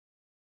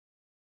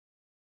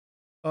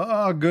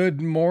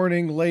Good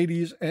morning,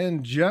 ladies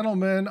and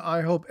gentlemen.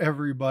 I hope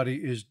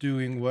everybody is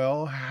doing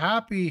well.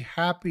 Happy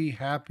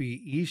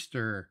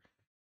Easter.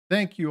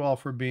 Thank you all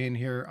for being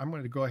here. I'm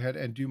going to go ahead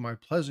and do my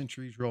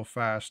pleasantries real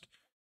fast.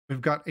 We've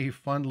got a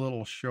fun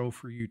little show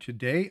for you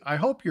today. I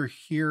hope you're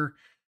here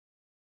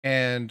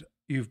and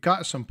you've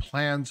got some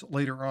plans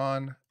later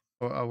on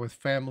with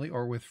family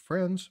or with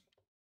friends.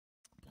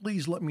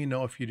 Please let me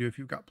know if you do. If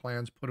you've got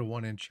plans, put a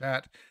one in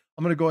chat.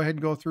 I'm going to go ahead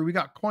and go through. We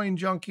got Coin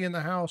Junkie in the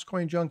house.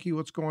 Coin Junkie,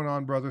 what's going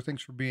on, brother?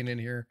 Thanks for being in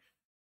here.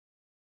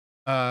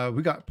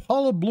 We got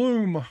Paula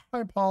Bloom.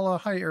 Hi, Paula.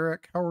 Hi,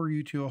 Eric. How are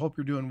you two? I hope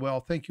you're doing well.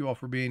 Thank you all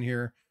for being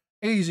here.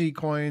 AZ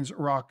Coins,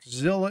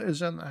 Rockzilla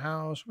is in the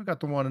house. We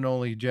got the one and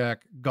only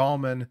Jack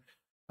Gallman.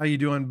 How you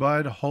doing,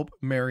 bud? Hope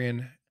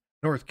Marion,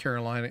 North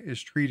Carolina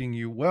is treating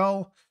you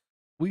well.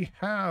 We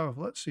have,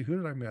 let's see, who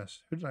did I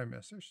miss? Who did I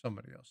miss? There's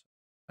somebody else.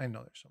 I know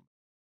there's somebody.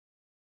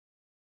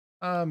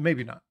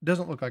 Maybe not.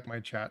 Doesn't look like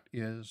my chat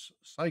is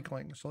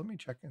cycling. So let me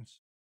check and see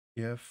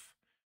if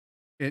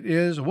it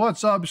is.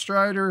 What's up,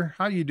 Strider?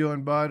 How you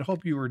doing, bud?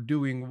 Hope you are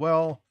doing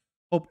well.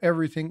 Hope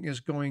everything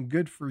is going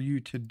good for you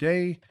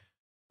today.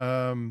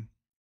 My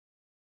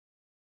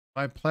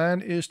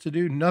plan is to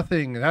do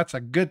nothing. That's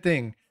a good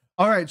thing.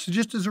 All right. So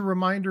just as a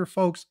reminder,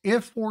 folks,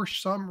 if for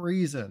some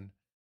reason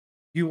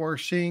you are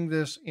seeing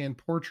this in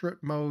portrait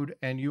mode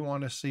and you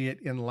want to see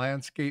it in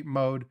landscape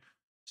mode,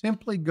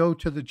 simply go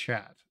to the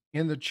chat.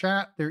 In the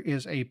chat, there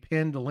is a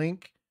pinned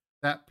link.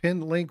 That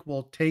pinned link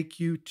will take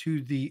you to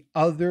the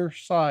other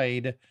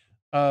side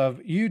of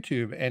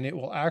YouTube, and it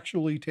will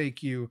actually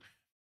take you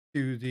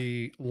to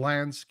the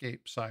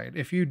landscape side.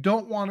 If you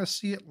don't want to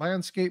see it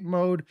landscape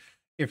mode,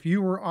 if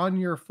you were on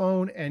your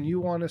phone and you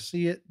want to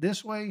see it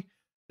this way,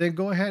 then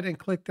go ahead and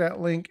click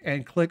that link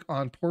and click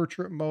on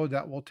portrait mode.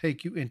 That will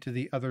take you into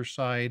the other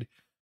side.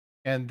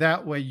 And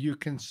that way you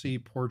can see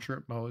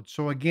portrait mode.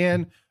 So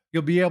again,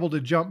 you'll be able to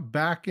jump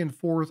back and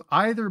forth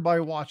either by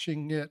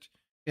watching it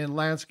in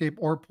landscape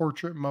or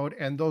portrait mode.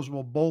 And those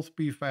will both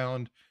be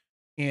found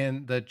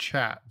in the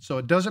chat. So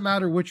it doesn't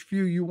matter which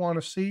view you want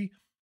to see.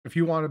 If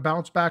you want to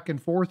bounce back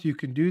and forth, you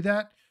can do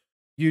that.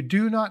 You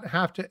do not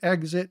have to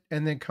exit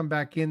and then come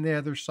back in the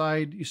other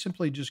side. You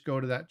simply just go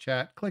to that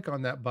chat, click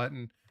on that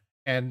button,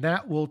 and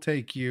that will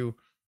take you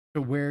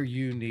to where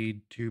you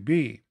need to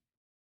be.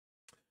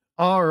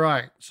 All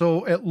right.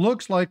 So it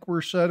looks like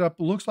we're set up.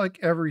 Looks like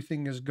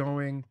everything is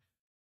going.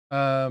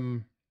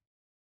 I'm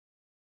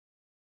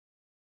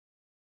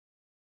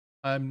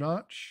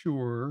not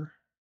sure.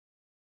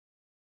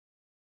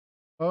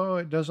 Oh,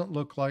 it doesn't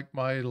look like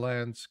my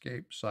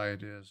landscape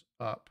side is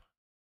up.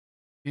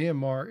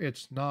 EMR,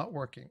 it's not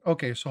working.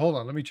 Okay, so hold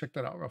on. Let me check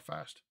that out real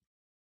fast.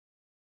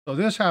 So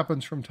this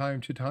happens from time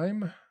to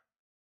time.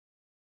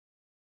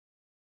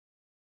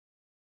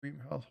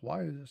 Stream health.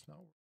 Why is this not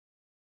working?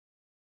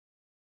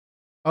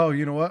 Oh,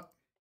 you know what?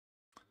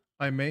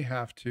 I may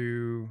have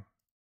to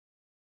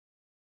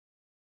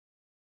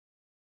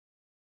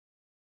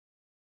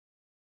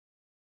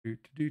do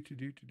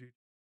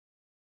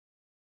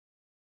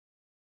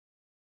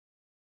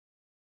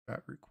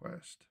that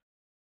request.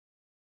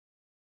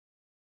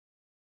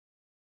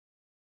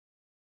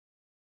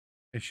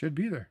 It should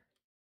be there.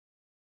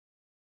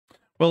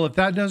 Well, if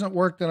that doesn't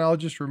work, then I'll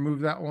just remove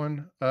that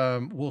one.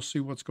 We'll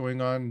see what's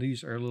going on.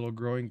 These are little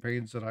growing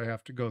pains that I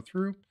have to go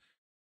through.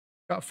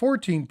 Got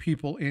 14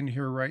 people in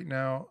here right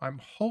now.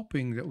 I'm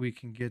hoping that we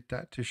can get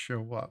that to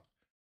show up.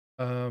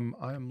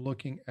 I'm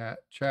looking at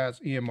chat's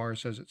EMR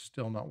says it's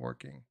still not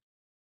working.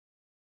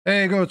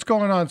 Hey, what's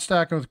going on?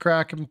 Stacking with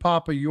Kraken,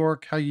 Papa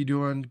York. How you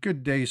doing?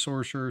 Good day,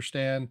 Sorcerer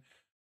Stan.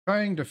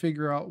 Trying to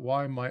figure out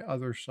why my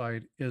other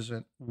side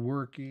isn't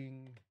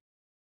working.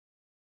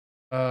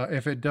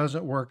 If it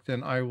doesn't work,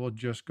 then I will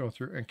just go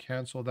through and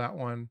cancel that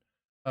one.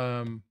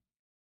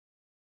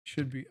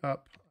 Should be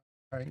up.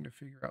 Trying to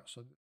figure out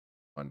so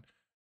one.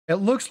 It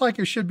looks like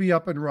it should be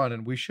up and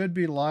running. We should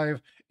be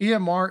live.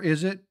 EMR,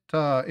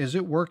 is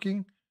it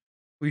working?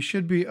 We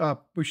should be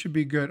up. We should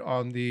be good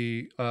on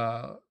the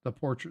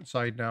portrait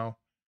side now.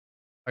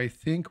 I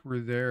think we're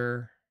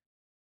there.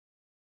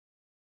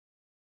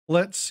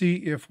 Let's see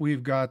if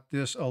we've got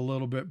this a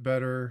little bit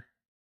better.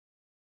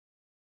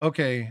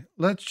 Okay,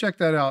 let's check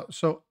that out.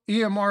 So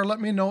EMR, let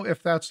me know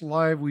if that's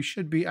live. We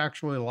should be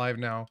actually live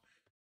now.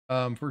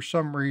 For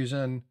some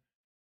reason,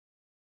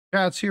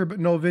 chat's here, but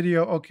no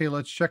video. Okay,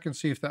 let's check and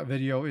see if that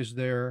video is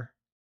there.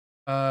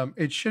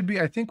 It should be.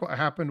 I think what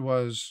happened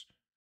was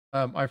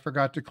I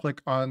forgot to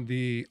click on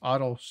the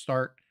auto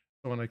start.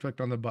 So when I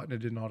clicked on the button, it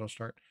didn't auto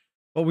start.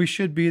 But we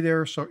should be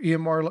there. So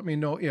EMR, let me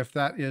know if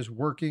that is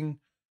working.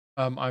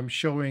 I'm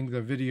showing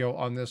the video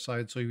on this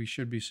side, so we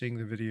should be seeing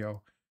the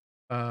video.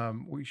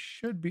 We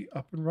should be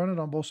up and running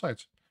on both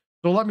sides.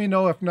 So let me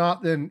know. If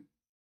not, then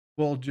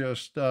we'll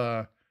just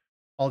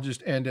I'll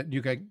just end it.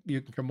 You can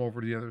come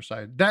over to the other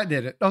side. That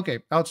did it. Okay,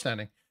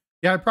 outstanding.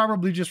 Yeah, I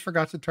probably just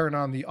forgot to turn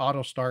on the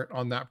auto start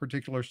on that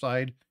particular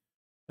side.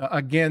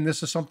 Again,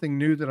 this is something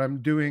new that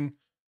I'm doing.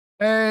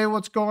 Hey,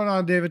 what's going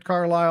on, David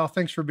Carlisle?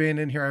 Thanks for being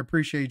in here. I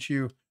appreciate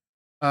you.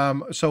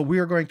 So we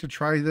are going to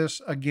try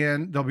this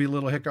again. There'll be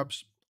little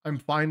hiccups. I'm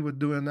fine with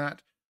doing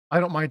that. I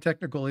don't mind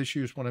technical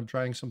issues when I'm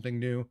trying something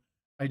new.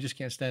 I just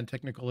can't stand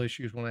technical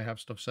issues when I have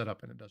stuff set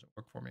up and it doesn't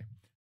work for me.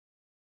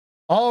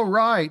 All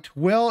right.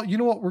 Well, you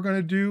know what we're going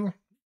to do?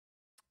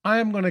 I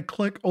am going to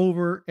click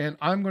over and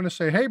I'm going to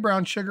say, "Hey,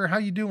 brown sugar, how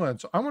you doing?"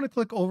 So I'm going to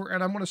click over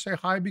and I'm going to say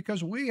hi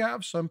because we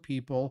have some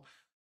people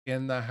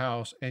in the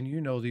house, and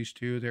you know these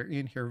two. They're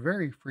in here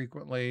very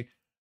frequently,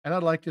 and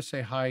I'd like to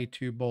say hi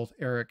to both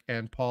Eric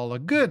and Paula.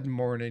 Good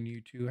morning,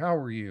 you two. How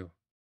are you?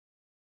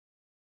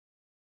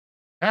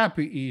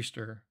 Happy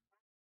Easter.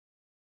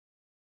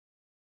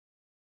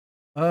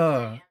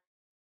 Uh,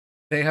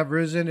 they have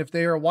risen if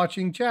they are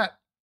watching chat.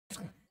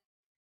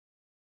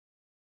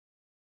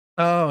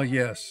 Oh,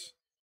 yes.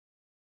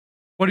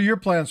 What are your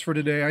plans for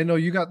today? I know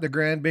you got the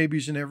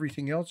grandbabies and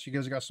everything else. You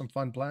guys got some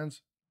fun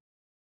plans?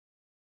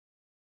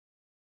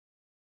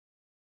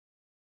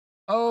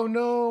 Oh,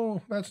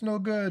 no. That's no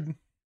good.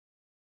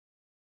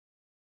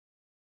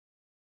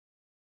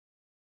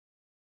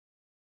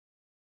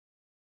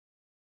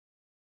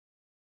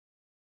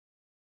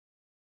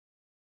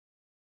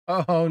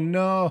 Oh,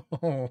 no.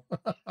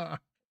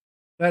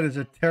 That is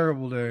a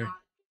terrible day.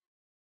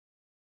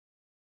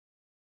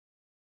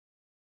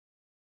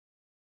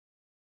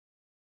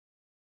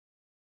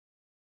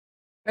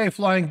 Hey,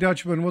 Flying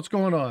Dutchman, what's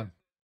going on?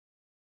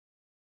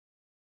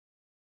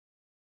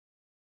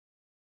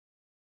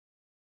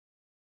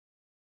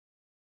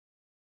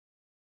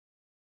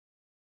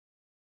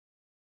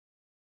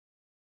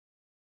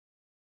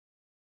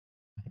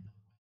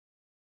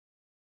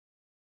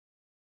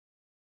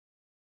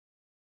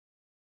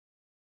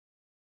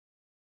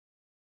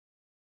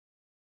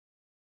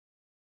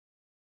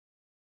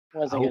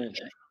 Wasn't gonna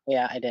do it.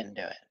 Yeah, I didn't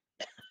do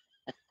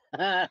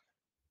it.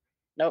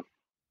 Nope.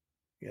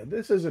 Yeah,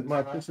 this isn't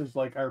much. This is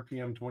like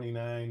RPM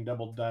 29,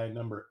 double die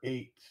number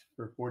 8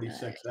 for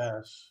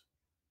 46S.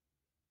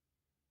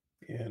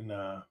 And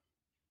I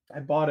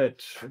bought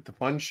it at the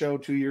fun show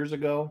 2 years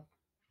ago.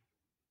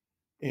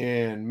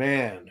 And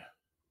man,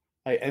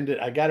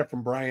 I got it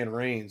from Brian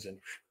Rains, and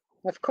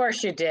Of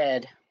course you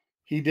did.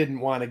 he didn't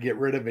want to get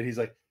rid of it. He's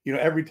like,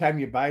 every time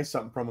you buy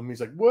something from him, he's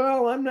like,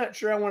 "Well, I'm not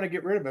sure I want to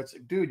get rid of it." It's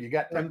like, dude, you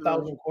got Mhm.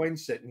 10,000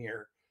 coins sitting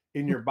here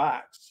in your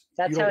box. You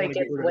That's don't how he want to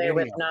get gets rid of away any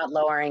with of them. not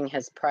lowering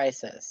his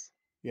prices.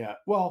 Yeah.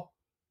 Well,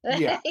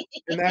 yeah.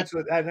 And that's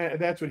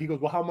what he goes,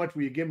 "Well, how much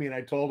will you give me?" And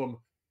I told him,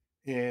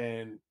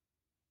 and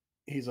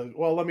he's like,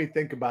 "Well, let me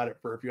think about it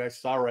for a few." I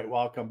said, "All right, well,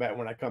 I'll come back."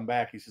 When I come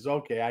back, he says,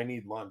 "Okay, I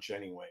need lunch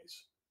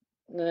anyways."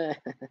 So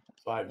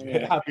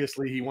Yeah.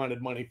 obviously he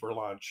wanted money for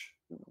lunch,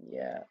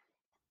 Yeah.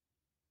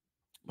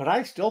 but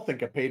I still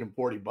think I paid him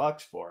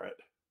 $40 for it.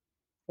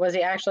 Was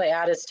he actually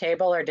at his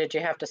table, or did you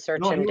have to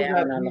search No, him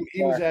down on the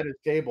he was floor? at his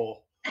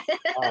table.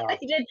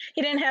 He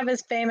didn't have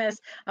his famous,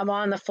 "I'm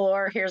on the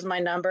floor, here's my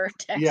number,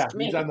 Yeah, text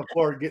he's me." on the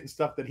floor getting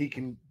stuff that he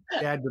can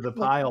add to the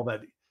pile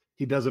that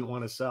he doesn't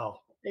want to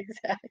sell.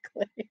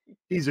 Exactly.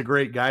 He's a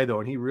great guy though,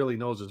 and he really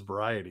knows his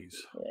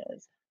varieties.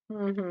 Yes.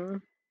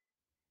 Mhm.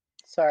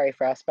 Sorry,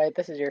 Frostbite,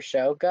 this is your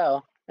show,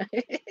 go.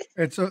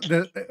 It's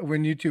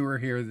when you two are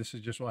here, this is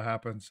just what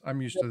happens.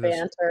 I'm used The to this.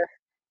 banter.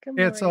 Good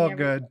It's morning, all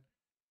everyone. good.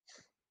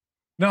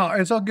 No,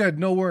 it's all good.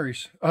 No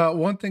worries.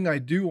 One thing I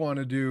do want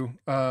to do,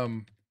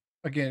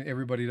 again,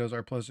 everybody does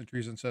our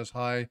pleasantries and says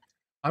hi.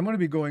 I'm going to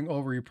be going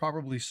over. You've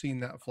probably seen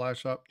that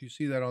flash up. You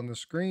see that on the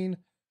screen.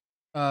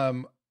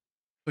 Um,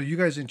 so you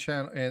guys in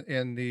channel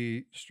and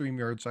the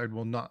StreamYard side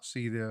will not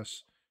see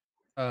this.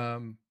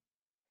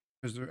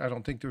 Because I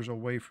don't think there's a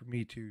way for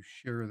me to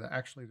share that.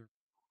 Actually,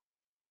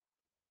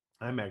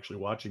 I'm actually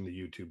watching the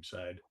YouTube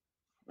side.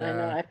 I know,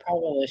 yeah, I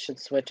probably should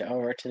switch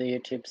over to the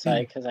YouTube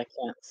side because I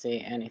can't see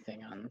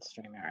anything on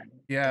StreamYard.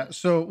 yeah. This.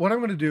 So what I'm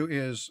going to do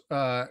is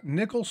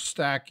nickel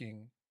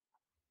stacking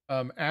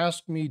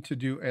asked me to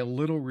do a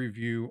little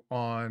review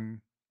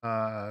on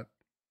uh,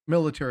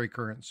 military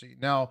currency.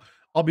 Now,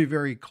 I'll be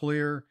very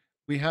clear.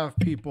 We have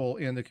people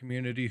in the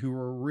community who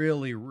are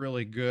really,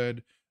 really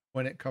good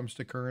when it comes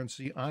to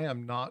currency. I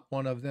am not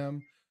one of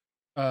them,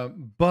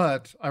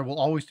 but I will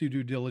always do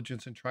due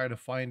diligence and try to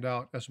find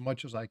out as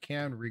much as I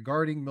can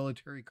regarding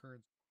military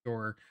currency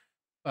or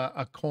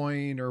a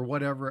coin or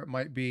whatever it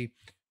might be.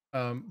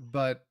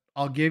 But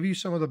I'll give you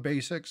some of the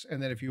basics,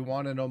 and then if you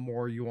want to know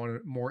more, you want a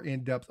more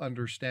in-depth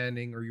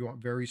understanding, or you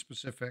want very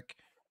specific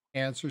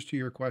answers to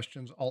your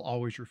questions, I'll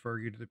always refer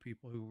you to the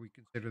people who we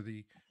consider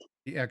the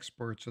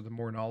experts or the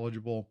more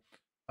knowledgeable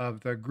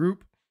of the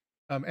group.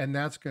 And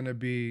that's going to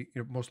be,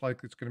 most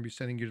likely it's going to be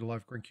sending you to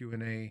Lifegrown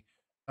Q&A.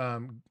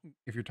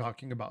 If you're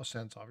talking about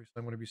sense, obviously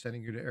I'm going to be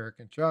sending you to Eric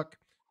and Chuck.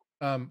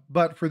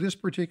 But for this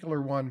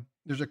particular one,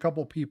 there's a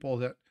couple people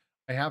that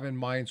I have in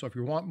mind. So if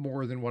you want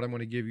more than what I'm going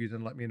to give you,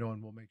 then let me know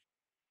and we'll make.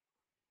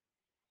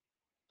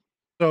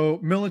 So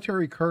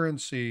military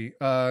currency,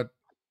 kind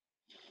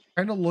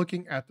of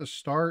looking at the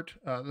start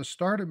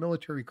of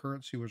military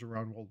currency was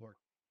around World War.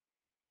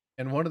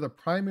 And one of the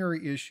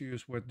primary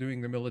issues with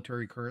doing the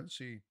military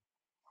currency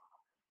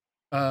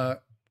uh,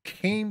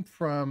 came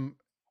from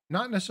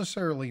not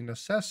necessarily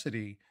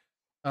necessity,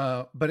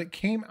 but it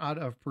came out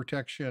of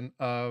protection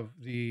of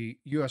the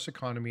U.S.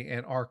 economy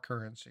and our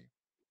currency.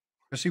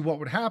 You see, what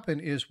would happen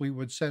is we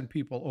would send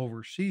people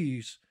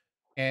overseas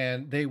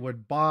and they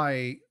would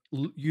buy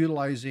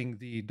utilizing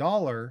the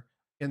dollar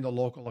in the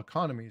local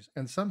economies.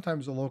 And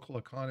sometimes the local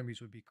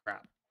economies would be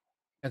crap.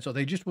 And so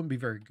they just wouldn't be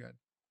very good.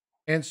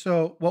 And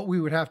so what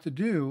we would have to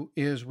do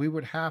is we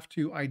would have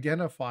to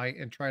identify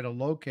and try to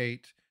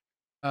locate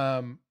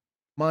um,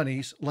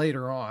 monies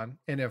later on.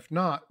 And if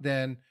not,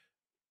 then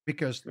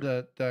because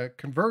the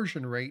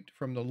conversion rate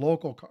from the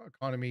local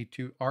economy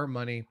to our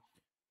money,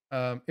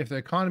 if the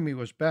economy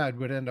was bad,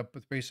 would end up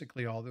with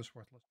basically all this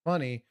worthless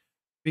money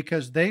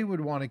because they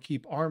would want to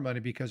keep our money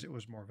because it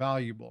was more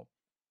valuable.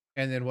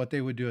 And then what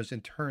they would do is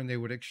in turn they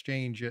would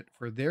exchange it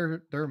for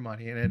their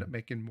money and end up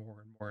making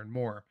more and more and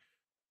more.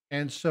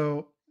 And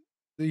so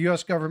the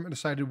US government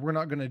decided we're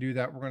not going to do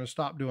that. We're going to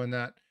stop doing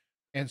that.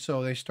 And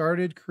so they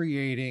started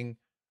creating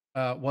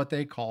what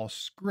they call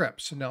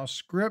scripts. Now,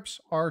 scripts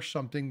are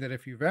something that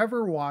if you've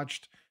ever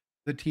watched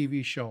the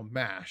TV show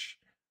MASH,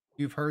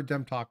 you've heard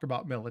them talk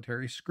about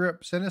military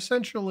scripts. And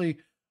essentially,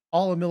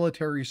 all a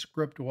military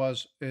script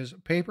is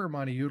paper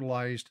money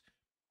utilized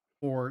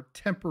for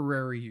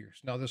temporary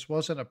use. Now, this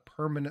wasn't a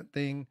permanent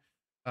thing.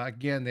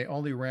 Again, they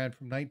only ran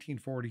from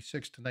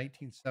 1946 to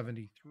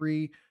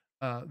 1973,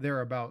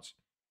 thereabouts.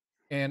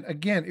 And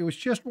again, it was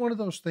just one of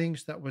those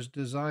things that was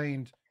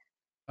designed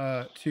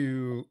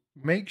to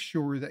make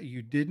sure that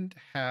you didn't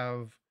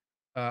have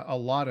a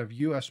lot of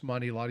US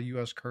money, a lot of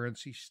US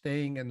currency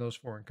staying in those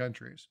foreign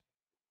countries.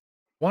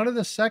 One of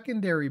the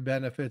secondary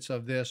benefits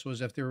of this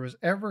was if there was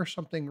ever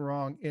something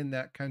wrong in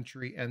that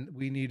country and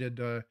we needed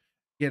to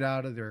get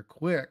out of there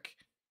quick,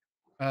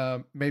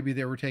 maybe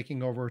they were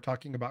taking over,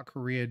 talking about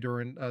Korea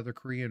during the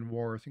Korean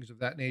War, things of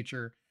that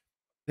nature,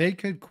 they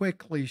could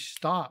quickly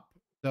stop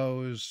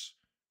those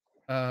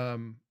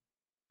um,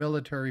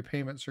 military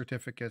payment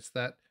certificates,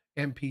 that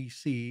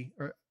MPC,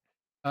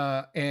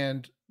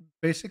 and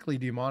basically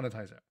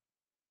demonetize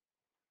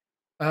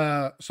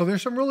it. So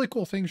there's some really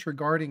cool things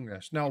regarding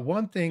this. Now,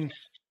 one thing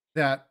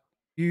that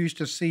you used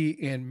to see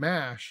in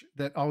MASH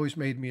that always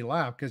made me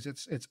laugh because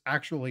it's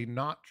actually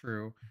not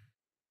true,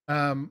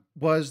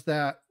 was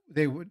that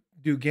they would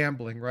do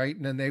gambling, right?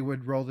 And then they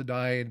would roll the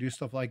die and do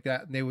stuff like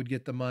that, and they would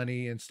get the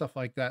money and stuff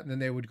like that, and then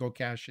they would go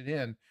cash it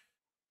in.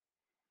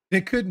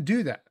 They couldn't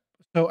do that.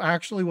 So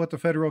actually what the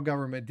federal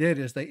government did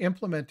is they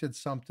implemented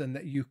something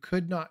that you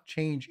could not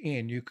change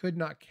in. You could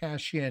not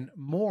cash in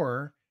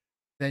more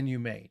than you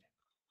made.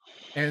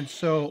 And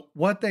so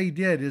what they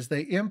did is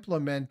they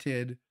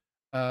implemented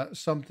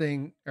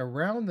something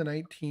around the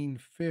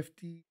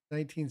 1950s,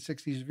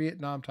 1960s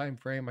Vietnam time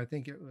frame. I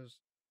think it was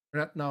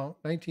no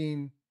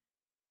 19.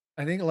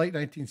 I think late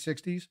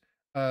 1960s,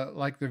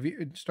 like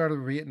the start of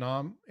the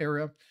Vietnam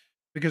era.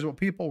 Because what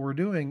people were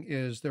doing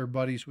is their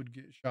buddies would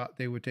get shot.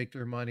 They would take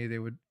their money, they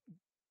would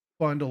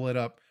bundle it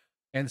up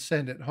and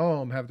send it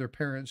home, have their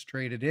parents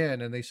trade it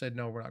in. And they said,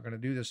 no, we're not going to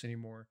do this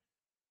anymore.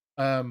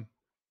 Um,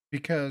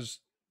 because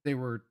they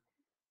were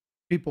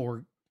people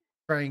were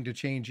trying to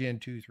change in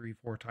 2, 3,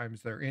 4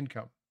 times their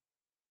income.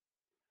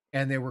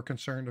 And they were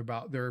concerned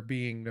about there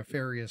being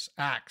nefarious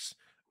acts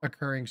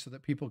occurring so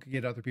that people could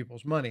get other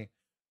people's money.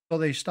 So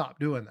they stopped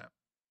doing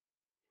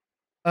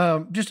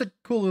that. Just a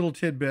cool little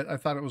tidbit. I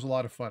thought it was a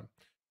lot of fun.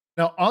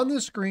 Now on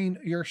the screen,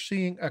 you're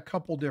seeing a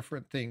couple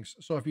different things.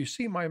 So if you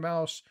see my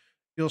mouse,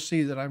 you'll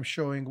see that I'm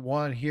showing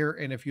one here.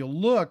 And if you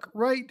look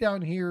right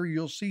down here,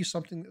 you'll see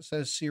something that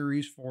says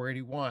Series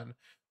 481.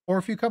 Or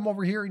if you come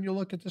over here and you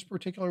look at this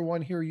particular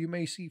one here, you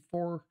may see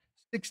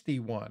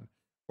 461.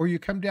 Or you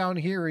come down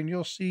here and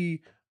you'll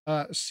see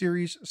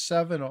Series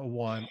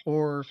 701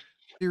 or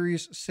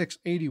Series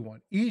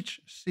 681.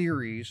 Each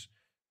series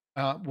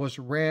was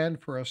ran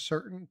for a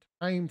certain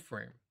time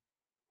frame.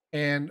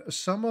 And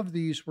some of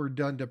these were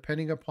done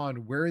depending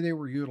upon where they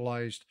were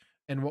utilized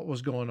and what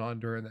was going on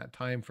during that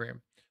time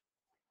frame.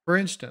 For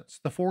instance,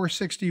 the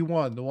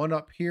 461, the one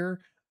up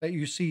here that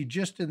you see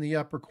just in the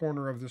upper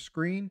corner of the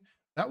screen,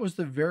 that was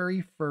the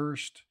very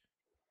first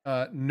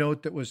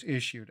note that was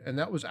issued. And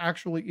that was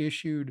actually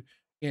issued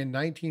in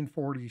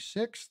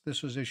 1946.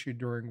 This was issued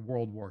during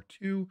World War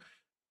II.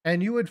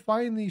 And you would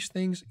find these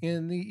things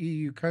in the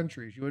EU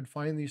countries. You would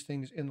find these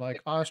things in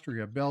like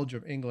Austria,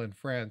 Belgium, England,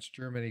 France,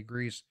 Germany,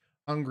 Greece,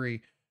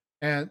 Hungary.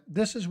 And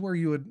this is where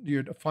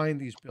you'd find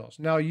these bills.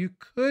 Now you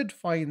could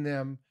find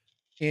them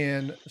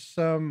in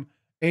some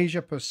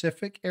Asia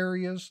Pacific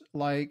areas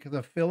like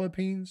the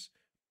Philippines,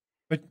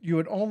 but you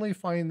would only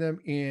find them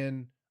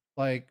in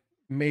like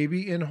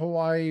maybe in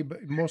Hawaii,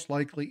 but most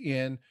likely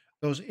in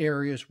those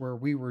areas where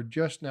we were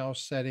just now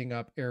setting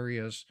up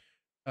areas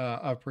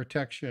of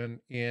protection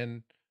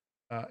in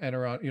and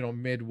around,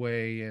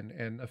 Midway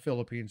and the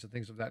Philippines and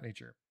things of that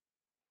nature.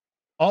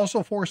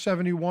 Also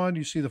 471,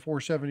 you see the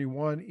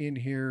 471 in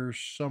here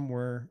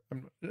somewhere.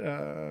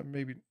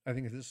 Maybe I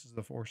think this is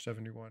the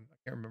 471. I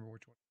can't remember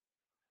which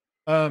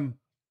one.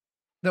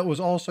 That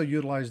was also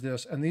utilized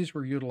this, and these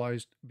were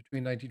utilized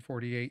between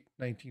 1948,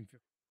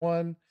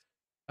 1951.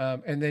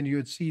 And then you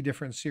would see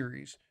different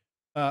series.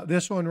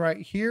 This one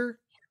right here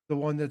the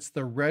one that's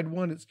the red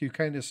one. It's, you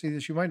kind of see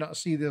this. You might not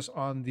see this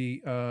on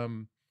the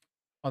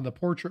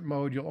portrait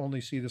mode. You'll only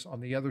see this on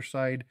the other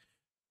side.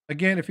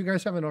 Again, if you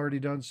guys haven't already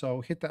done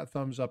so, hit that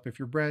thumbs up. If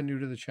you're brand new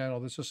to the channel,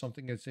 this is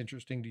something that's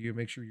interesting to you,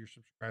 make sure you're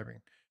subscribing.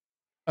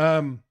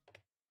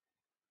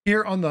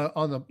 Here on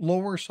the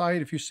lower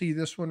side, if you see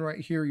this one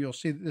right here, you'll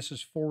see that this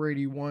is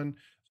 481.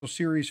 So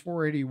series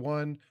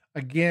 481.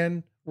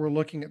 Again, we're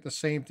looking at the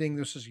same thing.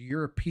 This is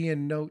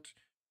European note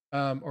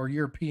or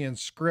European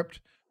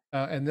script.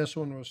 And this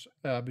one was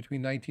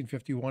between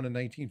 1951 and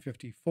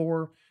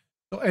 1954.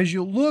 So as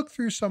you look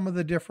through some of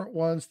the different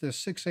ones, the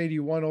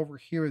 681 over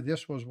here,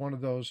 this was one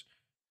of those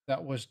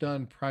that was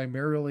done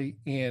primarily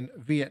in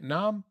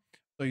Vietnam.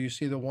 So you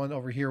see the one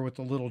over here with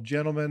the little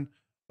gentleman,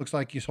 looks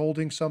like he's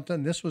holding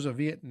something. This was a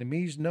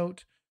Vietnamese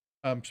note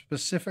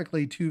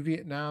specifically to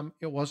Vietnam.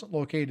 It wasn't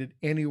located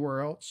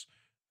anywhere else,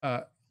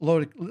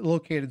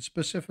 located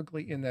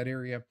specifically in that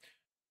area.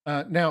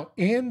 Now,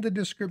 in the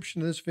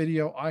description of this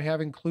video, I have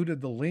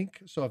included the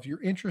link. So if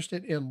you're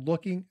interested in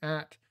looking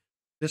at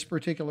this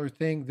particular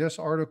thing, this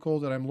article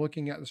that I'm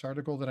looking at, this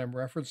article that I'm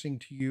referencing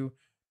to you,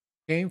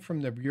 came from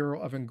the Bureau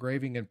of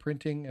Engraving and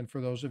Printing. And for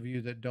those of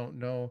you that don't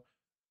know,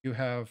 you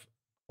have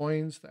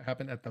coins that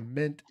happen at the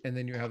mint, and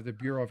then you have the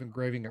Bureau of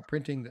Engraving and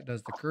Printing that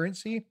does the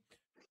currency.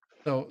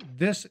 So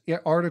this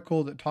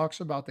article that talks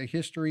about the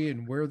history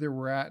and where they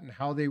were at and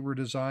how they were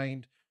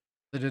designed,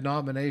 the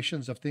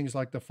denominations of things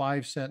like the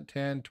 5 cent,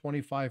 10,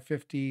 25,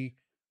 50,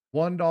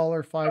 $1,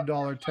 $5,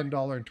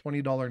 $10, and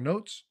 $20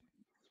 notes,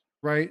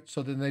 right?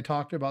 So then they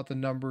talked about the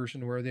numbers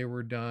and where they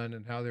were done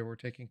and how they were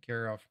taken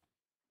care of.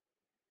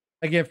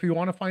 Again, if you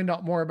want to find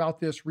out more about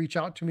this, reach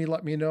out to me,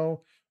 let me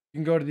know. You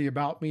can go to the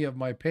About Me of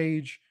my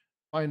page,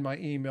 find my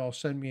email,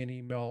 send me an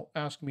email,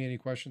 ask me any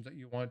questions that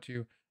you want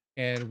to,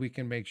 and we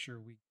can make sure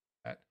we get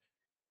that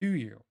to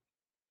you.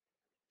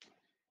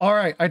 All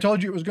right, I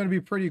told you it was going to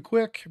be pretty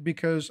quick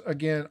because,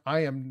 again, I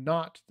am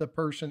not the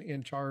person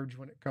in charge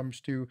when it comes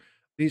to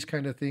these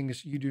kind of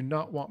things. You do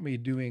not want me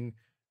doing,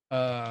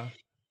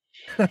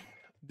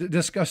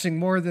 discussing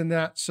more than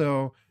that.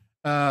 So,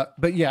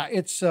 but yeah,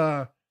 it's,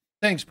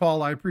 thanks,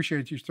 Paul. I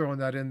appreciate you throwing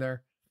that in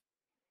there.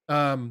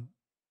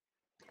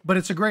 But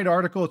it's a great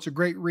article. It's a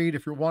great read.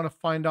 If you want to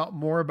find out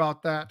more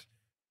about that.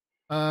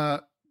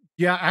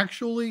 Yeah,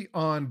 actually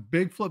on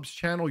Big Flip's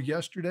channel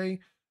yesterday,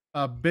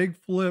 Big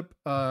Flip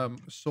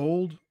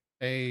sold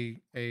a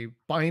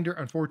binder.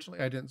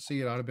 Unfortunately, I didn't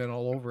see it. I'd have been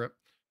all over it.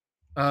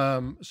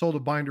 Sold a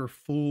binder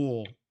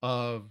full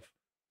of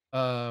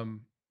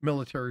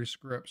military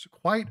scripts.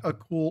 Quite a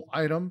cool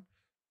item.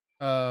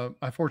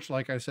 Unfortunately,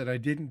 like I said, I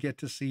didn't get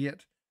to see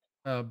it.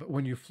 But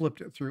when you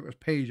flipped it through, it was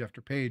page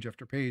after page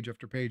after page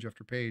after page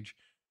after page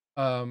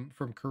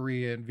from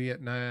Korea and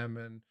Vietnam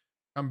and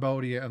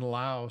Cambodia and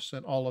Laos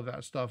and all of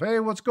that stuff. Hey,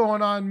 what's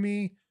going on,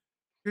 me?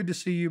 Good to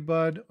see you,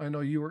 bud. I know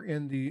you were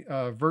in the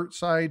vert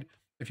side.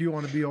 If you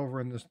want to be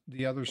over in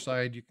the other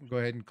side, you can go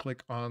ahead and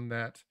click on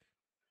that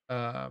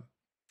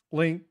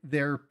link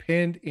there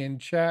pinned in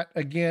chat.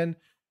 Again,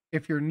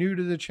 if you're new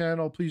to the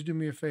channel, please do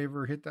me a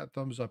favor, hit that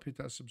thumbs up, hit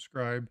that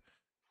subscribe,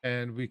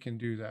 and we can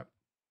do that.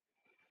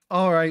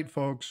 All right,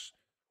 folks.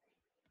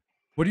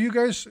 What do you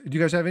guys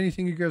have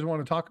anything you guys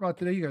want to talk about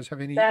today? You guys have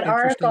any That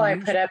article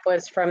news? I put up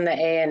was from the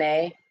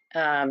ANA.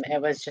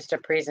 It was just a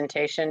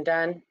presentation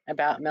done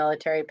about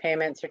military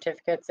payment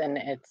certificates, and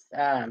it's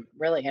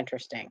really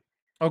interesting.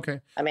 Okay.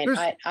 I mean,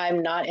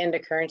 I'm not into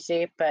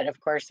currency, but of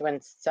course, when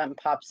something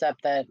pops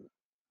up that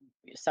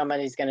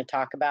somebody's going to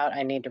talk about,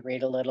 I need to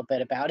read a little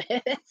bit about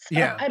it. So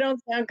yeah. I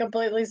don't sound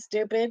completely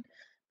stupid,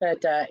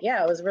 but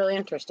yeah, it was really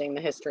interesting,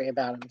 the history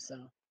about them. So.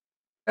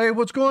 Hey,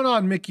 what's going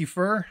on, Mickey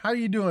Fur? How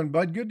you doing,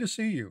 bud? Good to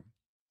see you.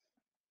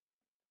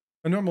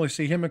 I normally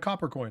see him in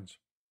Copper Coins.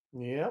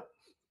 Yep.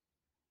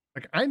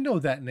 Like, I know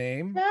that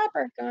name.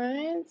 Copper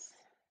Coins.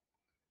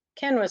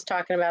 Ken was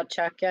talking about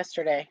Chuck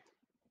yesterday.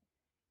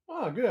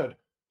 Oh, good.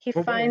 He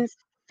finds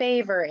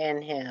favor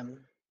in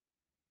him.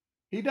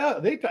 He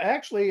does. They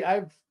actually,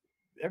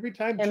 every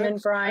time him and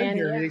Brian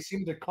here, they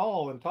seem to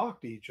call and talk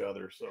to each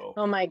other. So.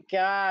 Oh my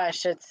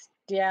gosh, it's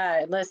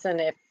listen,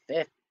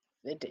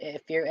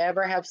 if you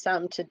ever have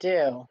something to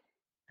do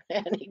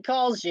and he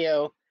calls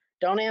you,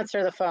 don't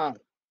answer the phone.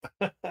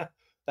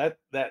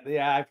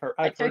 Yeah, I've heard.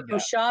 I took him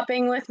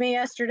shopping with me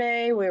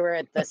yesterday. We were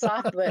at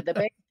the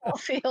baseball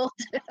field.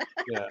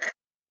 Yeah.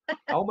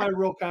 All my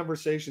real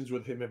conversations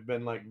with him have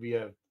been like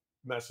via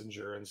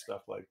Messenger and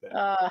stuff like that.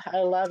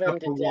 I love him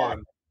to death.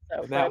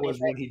 So that was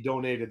when he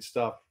donated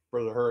stuff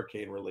for the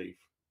hurricane relief.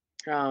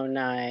 Oh,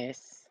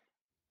 nice.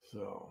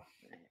 So.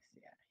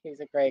 He's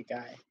a great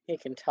guy. He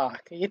can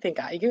talk. You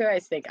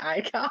guys think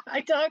I talk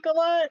a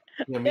lot?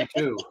 Yeah, me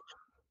too.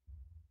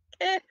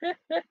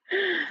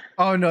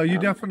 Oh no, you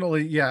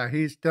definitely, yeah,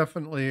 he's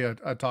definitely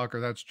a talker.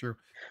 That's true.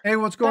 Hey,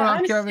 what's going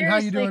on, Kevin? How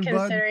you doing,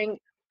 bud?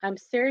 I'm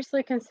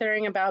seriously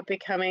considering about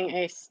becoming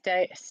a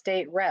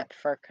state rep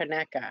for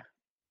Conecuh.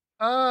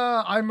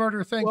 I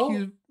murder.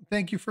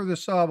 Thank you for the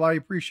sub. I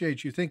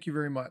appreciate you. Thank you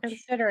very much.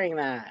 Considering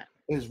that.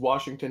 Does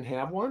Washington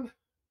have one?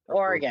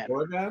 Oregon.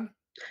 Oregon?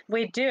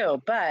 We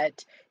do,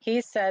 but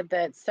he said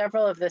that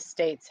several of the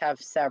states have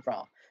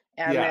several,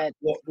 and Yeah, that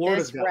well,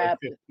 Florida's this got like rep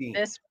 15.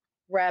 this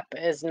rep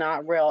is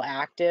not real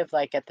active,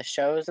 like, at the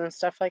shows and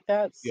stuff like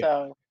that, Yeah.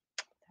 so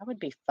that would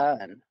be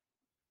fun.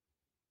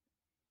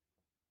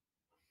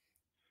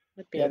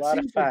 Would be Yeah, a it lot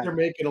of seems like they're fun.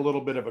 making a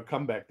little bit of a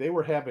comeback. They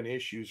were having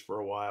issues for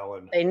a while,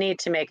 and They need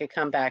to make a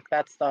comeback,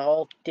 that's the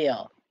whole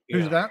deal.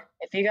 Who's yeah. that?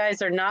 If you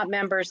guys are not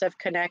members of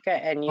Coneca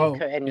and you Oh,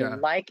 could and you yeah.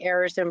 like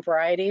errors and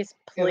varieties,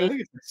 Yeah, and I please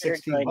think it's like consider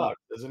 16 joining.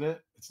 bucks, isn't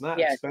it? It's not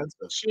Yeah,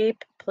 expensive.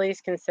 cheap,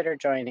 please consider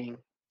joining.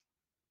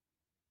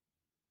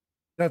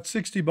 That's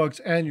 $60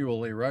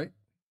 annually, right?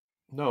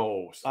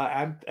 No,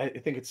 I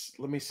think it's,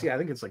 let me see, I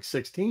think it's like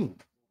 16.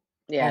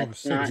 Yeah, Oh,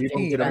 it's not You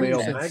don't 16. get a I thought you mail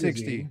expensive. said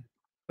 60. magazine.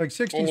 Like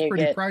 60 And is you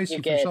pretty get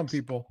pricey for some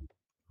people.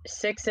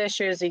 6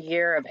 issues a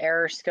year of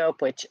Error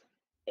Scope, which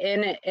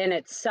in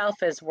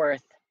itself is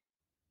worth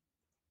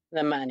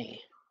the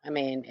money. I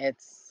mean,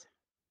 it's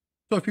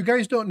So if you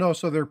guys don't know,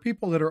 so there are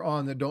people that are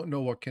on that don't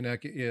know what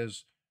Kaneka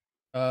is.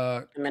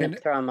 I'm gonna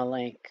throw them a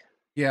link.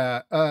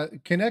 Yeah,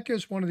 Kaneka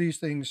is one of these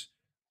things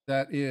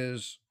that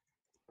is,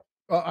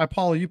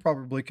 Paula, you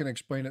probably can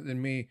explain it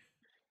than me.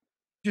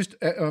 Just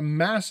a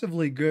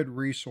massively good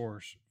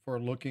resource for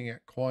looking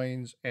at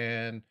coins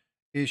and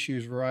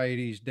issues,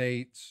 varieties,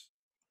 dates.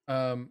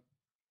 It's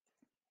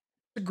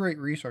a great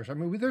resource. I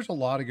mean, there's a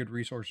lot of good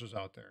resources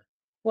out there.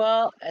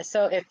 Well,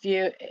 so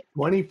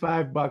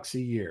 $25 a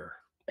year.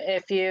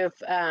 if you've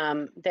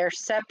they're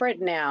separate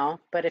now,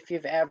 but if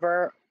you've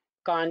ever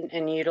gone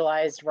and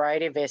utilized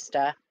Variety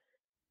Vista,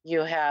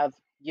 you have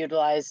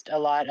utilized a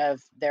lot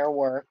of their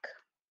work.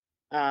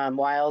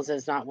 Wiles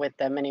is not with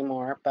them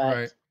anymore,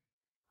 but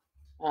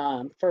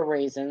Right. for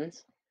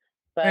reasons.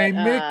 Hey,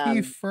 But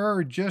Mickey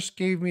Fur just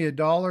gave me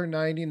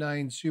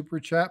 $1.99 super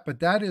chat, but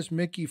that is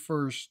Mickey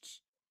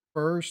First's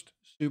first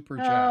super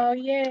chat. oh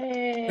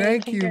yay!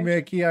 Thank you,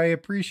 Mickey. I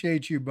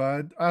appreciate you,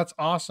 bud. That's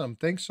awesome.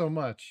 Thanks so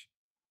much.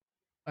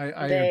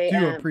 I They do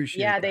yeah,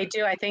 appreciate they that.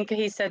 do. I think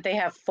he said they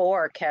have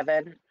 4,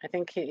 Kevin. I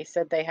think he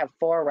said they have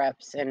 4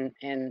 reps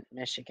in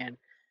Michigan.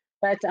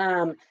 But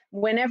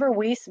whenever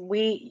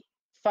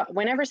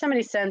whenever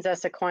somebody sends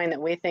us a coin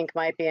that we think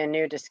might be a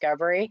new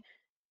discovery,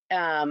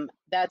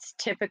 that's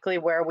typically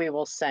where we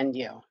will send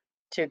you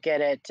to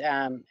get it,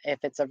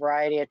 if it's a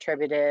variety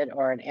attributed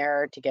or an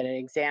error, to get it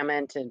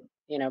examined to,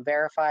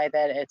 verify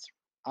that it's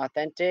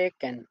authentic.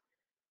 And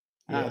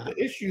Yeah, the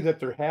issue that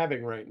they're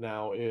having right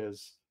now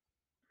is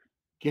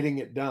getting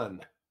it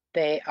done.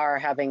 they are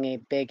having a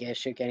big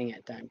issue getting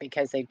it done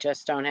because they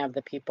just don't have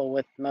the people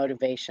with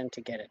motivation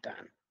to get it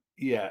done.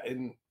 Yeah,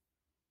 and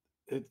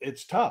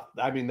it's tough.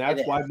 I mean, It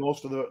that's why is.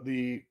 most of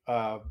the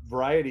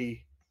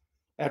variety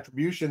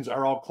attributions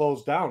are all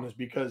closed down, is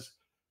because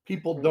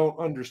people Mhm. don't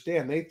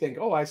understand. They think,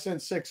 oh, I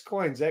sent 6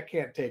 coins, that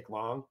can't take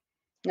long.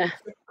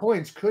 6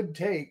 coins could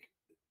take,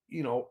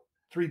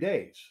 3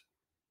 days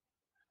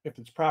if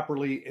it's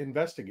properly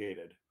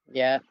investigated.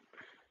 Yeah.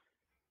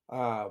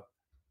 Uh,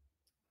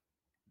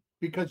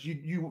 because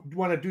you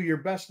want to do your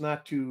best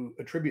not to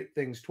attribute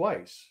things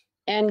twice.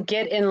 And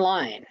get in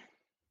line.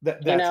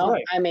 That's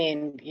right. I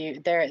mean,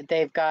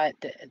 they've got,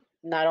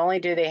 not only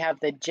do they have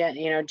the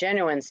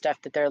genuine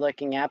stuff that they're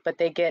looking at, but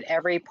they get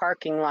every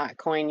parking lot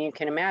coin you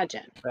can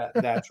imagine.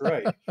 That's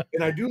right.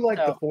 And I do like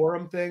the So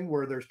forum thing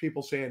where there's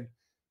people saying,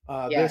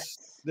 this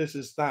yes. this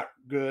is not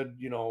good,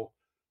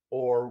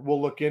 or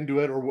we'll look into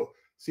it, or we'll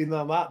see.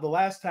 The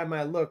last time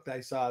I looked,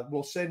 I saw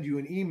we'll send you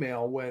an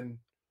email when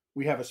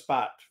we have a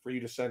spot for you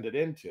to send it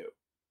into.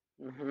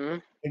 Hmm.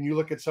 And you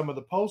look at some of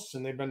the posts,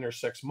 and they've been there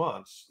 6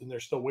 months, and they're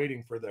still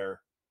waiting for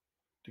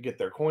to get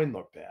their coin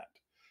looked at.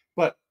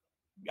 But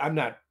I'm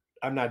not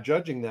I'm not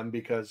judging them,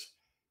 because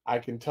I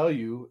can tell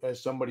you,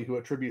 as somebody who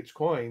attributes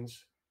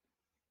coins,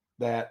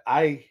 that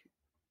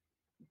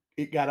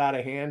it got out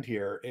of hand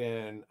here,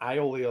 and I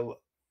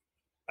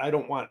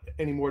don't want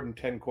any more than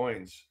 10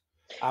 coins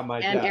on my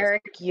And desk.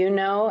 Eric,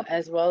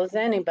 as well as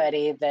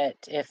anybody, that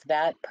if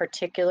that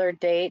particular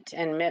date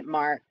and mint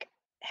mark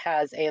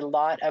has a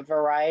lot of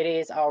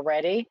varieties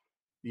already,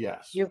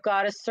 Yes. you've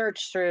got to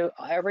search through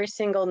every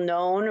single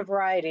known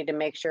variety to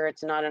make sure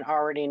it's not an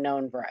already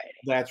known variety.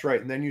 That's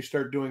right, and then you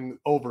start doing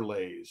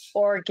overlays.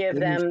 Or give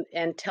Then you them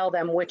and tell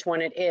them which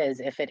one it is,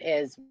 if it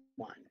is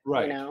one,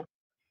 Right.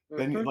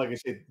 Then you Mhm. like I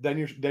said, then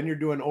you're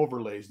doing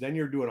overlays, then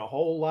you're doing a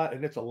whole lot,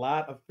 and it's a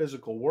lot of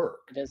physical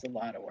work. It is a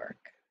lot of work.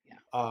 Yeah.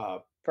 Uh,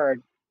 For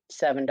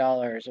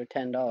 $7 or for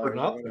 $10 or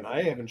nothing. whatever I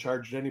it is. haven't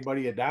charged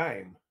anybody a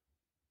dime.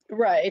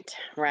 Right,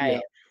 Yeah.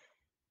 right.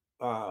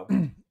 Uh,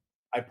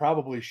 I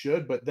probably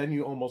should, but then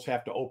you almost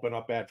have to open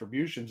up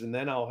attributions, and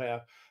then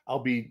I'll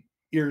be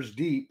ears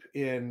deep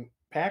in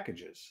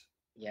packages.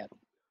 Yep.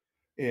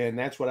 And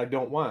that's what I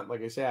don't want.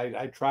 Like I say,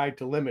 I tried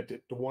to limit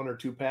it to 1 or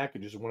 2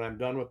 packages. And when I'm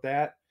done with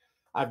that,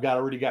 I've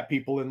already got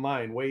people in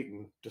line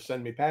waiting to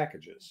send me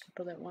packages.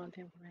 People that want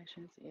the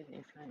information, it's easy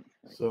to find.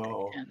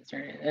 So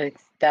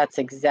That's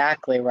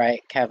exactly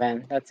right,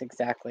 Kevin. That's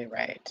exactly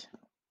right.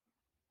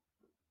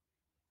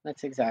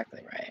 That's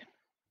exactly right.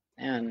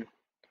 And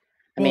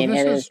I Well, mean,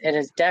 this is it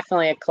is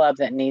definitely a club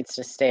that needs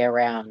to stay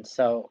around.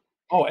 So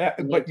Oh, and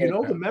you but, did.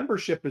 the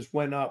membership has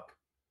went up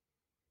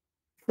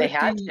They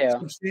had pretty to.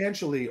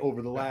 substantially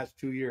over the Yeah. last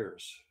 2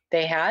 years.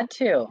 They had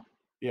to.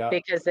 Yeah.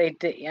 Because I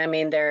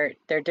mean, they're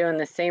doing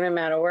the same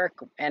amount of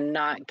work and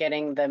not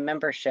getting the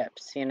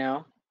memberships, you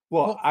know?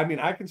 Well, Well, I mean,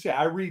 I can say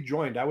I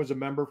rejoined. I was a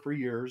member for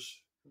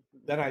years.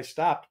 Mhm. Then I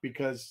stopped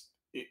because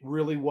it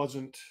really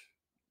wasn't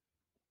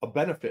a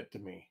benefit to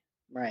me.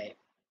 Right.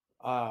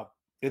 Uh,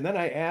 and then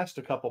I asked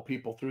a couple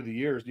people through the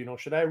years,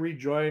 should I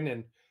rejoin?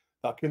 And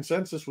the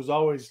consensus was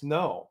always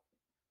no.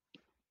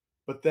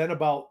 But then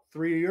about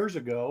 3 years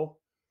ago,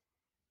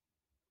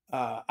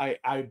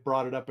 I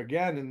brought it up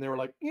again, and they were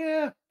like,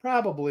 "Yeah,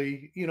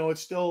 probably.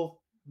 It's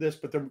still this,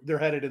 but they're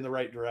headed in the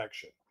right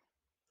direction."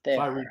 They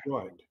So I are.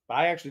 rejoined.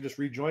 I actually just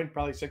rejoined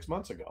probably 6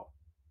 months ago.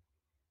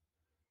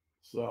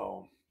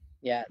 So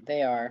Yeah,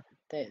 they are.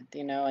 And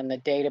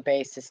the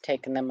database has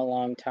taken them a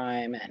long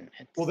time, and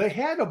well, they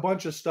had a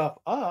bunch of stuff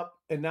up,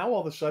 and now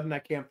all of a sudden I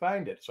can't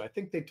find it. So I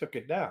think they took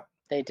it down.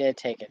 they did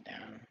take it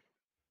down.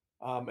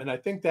 And I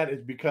think that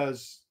is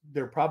because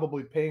they're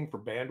probably paying for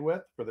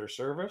bandwidth for their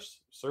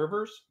servers,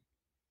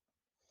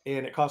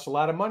 and it costs a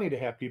lot of money to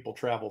have people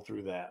travel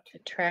through that. The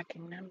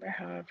tracking number,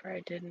 however,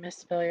 I did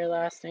misspell your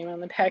last name on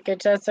the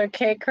package. That's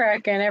okay,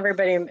 Kraken.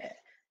 Everybody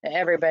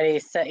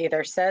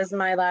either says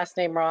my last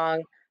name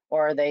wrong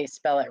or they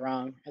spell it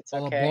wrong. It's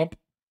all a okay.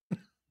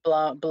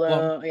 blump.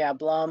 Blum, yeah,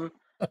 Blum,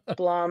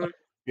 Blum.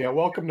 Yeah,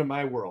 welcome to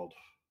my world.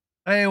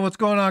 Hey, what's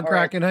going on, Or it's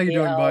Kraken? How you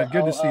doing, bud?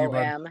 Good to see you,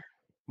 bud. BLOOM.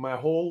 My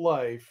whole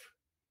life,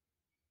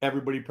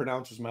 everybody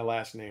pronounces my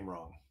last name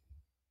wrong.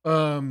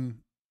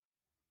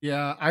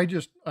 Yeah,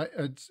 it's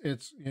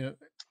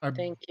I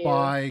Thank you.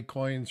 buy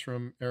coins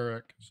from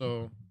Eric,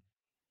 so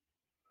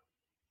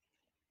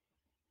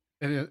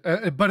it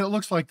is, but it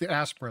looks like the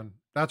aspirin.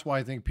 That's why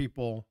I think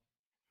people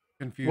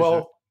confuse it.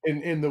 Well,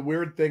 and the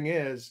weird thing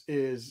is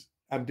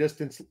I'm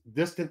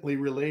distantly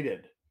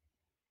related.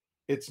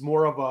 It's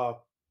more of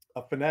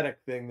a phonetic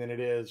thing than it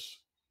is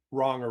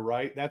wrong or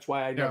right. That's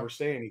why I Yeah, never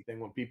say anything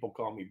when people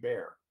call me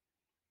Bear.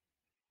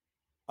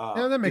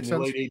 yeah, that In makes the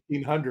sense. late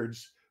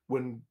 1800s,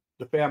 when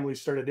the families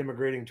started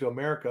immigrating to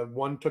America,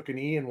 one took an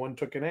E and one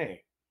took an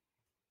A.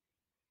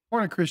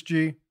 Morning, Chris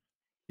G.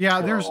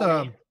 Yeah, there's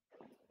So,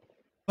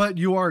 but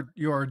you are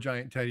a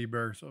giant teddy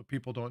bear, so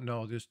people don't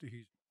know this.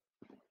 He's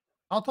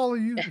how tall are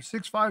you?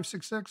 6'5",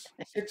 6'6"?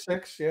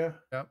 6'6", yeah.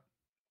 Yep.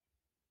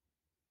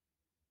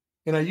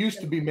 And I used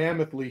to be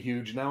mammothly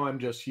huge. Now I'm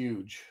just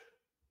huge.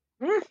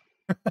 Mm.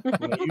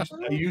 And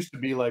I used to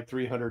be like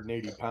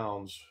 380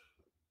 pounds.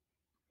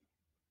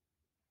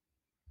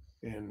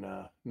 And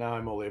now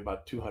I'm only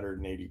about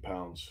 280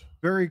 pounds.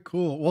 Very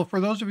cool. Well, for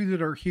those of you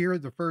that are here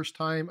the first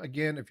time,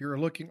 again, if you're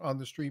looking on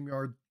the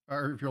StreamYard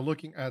or if you're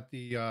looking at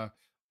the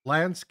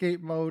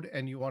landscape mode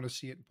and you want to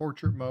see it in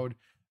portrait mode,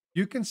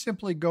 you can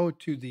simply go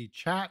to the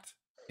chat.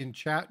 In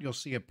chat, you'll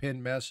see a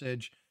pinned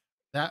message.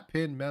 That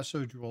pinned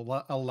message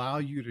will allow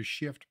you to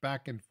shift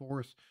back and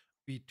forth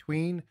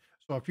between.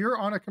 So if you're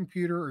on a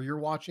computer or you're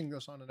watching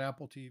this on an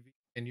Apple TV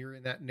and you're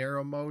in that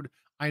narrow mode,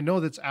 I know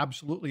that's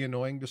absolutely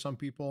annoying to some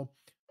people.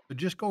 So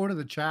just go into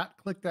the chat,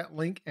 click that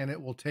link, and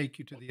it will take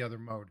you to the other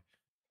mode.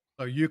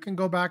 So you can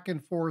go back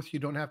and forth. You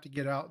don't have to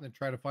get out and then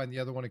try to find the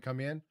other one to come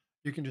in.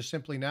 You can just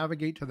simply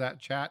navigate to that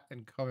chat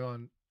and come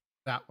on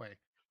that way.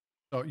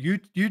 So you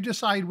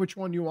decide which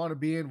one you want to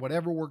be in,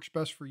 whatever works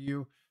best for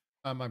you.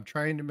 I'm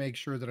trying to make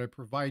sure that I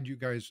provide you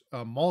guys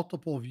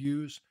multiple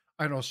views.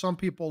 I know some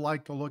people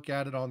like to look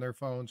at it on their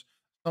phones.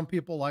 Some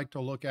people like to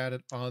look at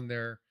it on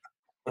their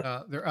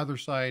other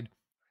side.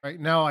 Right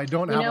now, I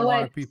don't You have a know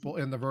lot what? of people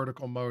in the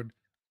vertical mode,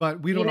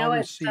 but we You don't know always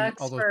what see all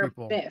sucks those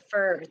people.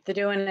 for the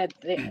doing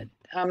it.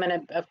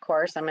 Of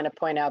course, I'm gonna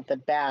point out the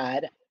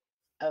bad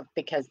of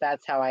because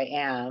that's how I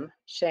am.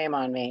 Shame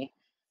on me.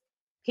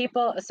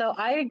 People, so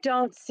I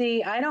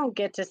don't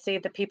get to see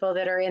the people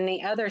that are in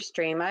the other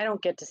stream. I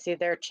don't get to see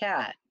their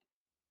chat.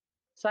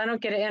 So I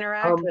don't get to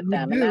interact with You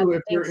them, and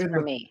that do stinks for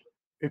me.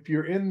 if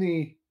you're in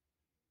the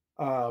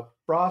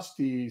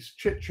Frosty's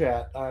Chit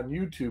Chat on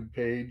YouTube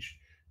page,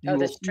 you Oh,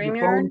 the will see the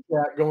phone StreamYard?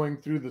 chat going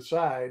through the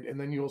side, and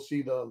then you'll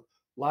see the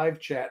live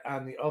chat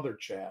on the other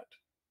chat.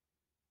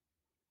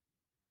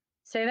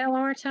 Say that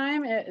one more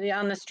time.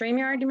 On the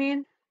StreamYard, you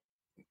mean?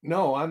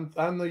 No, on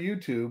the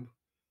YouTube,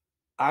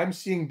 I'm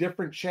seeing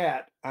different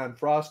chat on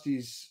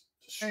Frosty's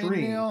Hey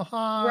stream Neil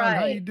Han,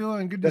 how you Right.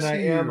 doing? Good to than I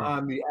see am you.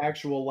 on the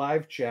actual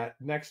live chat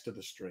next to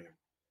the stream.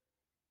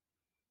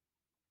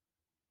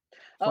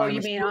 So Oh, I'm you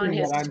mean on assuming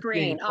his that I'm seeing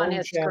screen, on phone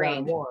his chat on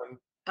screen. one.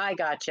 I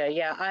gotcha.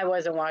 Yeah, I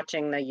wasn't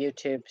watching the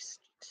YouTube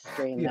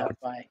stream. Yeah. That's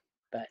why.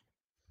 But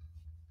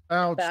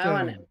I want to.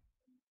 Outstanding.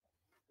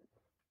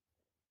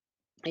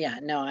 Yeah,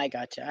 no, I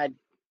gotcha.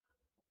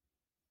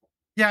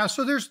 Yeah,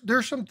 so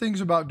there's some things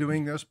about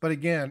doing this, but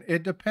again,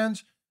 it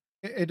depends.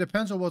 It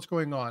depends on what's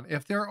going on.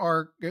 If there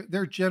are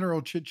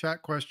general chit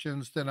chat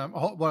questions, then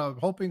what I'm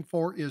hoping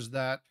for is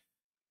that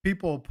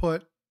people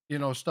put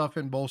stuff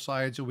in both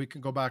sides, so we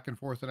can go back and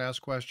forth and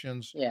ask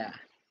questions. Yeah.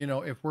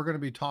 If we're going to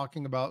be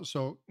talking about,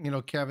 so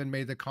Kevin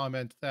made the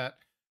comment that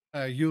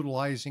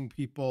utilizing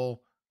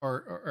people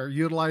or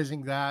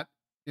utilizing that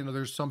You know,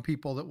 there's some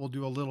people that will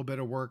do a little bit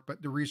of work,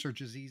 but the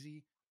research is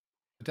easy.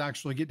 To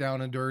actually get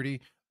down and dirty.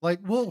 Like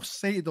we'll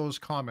say those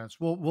comments.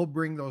 We'll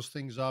bring those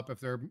things up if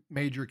they're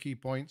major key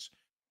points.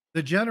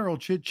 The general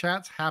chit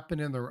chats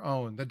happen in their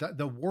own.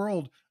 The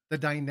world, the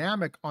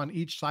dynamic on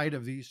each side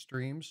of these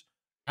streams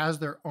has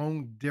their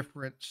own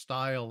different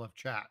style of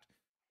chat.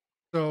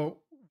 So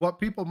what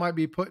people might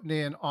be putting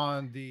in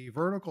on the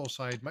vertical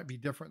side might be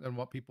different than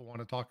what people want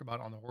to talk about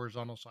on the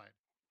horizontal side.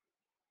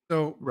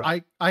 So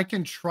Right. I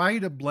can try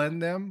to blend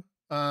them,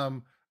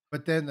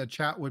 but then the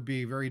chat would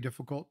be very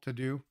difficult to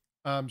do.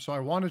 So I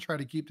want to try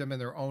to keep them in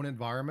their own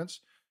environments.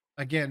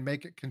 Again,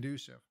 make it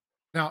conducive.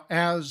 Now,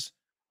 as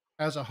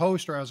a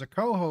host or as a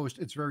co-host,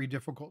 it's very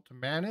difficult to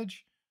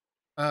manage.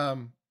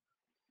 Um,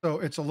 so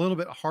it's a little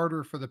bit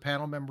harder for the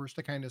panel members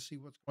to kind of see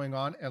what's going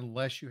on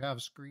unless you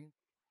have screen.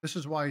 This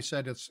is why I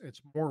said it's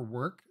more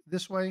work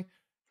this way,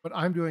 but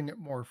I'm doing it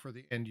more for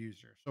the end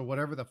user. So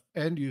whatever the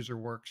end user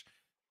works,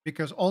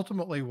 because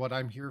ultimately what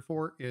I'm here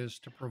for is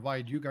to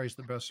provide you guys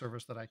the best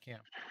service that I can.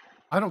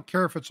 I don't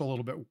care if it's a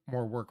little bit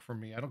more work for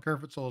me. I don't care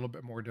if it's a little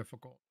bit more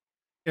difficult.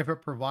 If it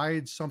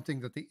provides something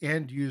that the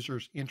end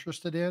user's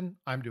interested in,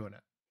 I'm doing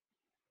it.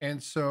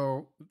 And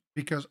so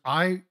because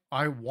I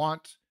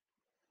want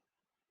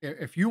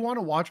if you want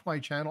to watch my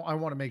channel, I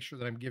want to make sure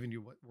that I'm giving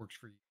you what works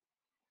for you,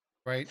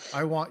 right?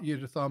 I want you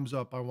to thumbs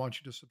up. I want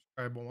you to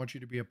subscribe. I want you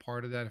to be a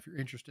part of that. If you're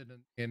interested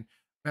in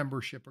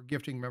membership or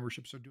gifting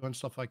memberships or doing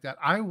stuff like that,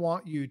 I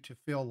want you to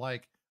feel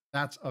like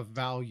that's of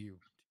value.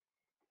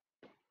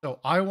 So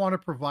I want to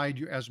provide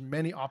you as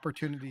many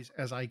opportunities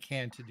as I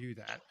can to do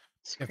that.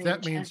 If Screen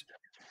that chat.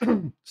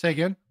 means, say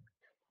again.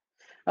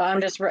 I'm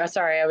just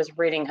sorry. I was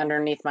reading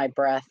underneath my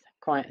breath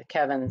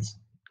Kevin's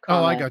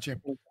Oh, I comment. got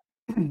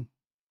you.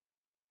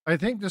 I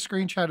think the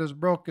screen chat is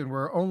broken.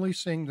 We're only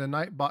seeing the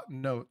Nightbot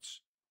notes.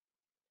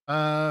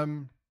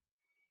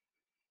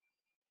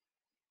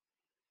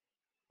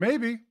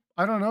 Maybe.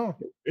 I don't know.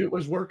 It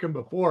was working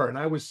before, and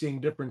I was seeing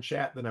different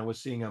chat than I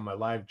was seeing on my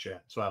live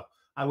chat. So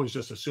I was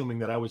just assuming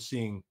that I was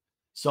seeing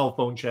cell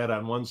phone chat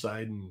on one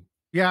side and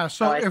Yeah. Oh,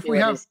 So I see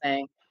what he's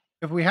saying.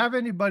 if we have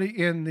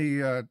anybody in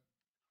the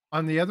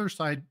on the other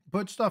side,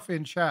 put stuff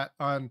in chat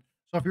on.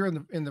 So if you're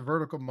in the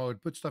vertical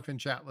mode, put stuff in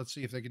chat. Let's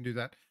see if they can do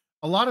that.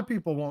 A lot of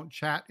people won't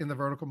chat in the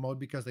vertical mode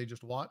because they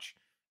just watch.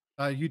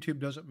 YouTube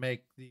doesn't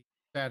make the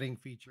chatting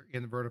feature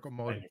in the vertical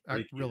mode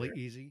really either.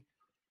 easy.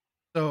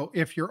 So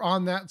if you're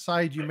on that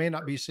side, you may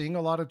not be seeing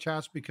a lot of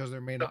chats because there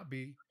may not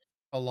be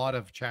a lot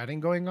of chatting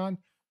going on.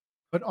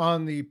 But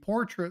on the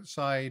portrait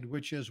side,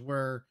 which is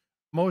where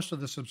most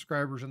of the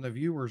subscribers and the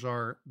viewers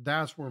are,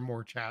 that's where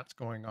more chat's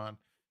going on.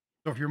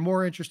 So if you're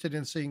more interested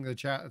in seeing the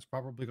chat, it's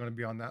probably going to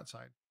be on that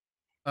side.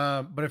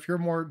 But if you're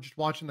more just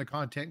watching the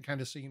content,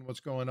 kind of seeing what's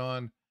going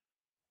on,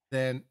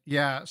 then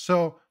yeah.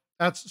 So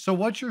so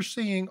what you're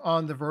seeing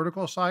on the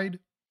vertical side.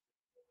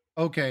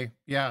 Okay,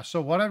 yeah.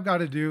 So what I've got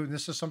to do, and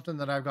this is something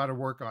that I've got to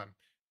work on.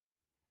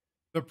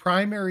 The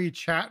primary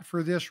chat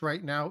for this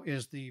right now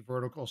is the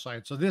vertical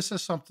side. So this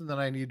is something that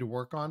I need to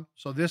work on.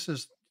 So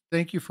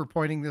thank you for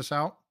pointing this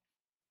out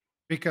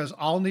because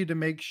I'll need to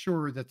make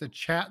sure that the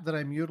chat that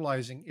I'm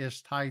utilizing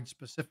is tied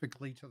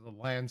specifically to the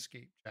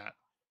landscape chat.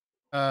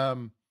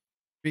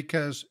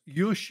 Because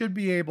you should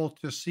be able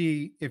to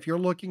see if you're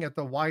looking at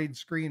the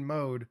widescreen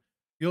mode,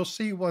 you'll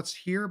see what's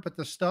here, but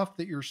the stuff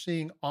that you're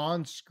seeing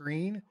on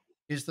screen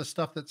is the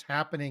stuff that's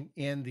happening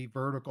in the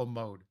vertical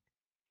mode,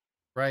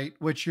 right?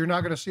 Which you're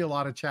not going to see a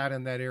lot of chat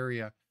in that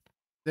area.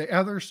 The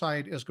other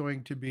side is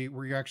going to be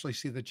where you actually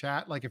see the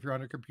chat, like if you're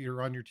on a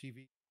computer on your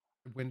TV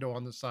window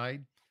on the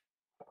side.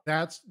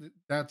 That's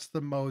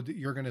the mode that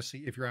you're going to see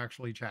if you're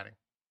actually chatting.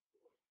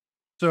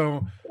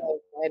 So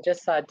I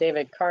just saw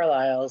David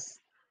Carlisle's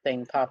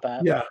thing pop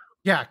up.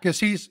 Yeah, because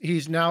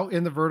he's now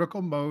in the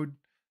vertical mode,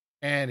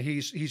 and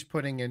he's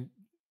putting in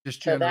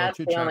just So general that's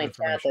chit the chat only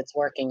information. chat that's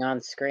working on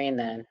screen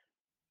then.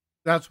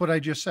 That's what I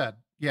just said.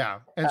 Yeah,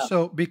 and Oh.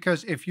 so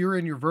because if you're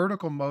in your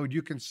vertical mode,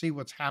 you can see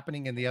what's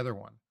happening in the other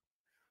one,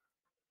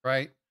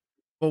 right?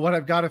 But what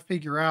I've got to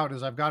figure out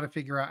is I've got to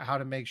figure out how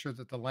to make sure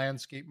that the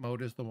landscape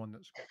mode is the one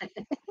that's.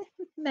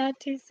 Matt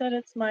T said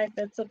it's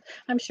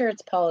I'm sure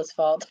it's Paula's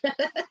fault.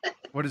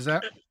 What is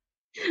that?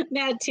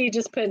 Matt T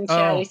just put in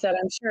chat. He Oh. said,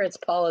 "I'm sure it's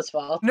Paula's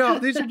fault." No,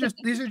 these are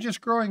just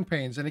growing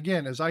pains. And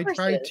again, as I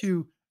try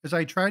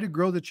to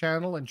grow the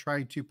channel and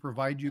try to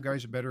provide you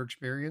guys a better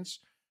experience,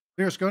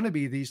 there's going to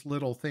be these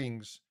little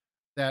things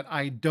that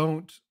I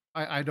don't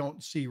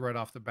see right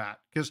off the bat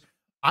because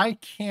I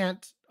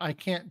can't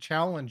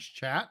challenge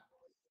chat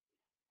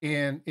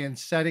in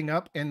setting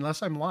up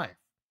unless I'm live,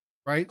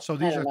 right? So I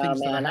these don't are know, things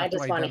that I man. I have to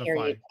just want to hear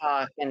you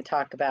identify.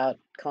 talk about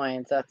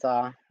coins. That's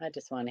all. I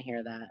just want to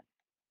hear that.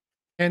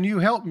 Can you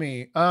help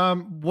me?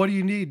 What do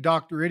you need,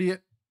 Dr.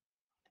 Idiot?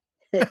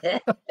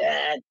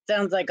 It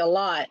sounds like a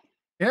lot.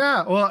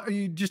 Yeah, well,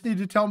 you just need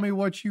to tell me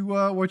what you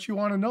want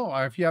to know.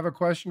 If you have a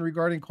question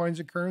regarding coins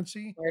and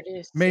currency, Where do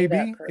you see that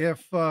maybe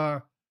if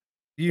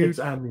it's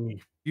on the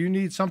you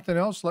need something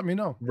else, let me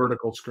know.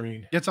 vertical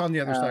screen. It's on the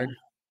other side.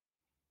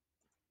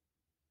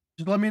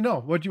 Just let me know.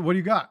 What do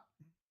you got?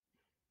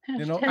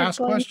 You know,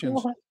 ask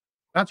questions.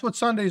 That's what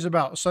Sunday's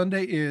about.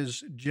 Sunday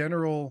is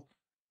general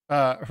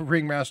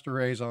Ringmaster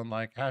Ray's on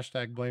like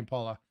hashtag blame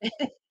Paula.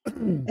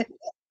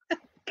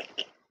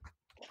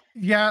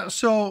 Yeah,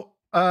 so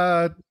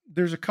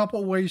there's a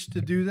couple ways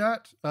to do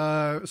that.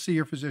 See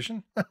your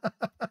physician.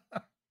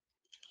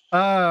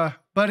 But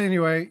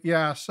anyway,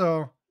 yeah,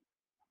 so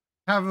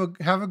have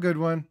a good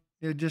one.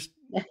 It just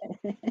that's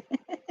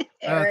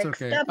Eric,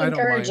 okay. stop I don't mind.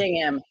 encouraging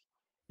him.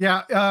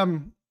 Yeah,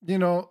 you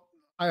know,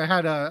 I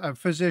had a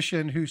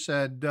physician who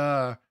said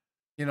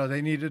you know,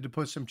 they needed to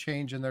put some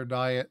change in their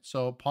diet.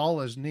 So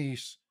Paula's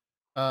niece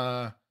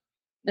swallowed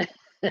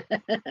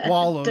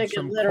Took it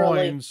some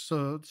literally. coins.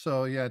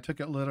 So yeah, took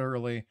it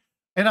literally.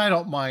 And I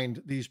don't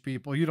mind these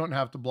people. You don't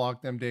have to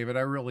block them, David.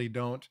 I really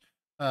don't.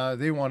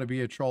 They want to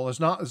be a troll. It's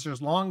not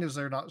as long as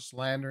they're not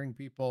slandering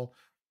people,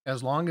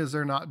 as long as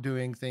they're not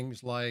doing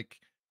things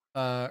like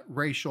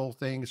racial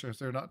things, or if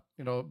they're not,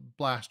 you know,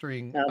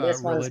 blastering No,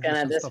 this one's religious gonna.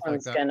 and This stuff like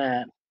one's that.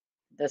 gonna.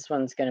 This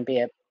one's gonna be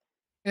a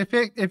If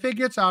it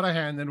gets out of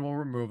hand, then we'll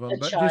remove them.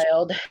 But just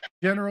child.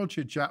 general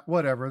chit chat,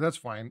 whatever, that's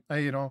fine.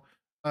 You know,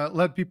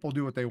 let people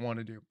do what they want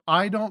to do.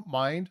 I don't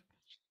mind,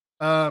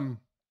 um,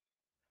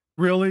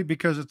 really,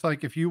 because it's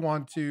like if you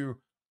want to,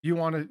 you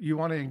want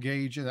to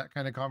engage in that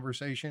kind of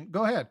conversation,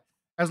 go ahead.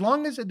 As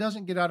long as it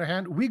doesn't get out of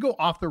hand, we go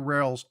off the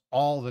rails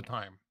all the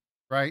time,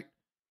 right?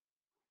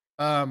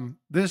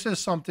 This is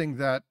something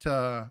that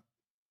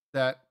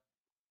that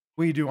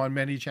we do on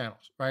many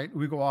channels, right?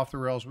 We go off the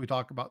rails. We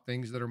talk about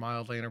things that are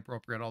mildly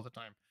inappropriate all the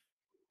time.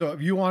 So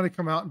if you want to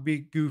come out and be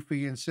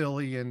goofy and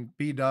silly and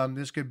be dumb,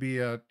 this could be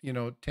a, you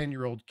know,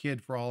 10-year-old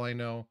kid for all I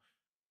know,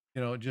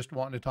 you know, just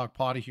wanting to talk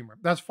potty humor.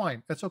 That's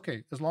fine. That's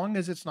okay. As long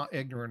as it's not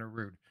ignorant or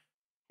rude.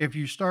 If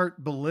you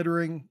start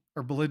belittling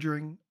or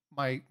belligerent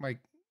my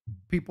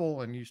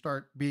people, and you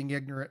start being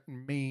ignorant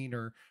and mean,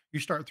 or you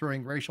start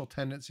throwing racial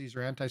tendencies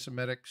or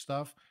anti-Semitic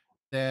stuff,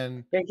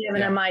 then You're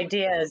giving yeah, him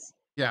ideas.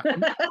 yeah.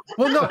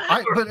 Well, no,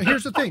 but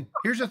here's the thing.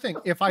 Here's the thing.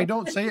 If I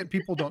don't say it,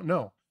 people don't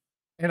know.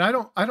 And I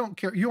don't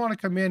care. You want to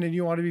come in and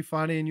you want to be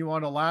funny and you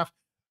want to laugh.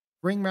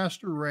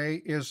 Ringmaster Ray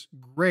is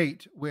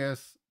great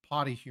with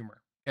potty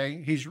humor.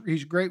 Okay.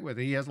 He's great with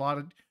it. He has a lot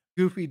of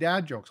goofy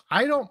dad jokes.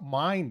 I don't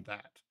mind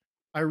that.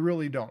 I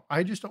really don't.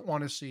 I just don't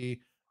want to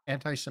see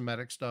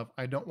anti-Semitic stuff.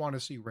 I don't want to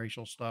see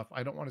racial stuff.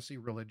 I don't want to see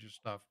religious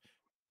stuff.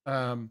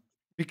 Um,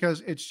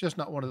 because it's just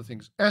not one of the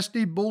things.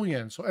 SD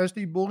Bullion. So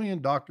SD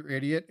Bullion, Dr.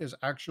 Idiot, is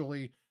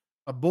actually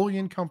a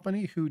bullion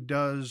company who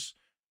does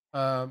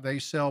they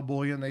sell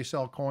bullion, they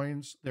sell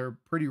coins. They're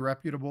pretty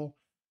reputable.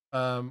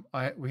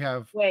 We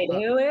have Wait,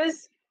 who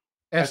is?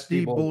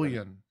 SD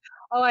Bullion.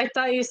 Oh, I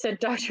thought you said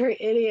Dr.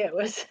 Idiot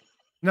was.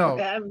 No.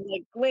 I'm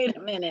like, wait a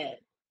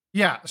minute.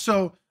 Yeah.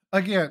 So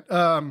again,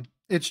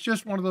 it's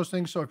just one of those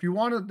things. So if you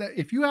want to,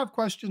 if you have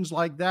questions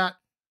like that,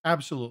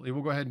 absolutely,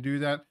 we'll go ahead and do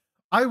that.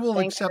 I will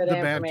accept the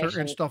banter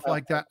and stuff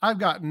like that. I've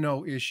got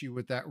no issue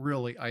with that.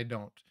 Really, I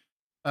don't.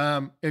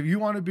 If you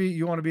want to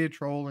be a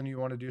troll and you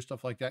want to do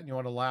stuff like that and you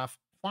want to laugh,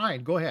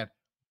 fine, go ahead.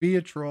 Be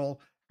a troll,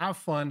 have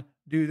fun,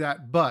 do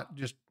that, but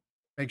just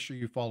make sure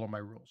you follow my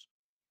rules.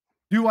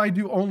 Do I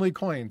do only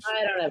coins?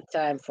 I don't have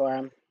time for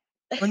them.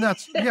 And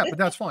that's yeah, but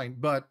that's fine.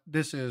 But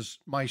this is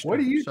my stream. What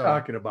are you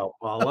talking about,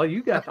 Paula?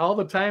 You got all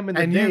the time in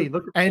the and day. You,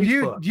 look at and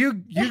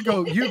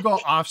Facebook. you go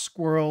off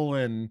squirrel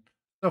and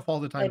stuff all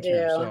the time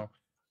too. So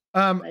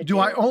do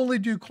I only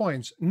do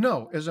coins?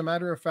 No, as a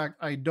matter of fact,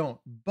 I don't.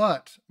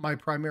 But my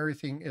primary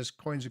thing is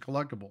coins and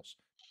collectibles.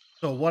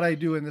 So what I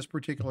do in this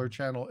particular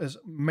channel is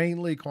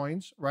mainly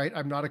coins, right?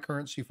 I'm not a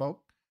currency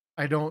folk.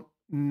 I don't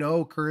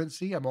know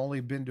currency. I've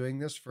only been doing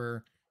this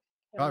for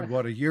God,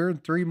 what, a year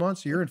and 3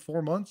 months, a year and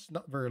 4 months?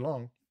 Not very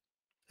long.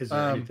 Is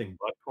there anything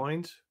but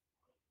coins?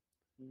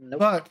 Nope.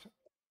 But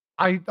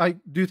I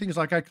do things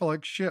like I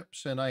collect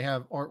ships and I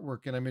have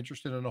artwork and I'm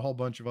interested in a whole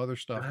bunch of other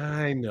stuff.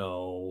 I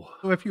know.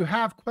 So if you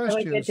have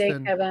questions, have a good day,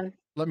 then Kevin.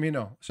 Let me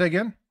know. Say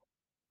again?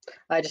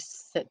 I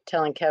just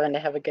telling Kevin to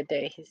have a good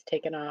day. He's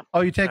taking off.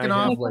 Oh, you taking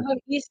off?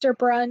 Easter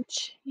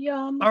brunch.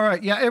 Yum. All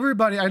right. Yeah,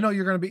 everybody, I know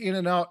you're going to be in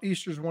and out.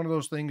 Easter's one of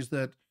those things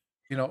that,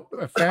 you know,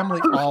 a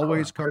family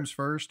always comes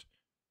first.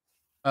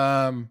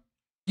 Yeah,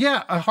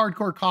 a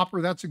hardcore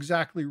copper. That's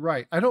exactly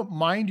right. I don't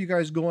mind you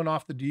guys going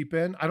off the deep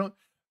end. I don't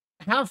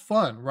have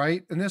fun,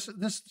 right? And this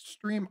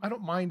stream, I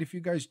don't mind if you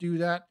guys do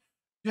that.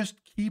 Just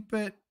keep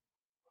it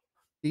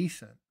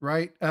decent,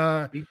 right?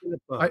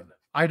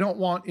 I don't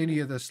want any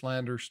of the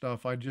slander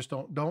stuff. I just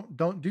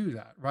don't do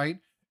that, right?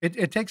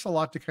 It takes a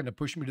lot to kind of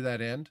push me to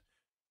that end.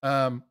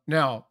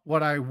 Now,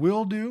 what I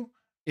will do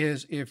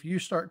is if you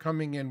start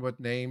coming in with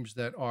names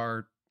that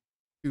are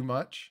too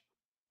much,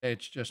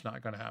 it's just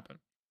not going to happen.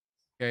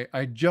 Okay,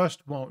 I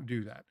just won't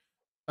do that.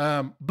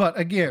 But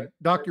again,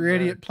 Dr.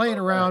 Idiot playing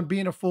around,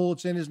 being a fool,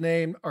 it's in his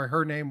name or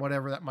her name,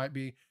 whatever that might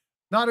be.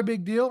 Not a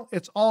big deal.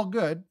 It's all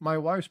good. My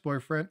wife's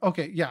boyfriend.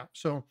 Okay, yeah.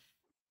 So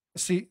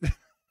see,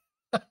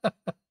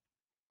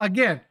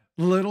 again,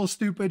 little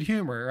stupid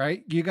humor,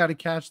 right? You got to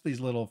catch these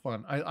little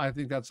fun. I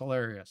think that's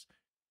hilarious.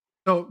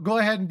 So go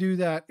ahead and do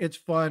that. It's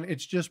fun.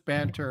 It's just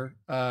banter.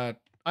 I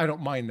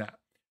don't mind that.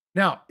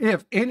 Now,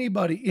 if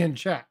anybody in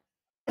chat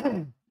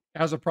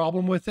has a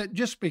problem with it,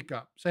 just speak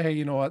up. Say, hey,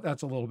 you know what?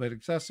 That's a little bit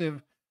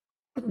excessive.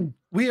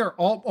 We are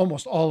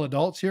almost all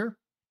adults here.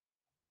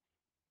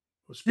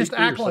 Well, just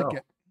act like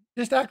it.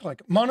 Just act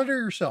like it. Monitor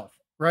yourself,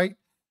 right?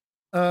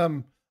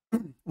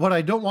 What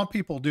I don't want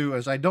people to do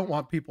is I don't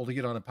want people to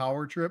get on a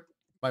power trip.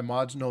 My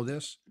mods know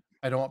this.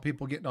 I don't want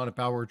people getting on a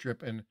power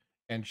trip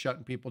and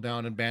shutting people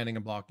down and banning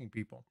and blocking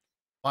people.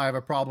 If I have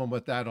a problem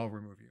with that, I'll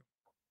remove you.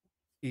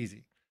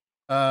 Easy.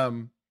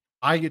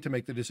 I get to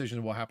make the decision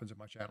of what happens in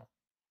my channel.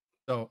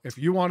 So if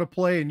you want to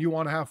play and you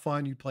want to have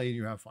fun, you play and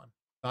you have fun.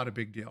 Not a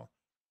big deal.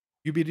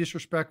 You be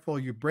disrespectful,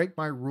 you break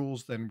my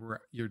rules, then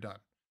you're done.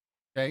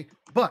 Okay?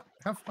 But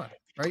have fun,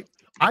 right?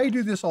 I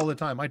do this all the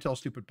time. I tell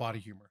stupid potty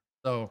humor.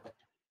 So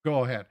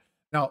go ahead.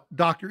 Now,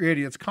 Dr.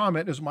 Idiot's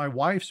comment is my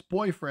wife's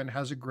boyfriend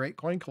has a great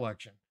coin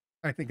collection.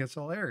 I think it's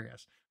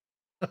hilarious.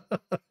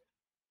 But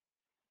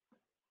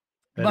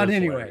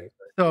anyway,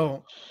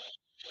 so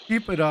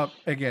keep it up.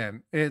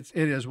 Again, it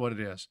is what it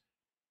is.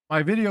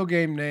 My video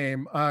game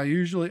name,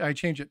 usually I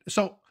change it.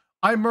 So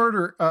I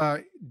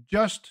Murder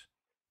just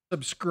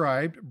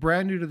subscribed,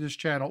 brand new to this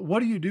channel. What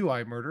do you do,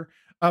 I Murder?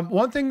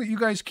 One thing that you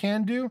guys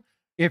can do,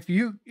 if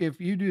you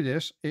do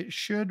this, it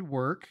should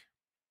work,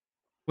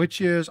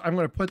 which is I'm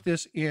going to put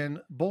this in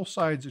both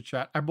sides of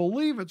chat. I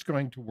believe it's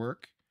going to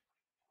work.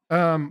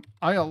 I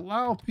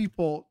allow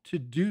people to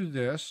do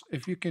this.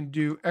 If you can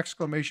do !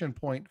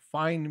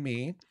 Find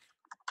me.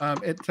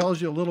 It tells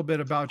you a little bit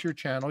about your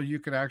channel. You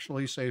can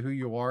actually say who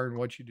you are and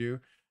what you do.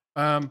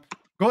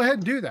 Go ahead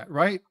and do that,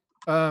 right?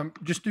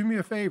 Just do me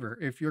a favor.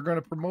 If you're going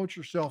to promote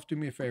yourself, do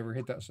me a favor,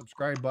 hit that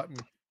subscribe button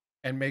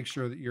and make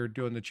sure that you're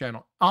doing the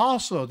channel.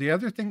 Also, the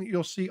other thing that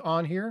you'll see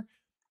on here.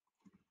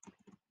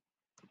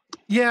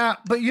 Yeah,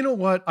 but you know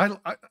what? I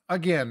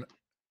again,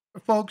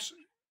 folks,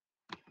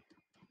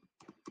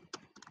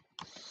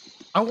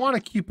 I want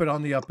to keep it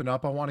on the up and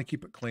up. I want to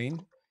keep it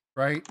clean,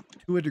 right?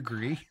 To a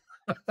degree.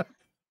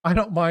 I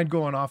don't mind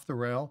going off the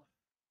rail,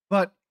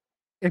 but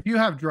if you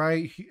have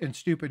dry and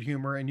stupid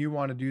humor and you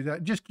want to do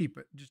that, just keep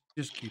it.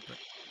 Just keep it.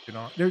 You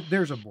know,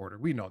 there's a border.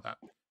 We know that.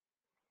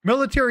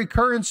 Military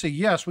currency.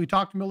 Yes, we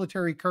talked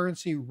military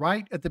currency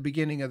right at the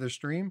beginning of the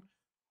stream.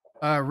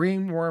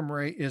 Ringworm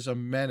Ray is a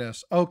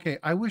menace. Okay,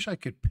 I wish I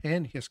could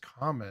pin his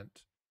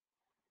comment.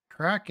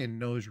 Kraken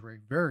knows Ray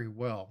very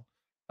well.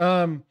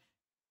 Don't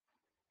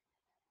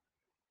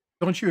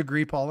you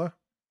agree, Paula?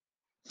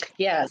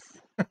 Yes.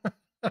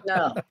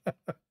 No.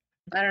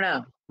 I don't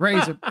know.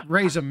 Ray's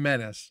a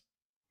menace.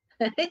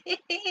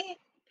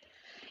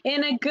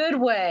 In a good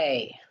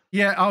way.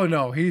 Yeah. Oh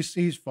no,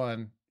 he's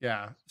fun.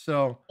 Yeah.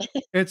 So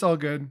it's all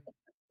good.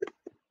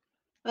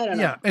 I don't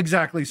know. Yeah,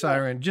 exactly,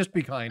 Siren. No. Just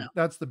be kind. No.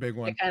 That's the big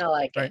one. I kind of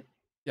like it.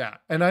 Yeah.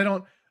 And I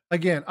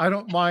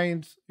don't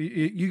mind.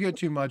 You get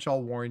too much,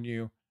 I'll warn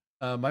you.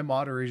 My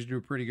moderators do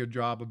a pretty good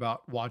job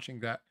about watching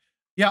that.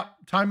 Yeah,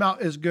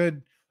 timeout is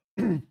good.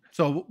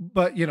 So,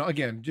 but you know,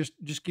 again,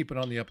 just keep it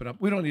on the up and up.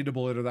 We don't need to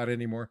belittle that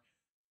anymore.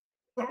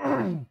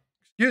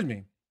 Excuse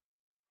me.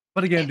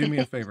 But again, do me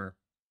a favor.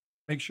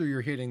 Make sure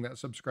you're hitting that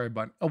subscribe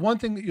button. One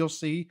thing that you'll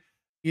see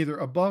either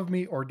above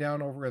me or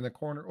down over in the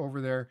corner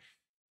over there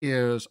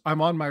is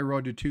I'm on my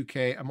road to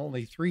 2K. I'm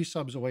only 3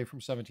 subs away from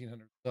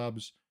 1,700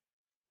 subs.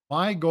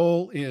 My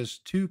goal is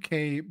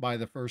 2K by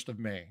the 1st of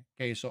May.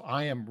 Okay, so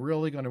I am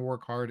really going to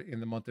work hard in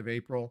the month of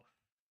April.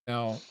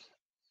 Now,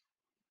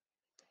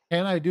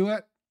 can I do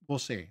it? We'll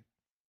see.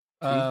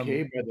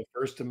 2K by the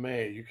 1st of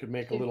May. You could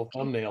make a little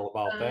thumbnail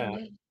about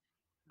that.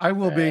 I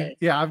will be.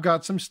 Yeah, I've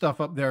got some stuff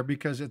up there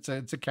because it's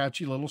a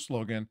catchy little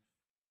slogan.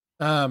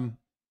 I'm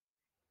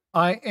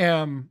not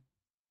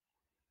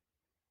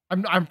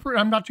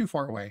too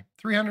far away.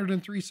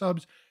 303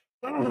 subs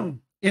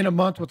in a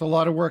month with a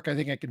lot of work. I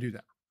think I can do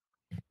that.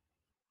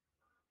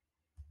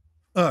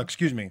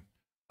 Excuse me.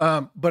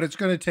 But it's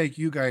going to take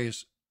you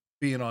guys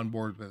being on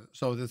board with it.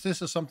 So if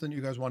this is something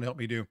you guys want to help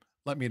me do,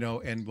 let me know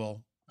and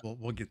we'll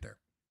get there.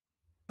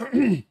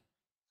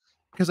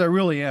 Because I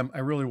really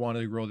want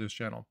to grow this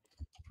channel.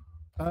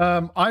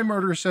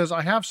 iMurder says,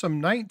 I have some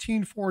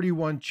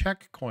 1941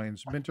 Czech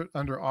coins minted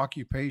under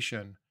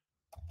occupation.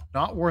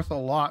 Not worth a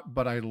lot,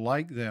 but I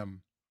like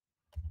them.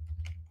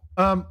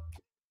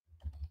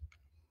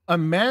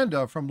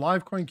 Amanda from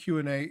Livecoin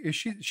Q&A, is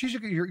she's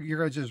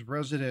your guys'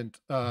 resident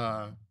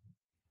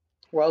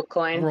World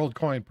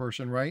coin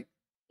person, right?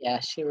 Yeah,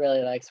 she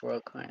really likes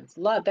world coins.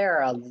 There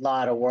are a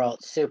lot of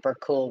super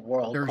cool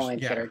world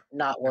coins that are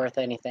not worth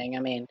anything. I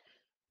mean,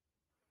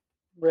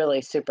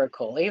 really super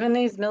cool. Even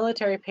these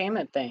military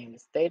payment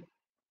things, they're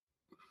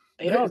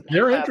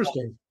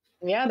interesting.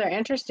 Yeah, they're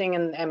interesting,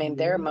 and I mean,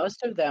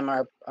 most of them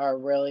are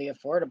really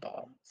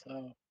affordable.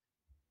 So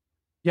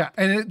yeah,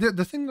 and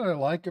the thing that I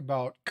like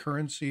about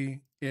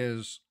currency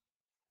is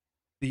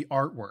the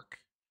artwork,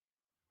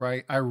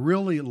 right? I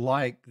really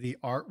like the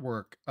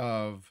artwork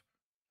of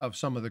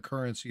some of the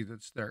currency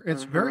that's there.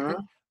 It's very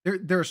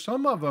there's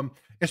some of them,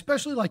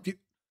 especially like the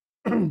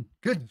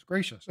goodness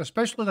gracious,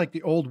 especially like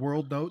the old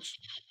world notes,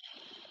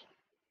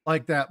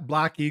 like that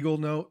Black Eagle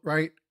note,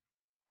 right?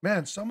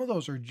 Man, some of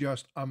those are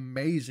just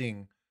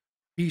amazing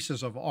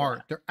pieces of Yeah.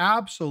 art. They're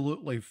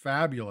absolutely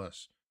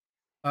fabulous.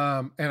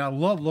 And I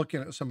love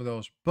looking at some of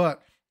those,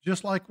 but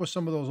just like with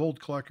some of those old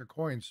collector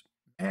coins,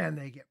 man,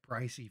 they get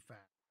pricey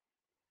fast.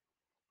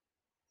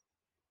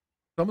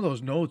 Some of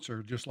those notes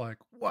are just like,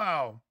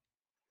 wow,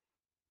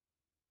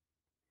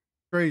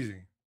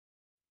 crazy.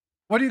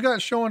 What do you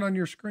got showing on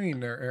your screen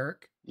there,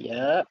 Eric?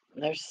 Yep,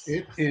 there's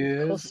It some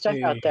cool is stuff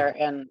out a there,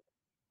 and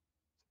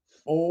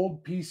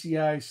old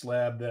PCI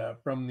slab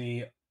from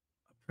the, I'm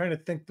trying to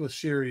think the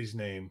series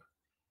name.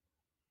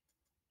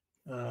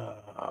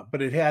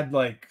 But it had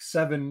like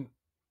 7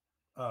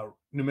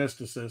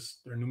 numisticists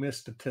or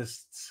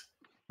numistatists.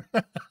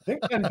 I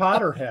think Ben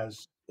Potter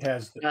has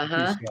the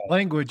uh-huh. PCI.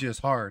 Language is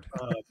hard.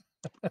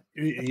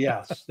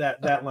 Yes,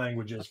 that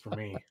language is for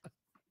me.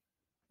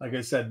 Like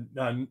I said,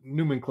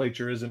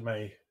 nomenclature isn't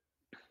my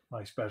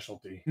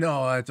specialty.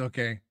 No, that's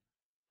okay.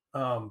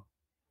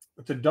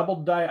 It's a double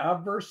die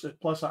obverse at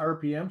plus a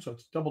RPM, so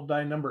it's double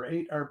die number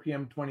 8,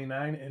 RPM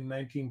 29, and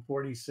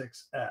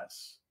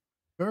 1946S.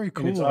 Very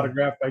And it's cool.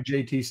 autographed by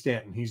JT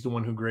Stanton. He's the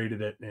one who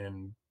graded it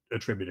and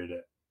attributed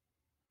it.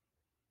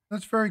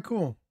 That's very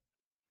cool.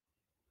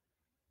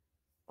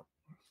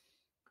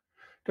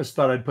 Just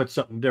thought I'd put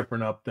something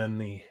different up than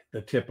the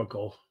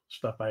typical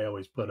stuff I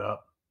always put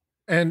up.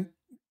 And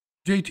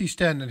JT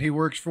Stanton, he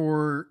works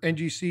for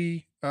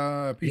NGC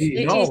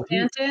PC. No,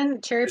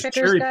 Stanton, Cherry Pickers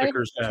Cherry Guide.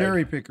 Pickers Guide.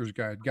 Cherry Pickers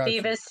Guide. Gotcha.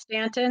 Beavis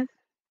Stanton.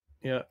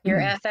 Yeah. Your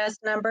FS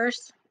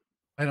numbers.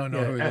 I don't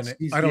know who the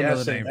name. I don't know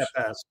the names.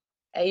 FS.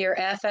 Your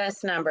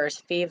FS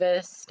numbers,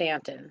 Beavis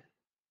Stanton.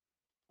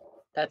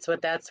 That's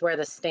where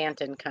the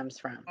Stanton comes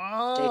from.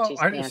 Oh,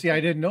 I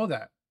didn't know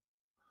that.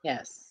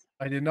 Yes.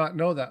 I did not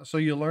know that. So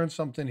you learned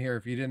something here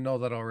if you didn't know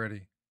that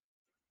already.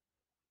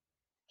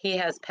 He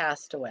has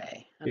passed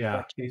away,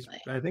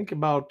 unfortunately. Yeah, I think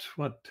about,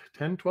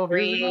 10, 12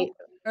 years ago?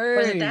 Hey.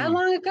 Was it that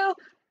long ago?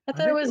 I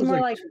thought it was more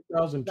like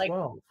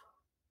 2012.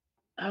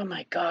 Oh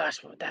my gosh,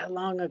 that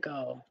long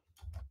ago.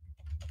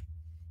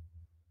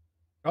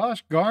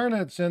 Gosh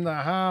Garnet's in the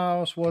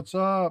house. What's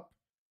up?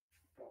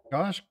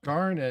 Gosh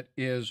Garnet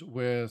is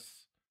with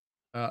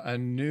a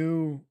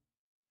new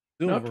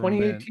No, silver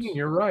 2018. mint.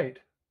 You're right.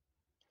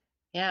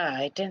 Yeah,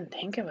 I didn't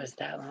think it was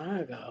that long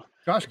ago.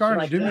 Gosh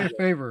Garnet, do me a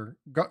favor.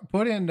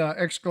 Put in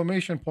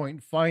exclamation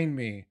point, find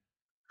me.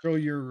 Throw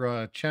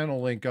your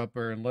channel link up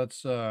there and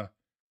let's I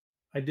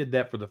did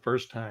that for the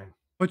first time.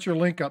 Put your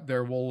link up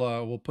there.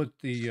 We'll put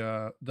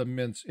the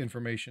mint's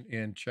information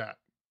in chat.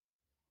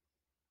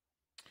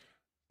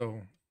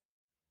 So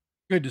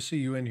good to see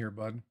you in here,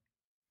 bud.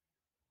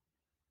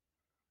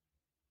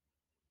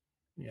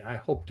 Yeah, I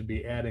hope to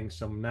be adding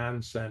some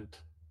nonsense.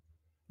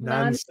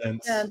 I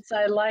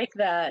like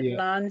that. Yeah.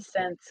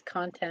 Nonsense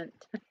content.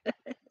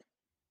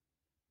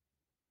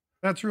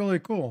 That's really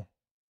cool.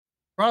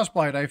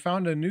 Frostbyte, I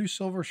found a new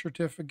silver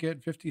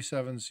certificate,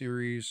 57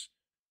 series.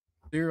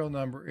 Serial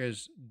number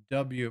is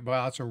W.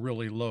 Wow, that's a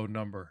really low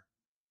number.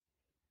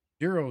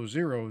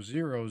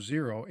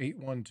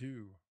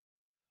 0000812.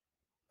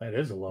 That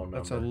is a low number.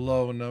 That's a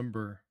low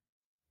number.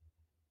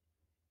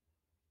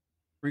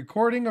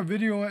 Recording a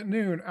video at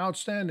noon.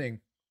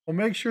 Outstanding. Well,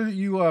 make sure that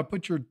you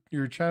put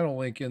your channel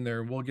link in there,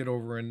 and we'll get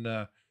over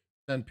and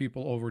send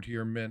people over to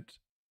your mint.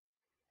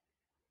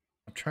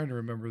 I'm trying to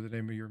remember the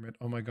name of your mint.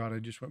 Oh my God, I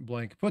just went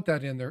blank. Put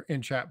that in there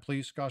in chat,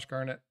 please. Gosh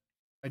Garnet.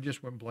 I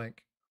just went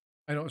blank.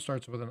 I know it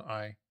starts with an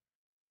I.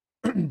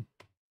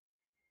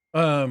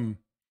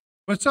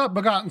 What's up,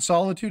 Begotten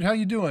Solitude? How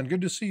you doing?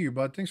 Good to see you,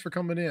 bud. Thanks for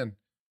coming in.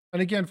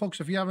 And again, folks,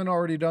 if you haven't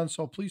already done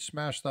so, please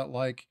smash that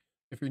like.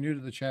 If you're new to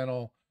the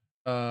channel,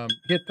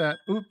 hit that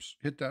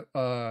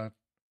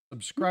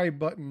subscribe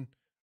button.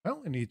 I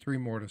only need 3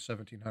 more to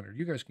 1,700.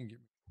 You guys can get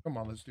me. Come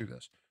on, let's do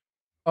this.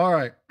 All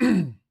right.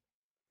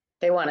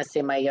 They want to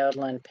see my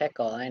yodeling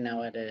pickle. I know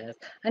what it is.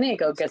 I need to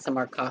go get some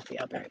more coffee.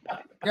 I'll be right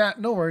back. Yeah,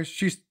 no worries.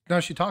 She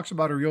talks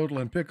about her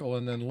yodeling pickle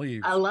and then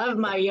leaves. I love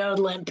my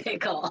yodeling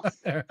pickle.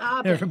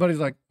 Everybody's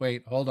like,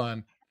 wait, hold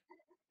on.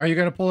 Are you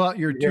going to pull out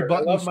your 2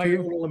 buttons? I love my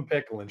yodeling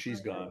pickle, and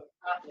she's gone.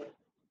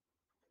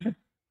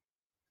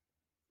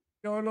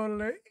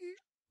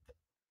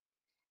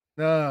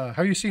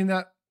 Have you seen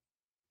that,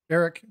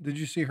 Eric? Did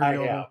you see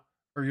her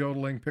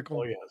yodeling pickle?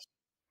 Oh yes.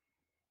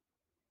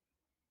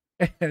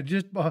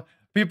 Just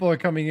people are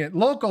coming in.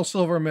 Local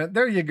silver mint.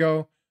 There you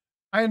go.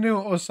 I knew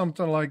it was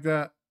something like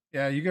that.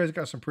 Yeah, you guys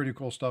got some pretty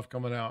cool stuff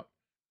coming out.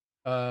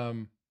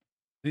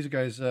 These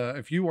guys,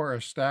 if you are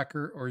a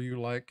stacker or you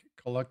like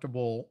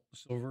collectible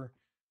silver,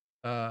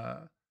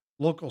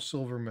 local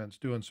silver mint's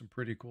doing some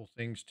pretty cool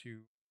things to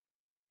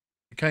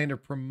kind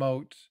of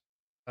promote.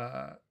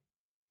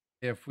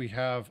 If we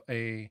have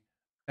a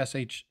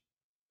SHTF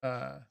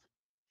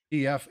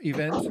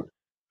event,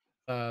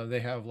 they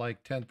have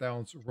like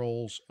 10,000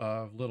 rolls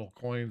of little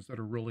coins that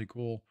are really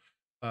cool.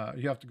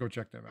 You have to go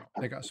check them out.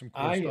 They got some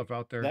cool stuff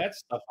out there. That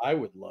stuff I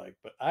would like,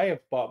 but I have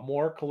bought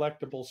more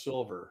collectible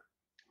silver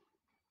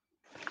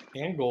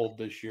and gold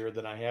this year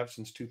than I have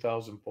since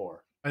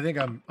 2004. I think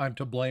I'm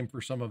to blame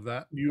for some of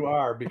that. You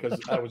are, because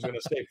I was going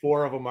to say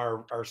 4 of them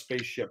are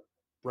spaceship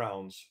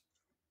rounds.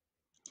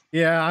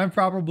 Yeah, I'm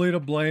probably to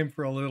blame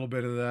for a little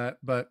bit of that,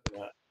 but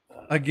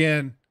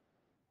again,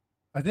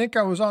 I think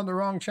I was on the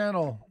wrong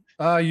channel.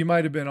 You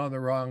might have been on the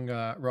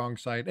wrong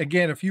site.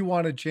 Again, if you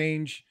want to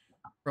change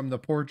from the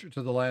portrait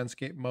to the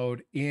landscape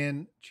mode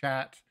in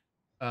chat,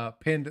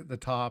 pinned at the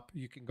top,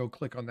 you can go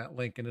click on that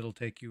link and it'll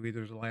take you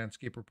either to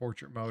landscape or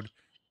portrait mode.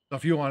 So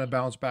if you want to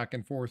bounce back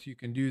and forth, you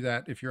can do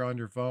that. If you're on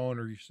your phone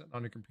or you're sitting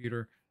on a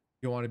computer,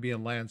 you want to be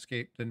in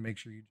landscape, then make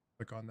sure you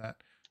click on that.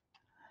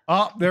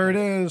 Oh, there it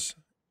is.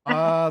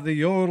 The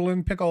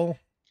yodeling pickle.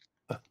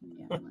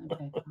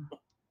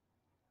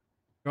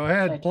 Go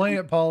ahead, play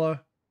it,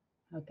 Paula.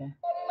 Okay.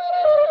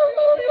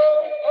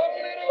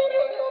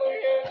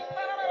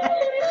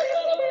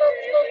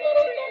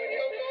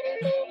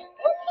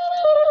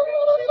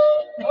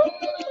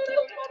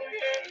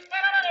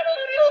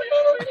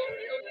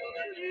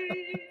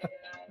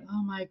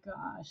 Oh my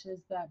gosh,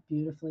 is that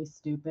beautifully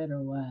stupid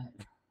or what?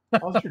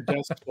 How's your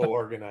desk so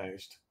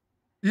organized?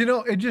 You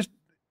know,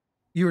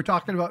 you were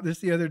talking about this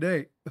the other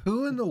day.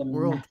 Who in the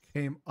world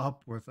came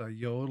up with a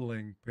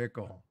yodeling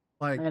pickle?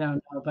 Like, I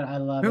don't know, but I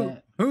love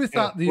it. Who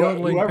thought the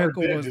yodeling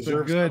pickle was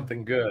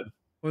something good?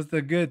 Was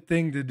the good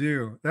thing to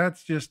do?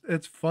 That's just,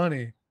 it's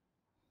funny.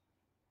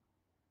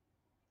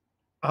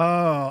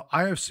 Oh,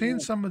 I have seen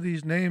some of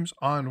these names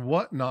on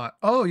Whatnot.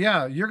 Oh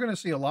yeah, you're going to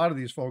see a lot of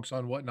these folks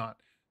on Whatnot.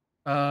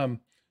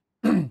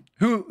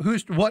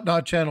 Whose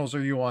Whatnot channels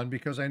are you on?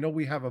 Because I know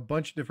we have a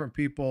bunch of different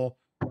people.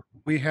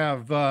 We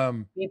have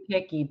be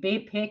picky, be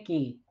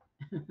picky.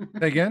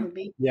 Again?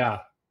 Yeah.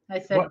 I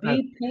said Whatnot,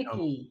 be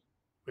picky.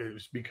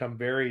 It's become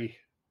very.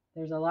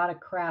 There's a lot of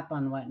crap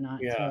on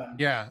Whatnot too.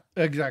 Yeah,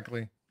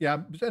 exactly. Yeah,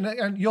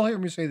 and you'll hear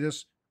me say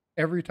this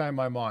every time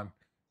I'm on.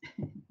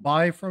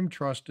 Buy from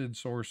trusted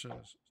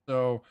sources.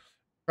 So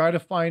try to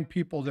find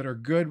people that are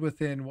good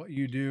within what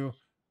you do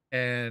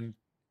and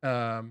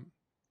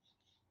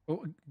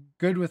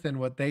good within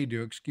what they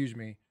do, excuse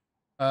me.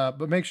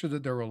 But make sure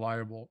that they're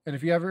reliable. And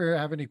if you ever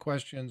have any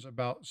questions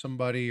about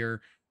somebody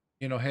or,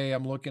 hey,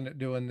 I'm looking at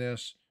doing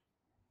this,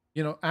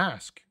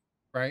 ask,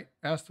 right?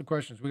 Ask the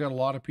questions. We got a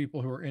lot of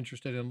people who are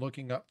interested in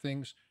looking up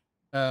things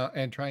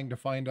and trying to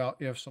find out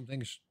if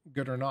something's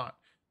good or not.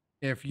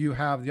 If you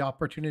have the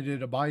opportunity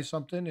to buy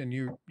something and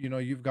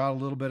you've got a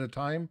little bit of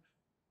time,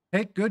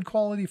 take good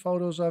quality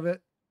photos of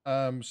it.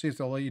 See if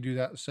they'll let you do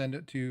that. Send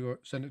it to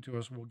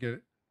us. We'll get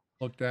it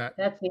looked at.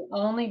 That's the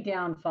only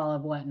downfall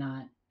of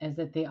Whatnot is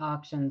that the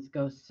auctions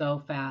go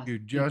so fast. You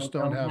just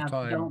don't have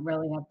time. Don't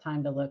really have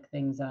time to look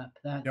things up.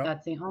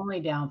 That's the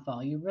only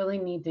downfall. You really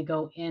need to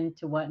go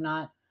into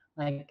Whatnot,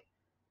 like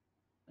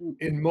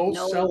in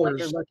most sellers what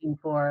you're looking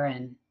for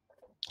and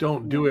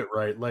don't do it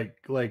right.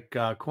 Like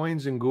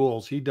Coins and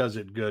Ghouls, he does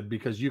it good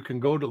because you can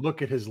go to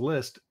look at his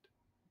list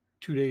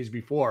 2 days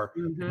before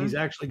and he's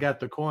actually got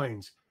the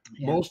coins.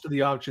 Most of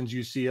the auctions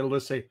you see, it'll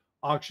just say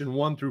auction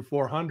 1 through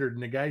 400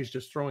 and the guy's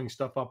just throwing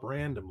stuff up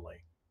randomly.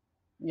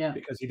 Yeah.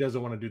 Because he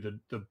doesn't want to do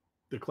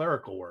the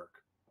clerical work.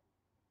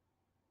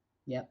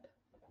 Yep.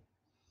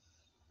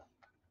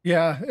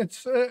 Yeah,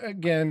 it's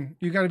again,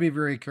 you got to be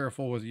very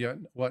careful with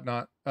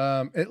Whatnot.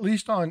 At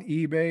least on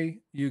eBay,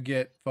 you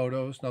get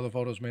photos. Now the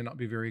photos may not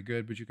be very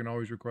good, but you can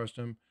always request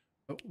them.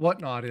 But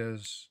Whatnot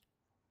it's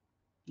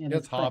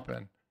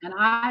hopping. And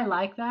I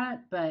like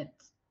that, but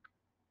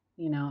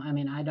I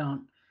mean, I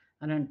don't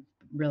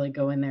really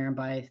go in there and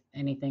buy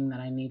anything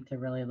that I need to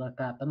really look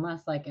up,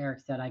 unless, like Eric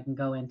said, I can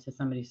go into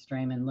somebody's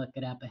stream and look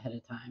it up ahead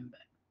of time. But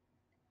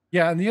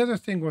yeah, and the other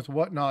thing with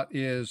Whatnot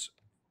is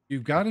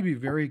you've got to be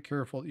very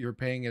careful that you're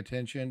paying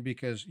attention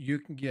because you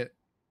can get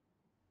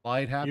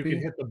slide happy. You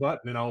can hit the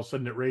button and all of a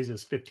sudden it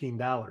raises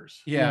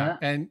 $15. Yeah,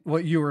 and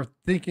what you were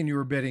thinking you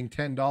were bidding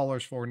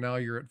 $10 for, now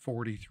you're at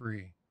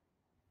 43.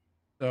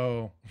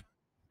 So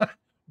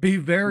be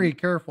very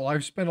careful.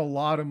 I've spent a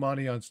lot of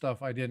money on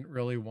stuff I didn't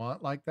really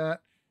want like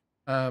that.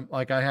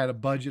 Like I had a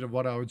budget of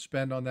what I would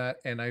spend on that,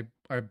 and I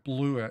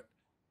blew it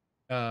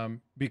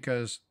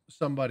because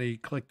somebody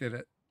clicked it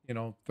at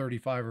 $35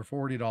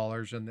 or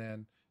 $40, and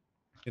then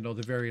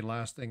the very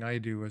last thing I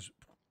do is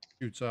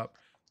shoots up.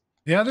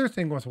 The other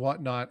thing with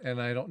Whatnot,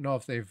 and I don't know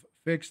if they've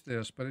fixed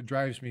this, but it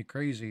drives me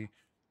crazy,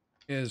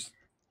 is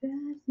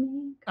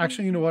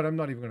actually, you know what? I'm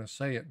not even going to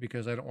say it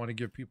because I don't want to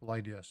give people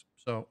ideas.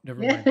 So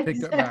never mind.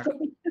 Take that back.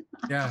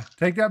 Yeah,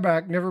 take that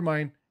back. Never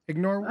mind.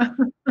 Ignore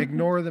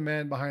the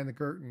man behind the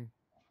curtain.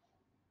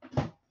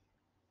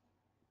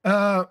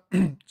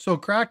 So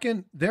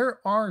Kraken, there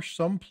are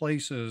some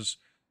places.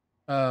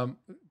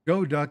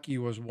 Go Ducky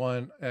was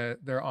one.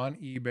 They're on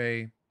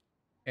eBay,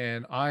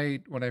 and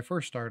when I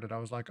first started, I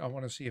was like, I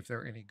want to see if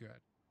they're any good.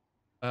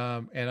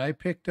 And I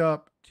picked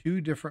up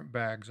 2 different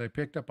bags. I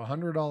picked up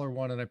 $100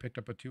 one, and I picked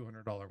up a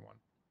 $200 one.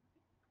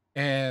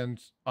 And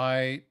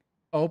I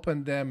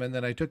opened them, and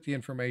then I took the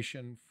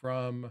information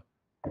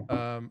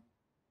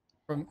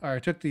I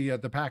took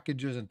the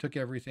packages and took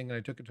everything, and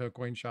I took it to a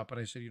coin shop, and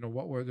I said,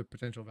 what were the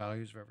potential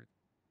values of everything?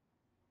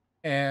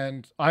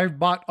 And I've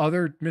bought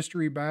other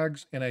mystery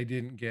bags, and I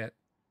didn't get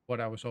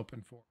what I was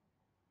hoping for.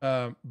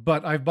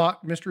 But I've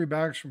bought mystery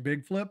bags from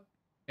Big Flip,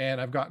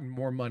 and I've gotten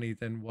more money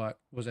than what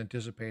was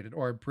anticipated,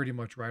 or I'm pretty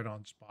much right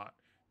on spot.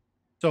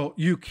 So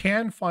you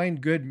can find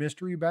good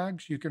mystery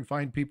bags. You can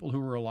find people who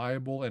are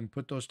reliable and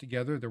put those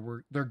together.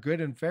 They're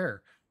good and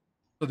fair.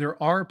 So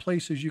there are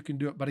places you can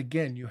do it, but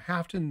again, you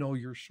have to know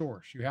your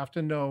source. You have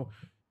to know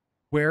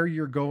where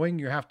you're going.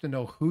 You have to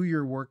know who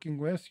you're working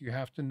with. You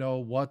have to know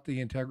what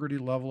the integrity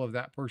level of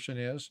that person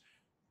is.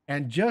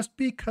 And just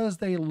because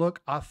they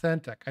look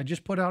authentic, I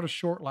just put out a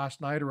short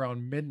last night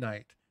around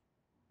midnight.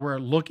 We're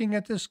looking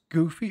at this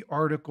goofy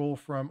article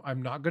from,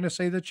 I'm not going to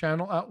say the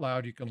channel out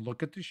loud. You can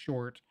look at the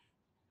short.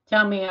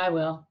 Tell me, I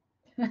will.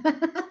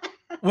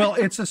 Well,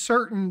 it's a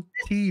certain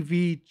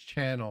TV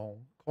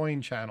channel,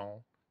 coin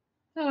channel.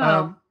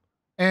 Oh.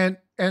 And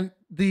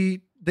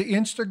the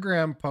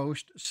Instagram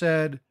post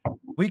said,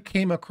 we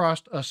came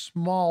across a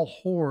small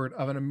hoard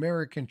of an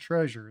American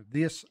treasure.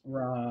 This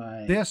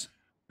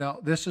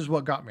is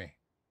what got me.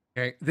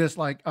 Okay.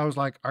 I was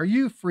like, are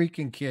you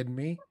freaking kidding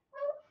me?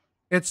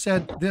 It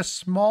said this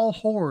small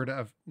hoard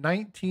of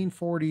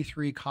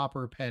 1943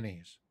 copper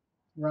pennies.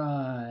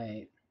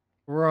 Right.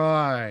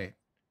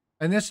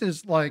 And this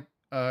is like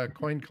a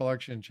coin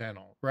collection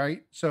channel,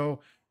 right? So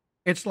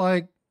it's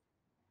like,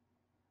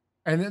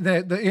 and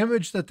the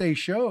image that they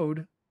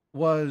showed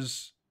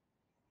was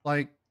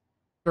like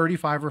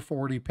 35 or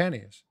 40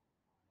 pennies.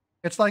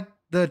 It's like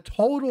the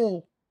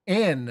total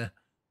N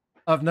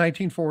of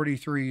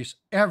 1943s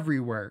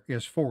everywhere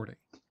is 40.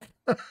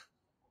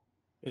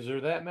 Is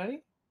there that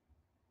many?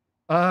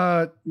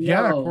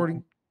 Yeah,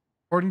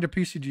 according to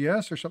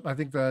PCGS or something, I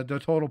think the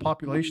total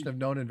population of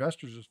known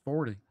investors is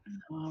 40.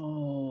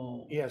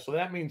 Oh. Yeah, so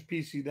that means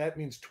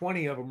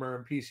 20 of them are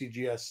in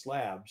PCGS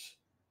slabs,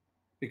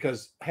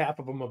 because half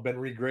of them have been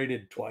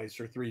regraded twice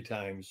or 3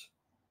 times.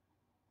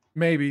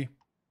 Maybe.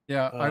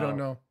 Yeah, I don't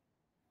know.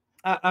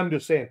 I'm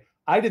just saying,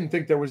 I didn't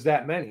think there was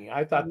that many.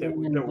 I thought that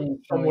there was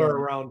somewhere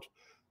around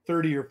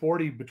 30 or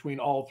 40 between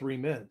all 3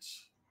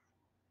 mints.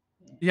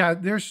 Yeah,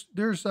 there's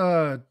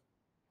the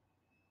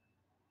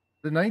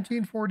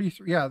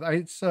 1943. Yeah,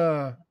 it's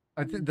I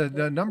think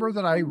the number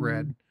that I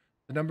read,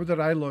 the number that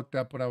I looked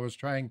up when I was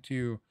trying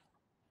to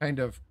kind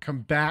of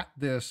combat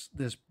this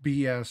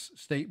BS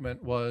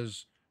statement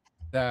was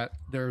that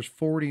there's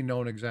 40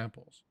 known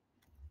examples.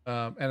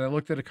 And I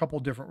looked at a couple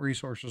different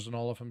resources and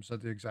all of them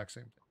said the exact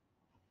same thing.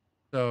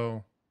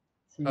 So,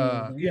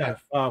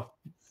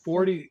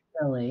 40,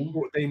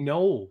 they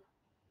know,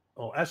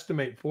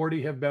 estimate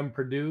 40 have been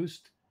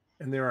produced,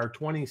 and there are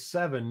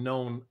 27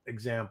 known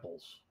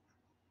examples.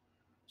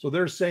 So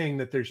they're saying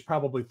that there's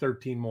probably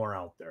 13 more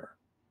out there.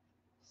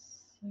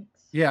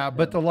 Yeah,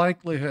 but the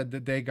likelihood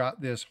that they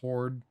got this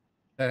hoard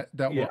that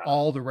were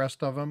all the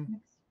rest of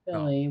them.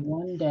 Philly,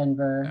 1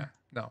 Denver. Yeah,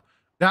 no.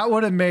 That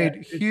would have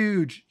made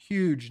huge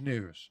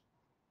news.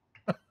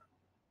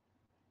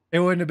 It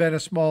wouldn't have been a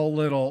small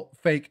little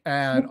fake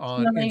ad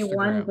on Instagram.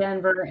 1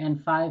 Denver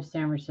and 5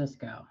 San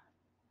Francisco.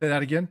 Say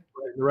that again?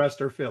 The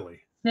rest are Philly.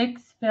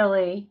 6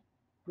 Philly,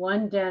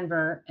 1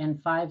 Denver, and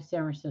 5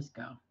 San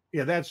Francisco.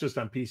 Yeah, that's just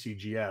on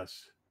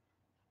PCGS.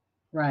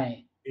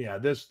 Right. Yeah,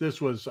 this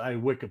was I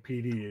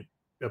Wikipedia,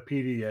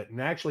 and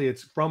actually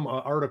it's from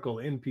an article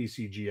in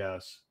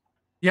PCGS.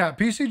 Yeah,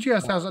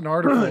 PCGS has an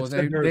article, and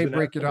they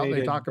break it out.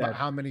 They talk about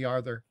how many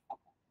are there.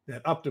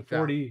 That up to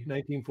 40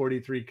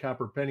 1943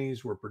 copper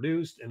pennies were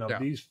produced, and of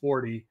these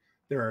 40,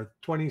 there are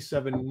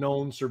 27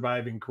 known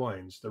surviving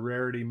coins. The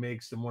rarity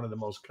makes them one of the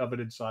most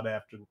coveted,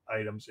 sought-after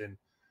items in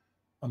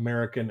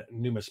American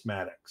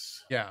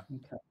numismatics. Yeah.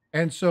 Okay.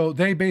 And so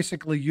they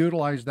basically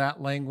utilize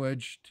that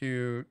language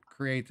to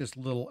create this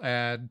little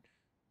ad,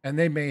 and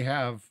they may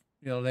have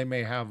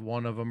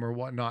one of them or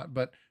whatnot,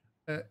 but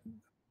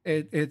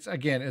it's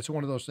again, it's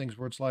one of those things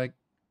where it's like,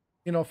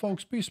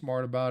 folks, be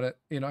smart about it.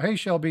 Hey,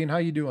 Shelby, how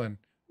you doing?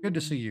 Good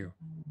to see you.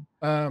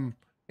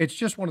 It's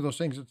just one of those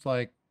things. It's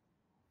like,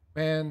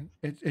 man,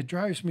 it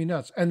drives me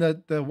nuts. And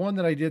the one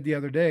that I did the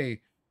other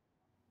day,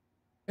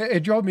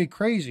 it drove me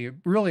crazy. It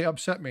really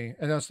upset me.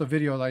 And that's the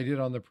video that I did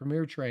on the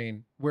Premier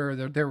Train, where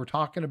they were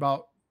talking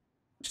about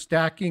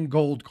stacking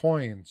gold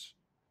coins.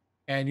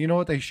 And you know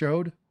what they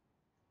showed?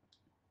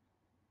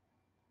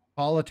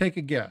 Paula, take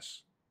a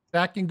guess.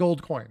 Stacking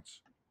gold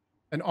coins.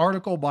 An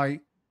article by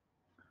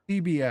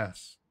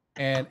CBS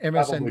and MSNBC.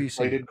 Probably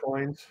plated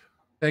coins.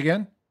 Say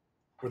again?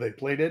 Were they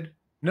plated?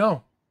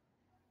 No.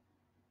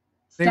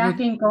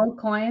 Stacking gold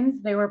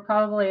coins? They were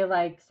probably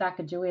like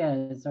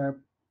Sacagaweas or...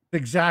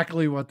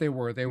 Exactly what they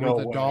were. They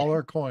were the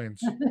dollar coins.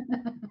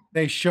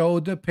 They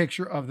showed the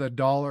picture of the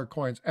dollar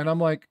coins. And I'm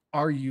like,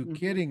 are you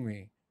kidding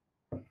me?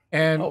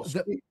 And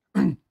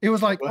it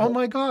was like, oh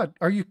my God,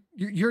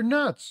 you're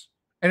nuts.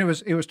 And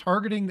it was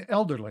targeting the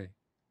elderly.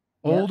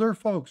 Older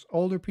folks,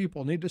 older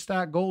people need to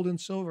stack gold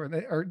and silver,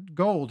 or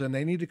gold, and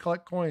they need to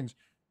collect coins.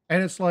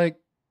 And it's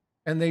like,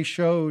 and they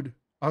showed,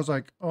 I was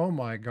like, oh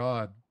my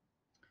God.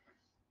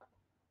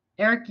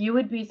 Eric, you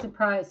would be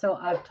surprised. So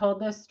I've told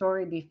this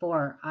story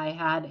before. I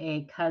had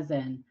a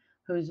cousin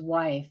whose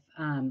wife,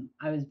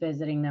 I was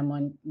visiting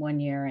them one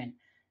year, and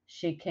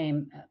she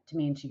came up to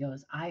me and she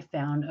goes, I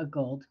found a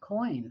gold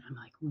coin. I'm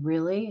like,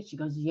 really? She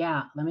goes,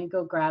 yeah, let me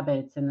go grab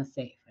it. It's in the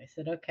safe. I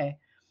said, okay.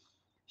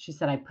 She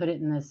said, I put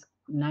it in this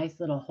nice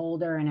little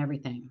holder and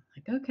everything. I'm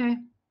like, okay.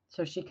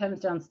 So she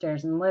comes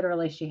downstairs and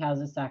literally she has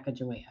a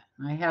Sacagawea.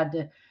 I had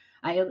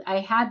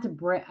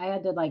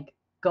to like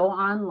go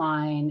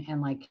online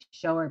and like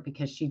show her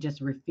because she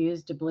just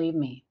refused to believe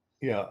me.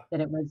 Yeah.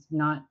 That it was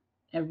not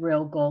a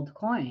real gold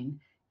coin.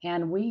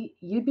 And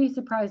you'd be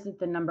surprised at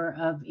the number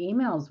of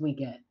emails we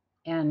get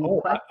and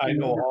questions. I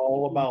know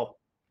all about.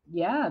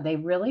 Yeah, they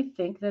really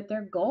think that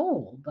they're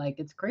gold. Like,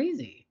 it's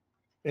crazy.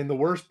 And the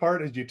worst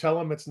part is you tell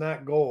them it's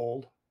not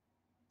gold,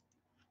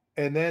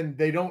 and then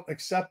they don't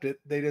accept it.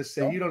 They just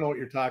say, you don't know what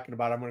you're talking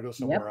about. I'm going to go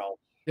somewhere else.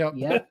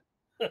 Yep.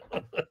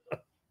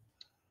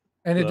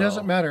 And it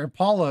doesn't matter.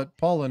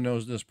 Paula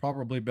knows this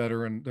probably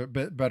better than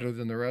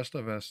the rest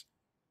of us.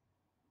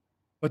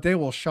 But they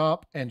will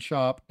shop and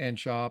shop and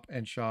shop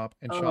and shop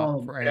and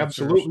shop for answers.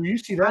 Absolutely. You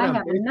see that I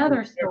have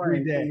another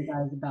story for you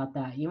guys about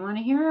that. You want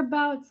to hear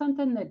about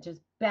something that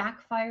just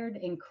backfired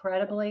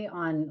incredibly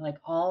on like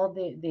all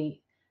the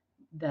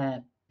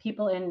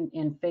people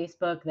in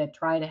Facebook that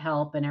try to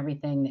help and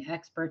everything, the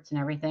experts and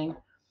everything?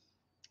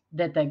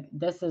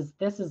 This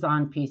is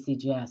on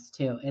PCGS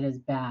too. It is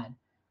bad.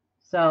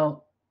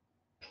 So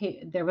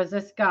there was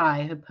this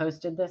guy who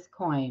posted this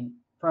coin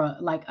for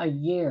like a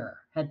year,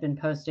 had been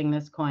posting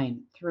this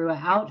coin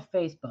throughout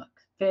Facebook,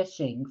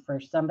 fishing for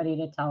somebody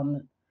to tell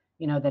him,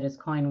 that his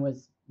coin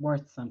was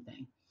worth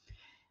something.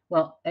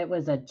 Well, it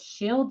was a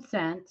shield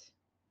cent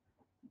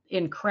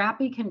in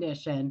crappy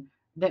condition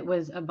that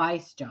was a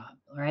vice job,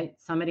 right?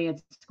 Somebody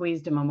had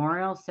squeezed a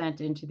memorial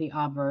cent into the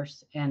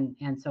obverse, and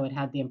so it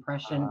had the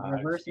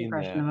reverse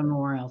impression of a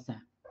memorial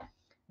cent.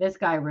 This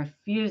guy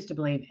refused to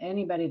believe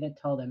anybody that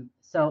told him.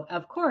 So,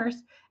 of course,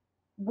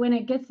 when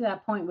it gets to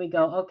that point, we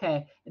go,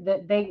 okay,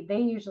 they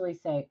usually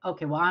say,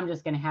 okay, well, I'm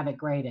just going to have it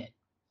graded.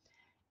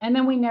 And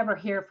then we never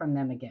hear from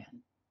them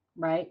again,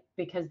 right?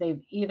 Because they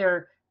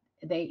either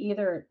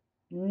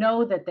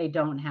know that they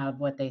don't have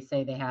what they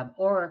say they have,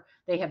 or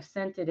they have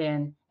sent it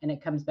in and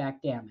it comes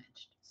back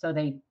damaged. So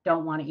they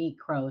don't want to eat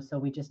crow, so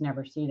we just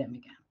never see them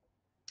again.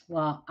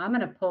 Well, I'm going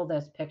to pull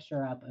this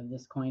picture up of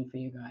this coin for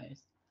you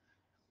guys,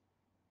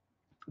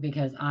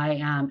 because I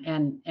am,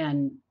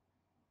 and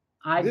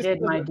I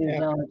did my due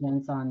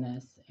diligence on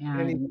this. And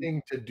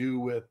anything to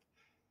do with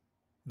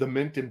the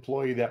mint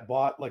employee that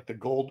bought like the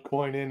gold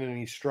coin in, and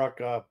he struck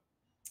a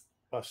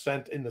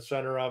cent in the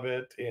center of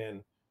it,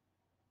 and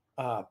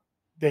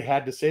they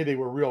had to say they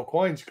were real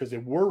coins because they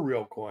were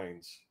real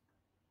coins,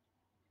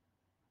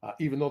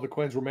 even though the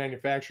coins were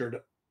manufactured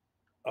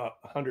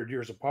 100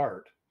 years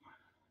apart.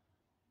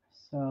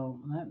 So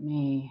let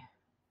me.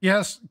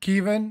 Yes,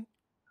 Kevin.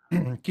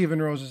 Kevin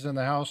Rose is in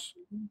the house.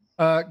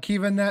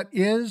 Kevin, that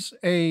is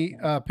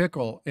a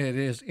pickle. It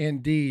is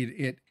indeed.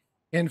 It,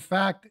 in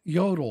fact,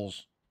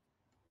 yodels.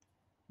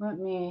 Let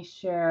me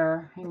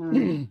share. Hang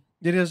on.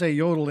 It is a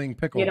yodeling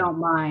pickle. You don't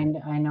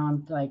mind? I know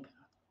I'm like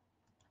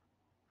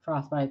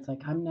Frostbyte's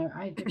like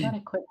I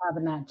gotta quit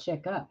having that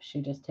chick up.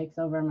 She just takes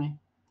over my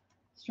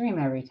stream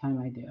every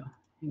time I do.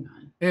 Hang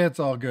on. It's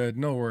all good.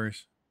 No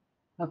worries.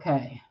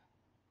 Okay.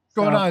 What's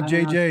going on,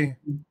 JJ?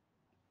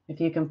 If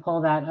you can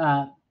pull that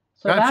up.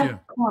 So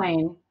that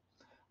coin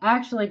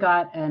actually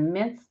got a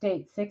Mint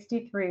State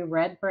 63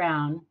 red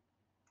brown,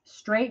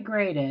 straight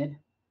graded.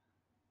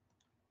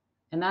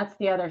 And that's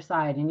the other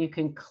side. And you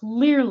can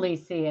clearly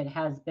see it's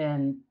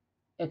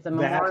a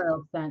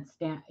memorial cent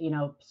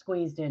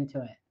squeezed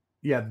into it.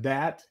 Yeah,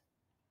 that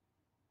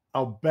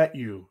I'll bet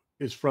you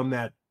is from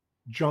that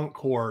junk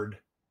hoard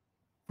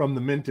from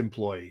the mint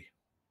employee.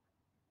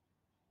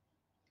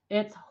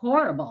 It's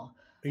horrible.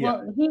 Yeah.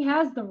 Well, he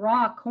has the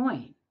raw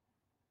coin.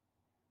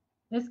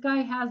 This guy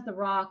has the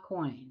raw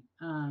coin.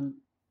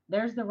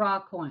 There's the raw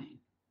coin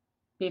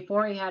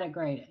before he had it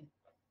graded.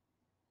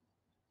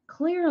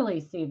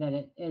 Clearly see that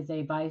it is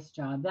a vice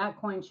job. That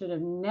coin should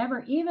have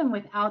never, even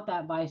without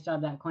that vice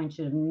job, that coin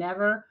should have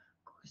never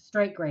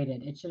straight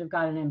graded. It should have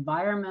got an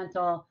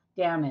environmental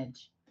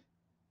damage.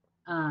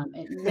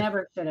 It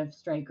never should have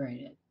straight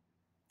graded.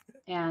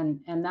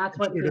 And that's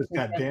what it just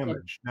got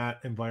damaged, not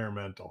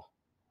environmental.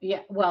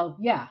 Yeah, well,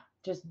 yeah,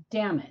 just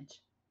damage.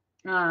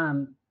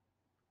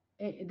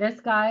 This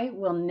guy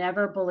will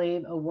never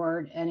believe a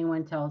word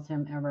anyone tells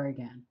him ever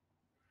again.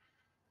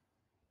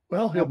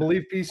 Well, he'll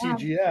believe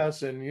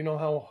PCGS, and you know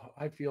how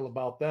I feel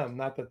about them.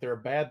 Not that they're a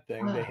bad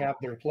thing; they have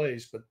their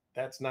place, but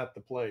that's not the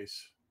place.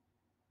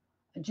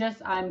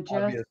 I'm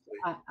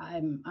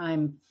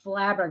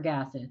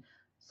flabbergasted.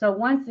 So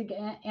once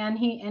again, and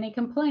he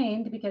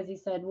complained because he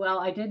said, "Well,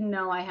 I didn't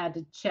know I had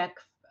to check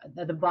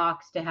the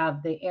box to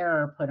have the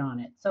error put on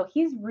it." So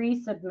he's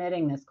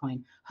resubmitting this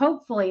coin.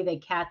 Hopefully they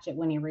catch it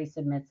when he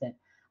resubmits it.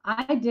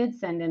 I did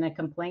send in a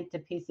complaint to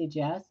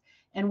PCGS,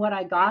 and what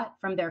I got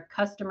from their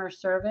customer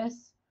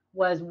service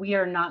was, "We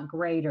are not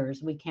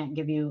graders. We can't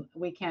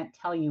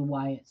tell you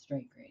why it's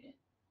straight graded."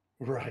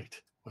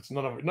 Right. It's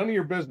none of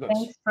your business.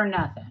 Thanks for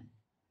nothing.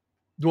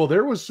 Well,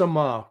 there was some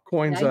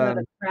coins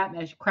on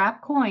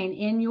crap coin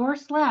in your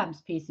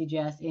slabs, PC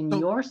Jess, in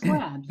your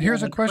slabs.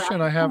 Here's a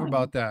question I have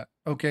about that.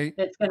 Okay.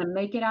 That's going to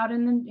make it out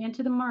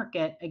into the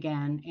market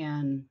again.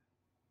 And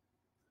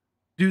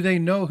do they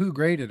know who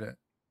graded it?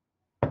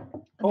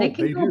 They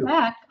can go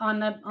back on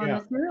the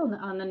serial,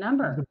 on the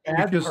number. The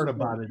bad part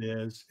about it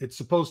is it's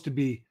supposed to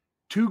be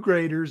 2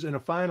 graders and a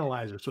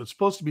finalizer. So it's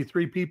supposed to be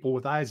 3 people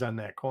with eyes on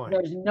that coin.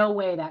 There's no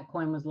way that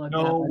coin was looked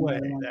up. No way.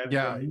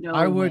 Yeah, right.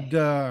 I would,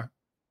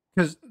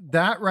 because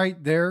that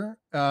right there,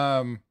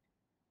 that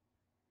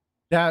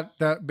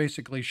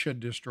basically should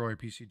destroy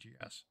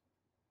PCGS.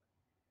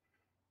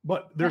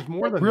 But there's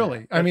more than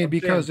really. That. I mean,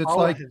 because it's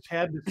like has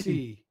had to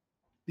see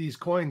these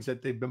coins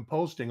that they've been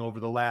posting over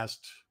the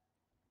last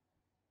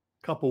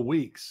couple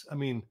weeks. I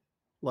mean,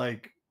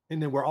 like,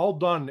 and they were all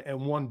done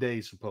in one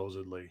day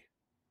supposedly.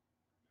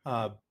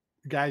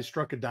 Guy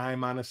struck a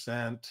dime on a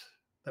cent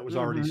that was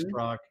already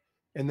struck,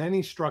 and then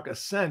he struck a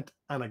cent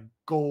on a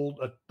gold,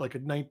 like a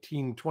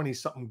 1920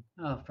 something.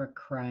 Oh, for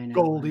crying out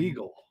gold loud.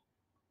 eagle.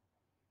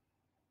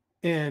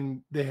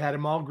 And they had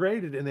them all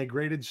graded, and they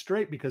graded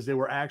straight because they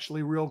were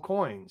actually real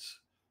coins,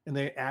 and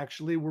they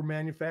actually were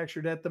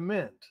manufactured at the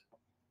mint.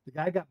 The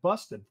guy got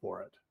busted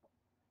for it.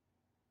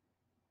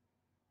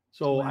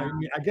 So wow. I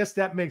mean, I guess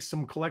that makes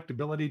some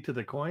collectability to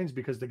the coins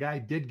because the guy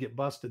did get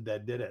busted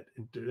that did it,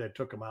 that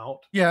took him out.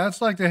 Yeah, it's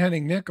like the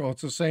Henning nickel.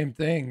 It's the same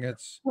thing.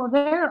 Well,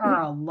 there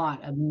are a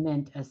lot of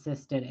mint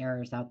assisted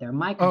errors out there.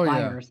 Michael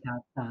Byers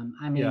has some.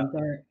 I mean,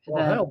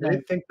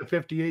 they think the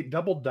 58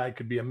 double die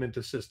could be a mint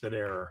assisted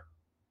error.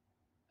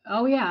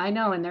 Oh yeah, I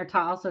know, and they're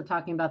also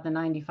talking about the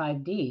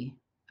 95D.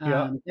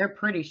 They're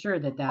pretty sure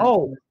that.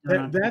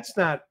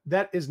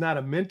 That is not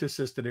a mint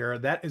assisted error.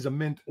 That is a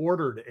mint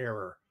ordered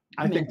error.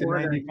 I think the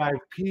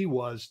 95P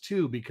was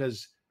too,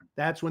 because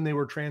that's when they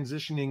were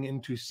transitioning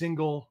into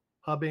single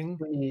hubbing,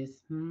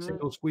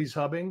 single squeeze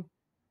hubbing.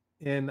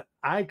 And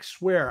I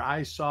swear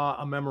I saw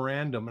a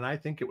memorandum, and I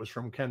think it was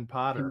from Ken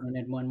Potter. He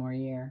wanted one more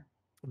year.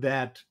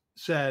 That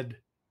said,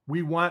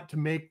 we want to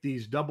make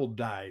these double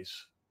dies.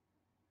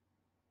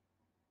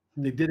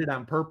 They did it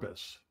on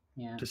purpose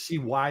to see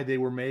why they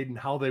were made and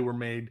how they were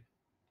made,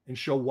 and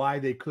show why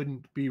they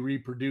couldn't be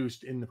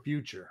reproduced in the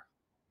future.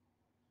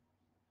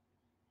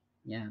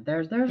 Yeah,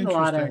 there's a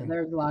lot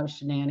of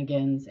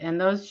shenanigans, and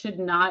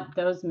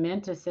those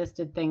mint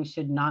assisted things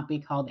should not be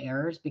called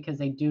errors because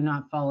they do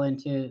not fall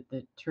into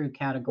the true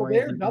category.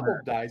 Well, they're double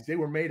dies. They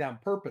were made on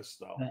purpose,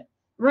 though.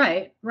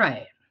 Right.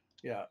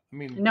 Yeah, I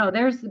mean, no,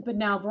 but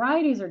now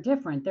varieties are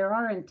different.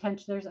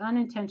 There's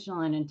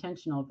unintentional and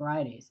intentional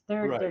varieties.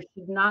 There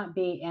should not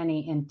be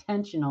any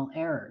intentional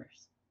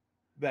errors.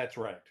 That's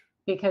right.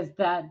 Because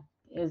that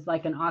is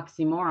like an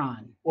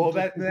oxymoron. Well,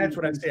 that's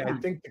what I say. I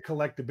think the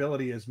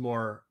collectability is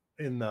more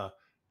in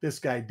this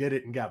guy did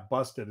it and got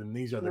busted, and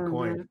these are the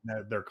coins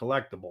that they're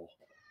collectible.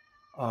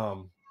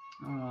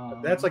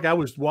 That's like I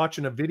was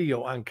watching a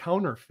video on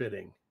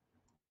counterfeiting,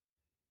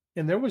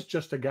 and there was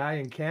just a guy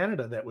in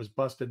Canada that was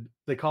busted.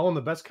 They call him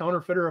the best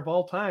counterfeiter of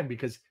all time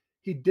because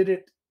he did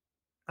it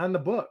on the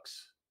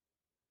books.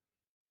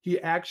 He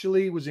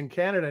actually was in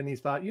Canada, and he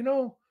thought,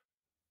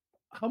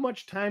 how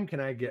much time can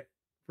I get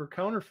for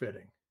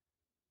counterfeiting?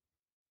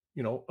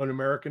 An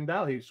American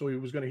dollar. So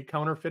he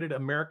counterfeited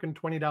American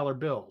 $20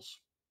 bills.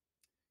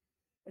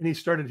 And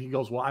he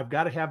goes, well, I've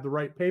got to have the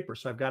right paper.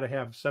 So I've got to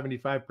have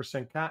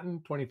 75%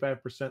 cotton,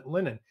 25%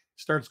 linen.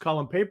 Starts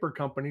calling paper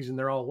companies, and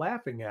they're all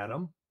laughing at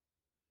him,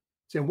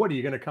 saying, what, are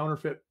you going to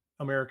counterfeit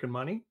American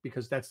money?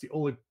 Because that's the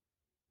only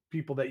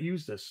people that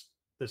use this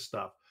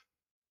stuff.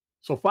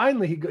 So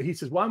finally he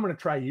says, well, I'm going to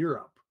try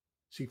Europe.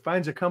 So he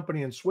finds a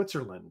company in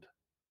Switzerland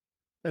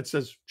that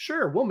says,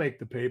 sure, we'll make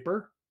the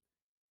paper.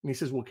 And he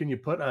says, well, can you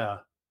put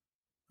a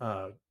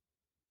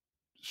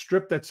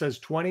strip that says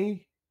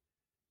 20,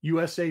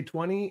 USA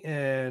 20,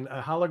 and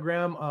a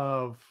hologram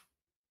of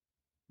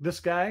this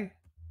guy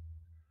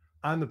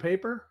on the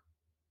paper?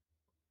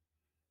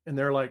 And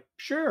they're like,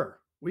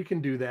 sure, we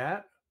can do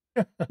that.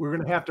 We're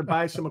going to have to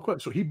buy some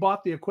equipment. So he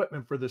bought the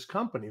equipment for this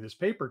company, this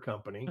paper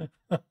company.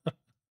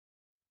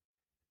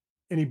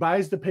 And he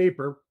buys the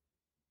paper,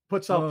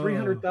 puts out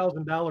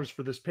 $300,000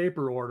 for this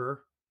paper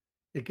order.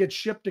 It gets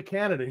shipped to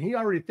Canada, and he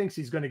already thinks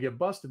he's going to get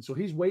busted. So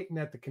he's waiting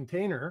at the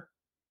container,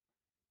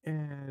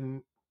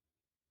 and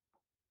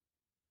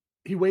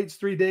he waits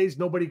 3 days.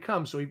 Nobody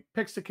comes. So he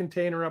picks the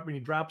container up and he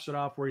drops it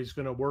off where he's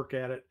going to work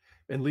at it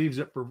and leaves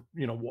it for,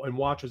 and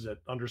watches it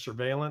under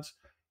surveillance.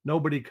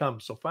 Nobody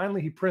comes. So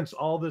finally he prints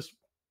all this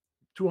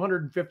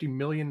 $250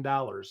 million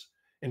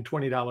in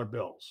 $20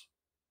 bills.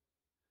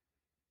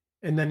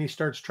 And then he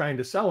starts trying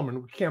to sell them,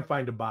 and we can't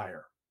find a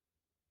buyer.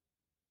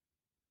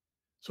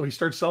 So he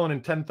starts selling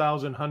in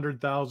 10,000,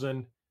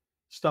 100,000,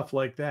 stuff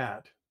like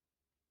that.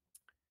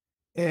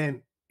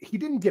 And he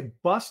didn't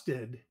get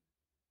busted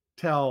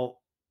till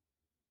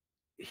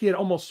he had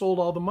almost sold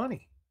all the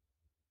money.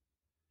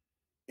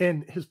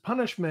 And his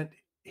punishment,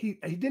 he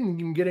didn't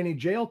even get any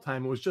jail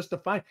time. It was just a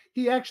fine.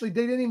 They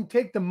didn't even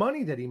take the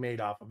money that he made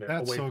off of it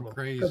away from him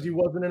because he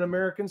wasn't an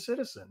American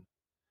citizen.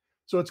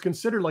 So it's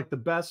considered like the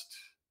best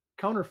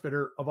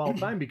counterfeiter of all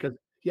time because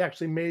he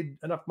actually made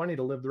enough money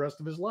to live the rest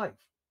of his life.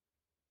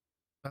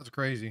 That's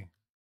crazy.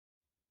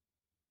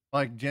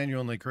 Like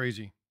genuinely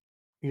crazy.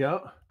 Yeah.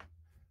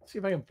 Let's see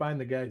if I can find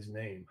the guy's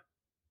name.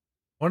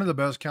 One of the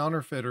best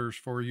counterfeiters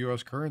for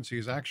U.S. currency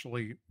is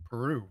actually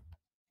Peru.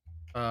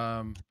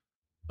 Some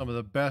of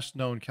the best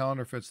known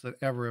counterfeits that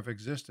ever have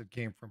existed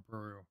came from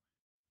Peru.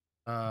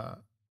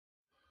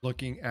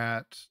 Looking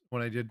at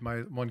when I did my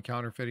one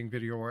counterfeiting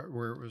video where it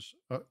was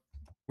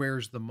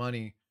where's the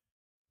money,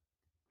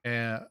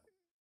 and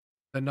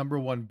the number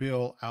one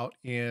bill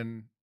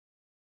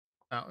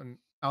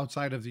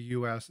outside of the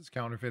U.S. that's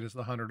counterfeit is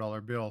the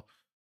 $100 bill,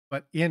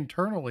 but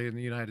internally in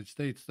the United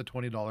States, the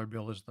 $20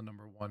 bill is the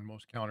number one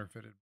most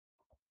counterfeited.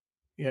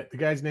 Yeah, the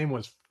guy's name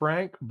was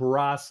Frank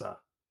Barassa,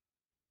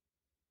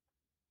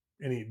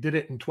 and he did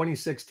it in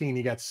 2016.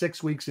 He got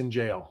 6 weeks in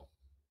jail.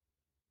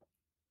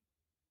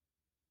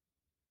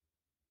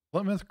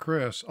 Plymouth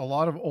Chris, a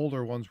lot of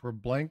older ones were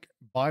blank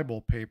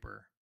Bible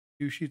paper,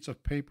 2 sheets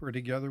of paper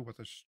together with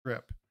a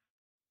strip.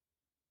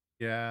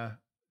 Yeah,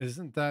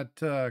 isn't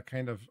that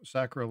kind of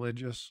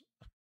sacrilegious?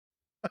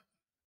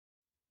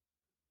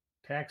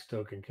 Tax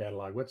token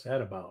catalog. What's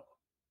that about?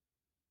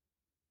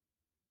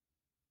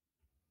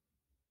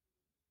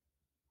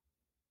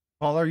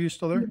 Paul, are you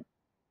still there?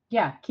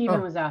 Yeah,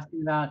 Kevin was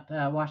asking about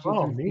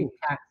Washington State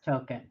tax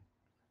token.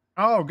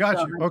 Oh,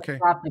 got you. Okay.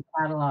 Drop the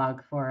catalog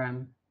for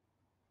him.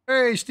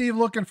 Hey, Steve,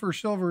 looking for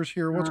silvers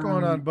here. What's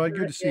going on, bud?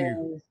 Good to see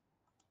you.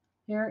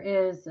 Here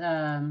is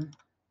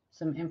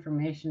some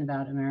information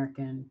about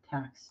American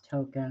tax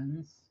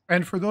tokens.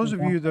 And for those of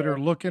you that are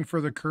looking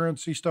for the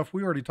currency stuff,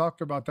 we already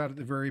talked about that at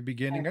the very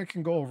beginning. I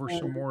can go over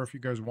some more if you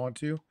guys want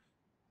to.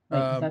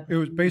 It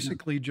was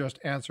basically just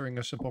answering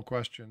a simple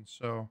question.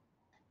 So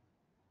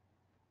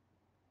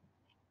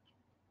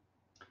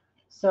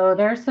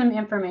there's some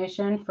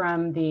information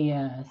from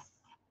the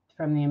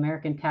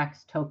American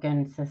Tax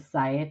Token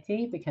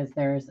Society, because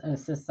there's a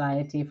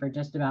society for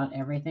just about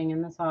everything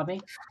in this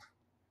hobby.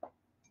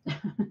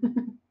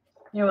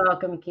 You're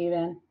welcome,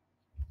 Kevin.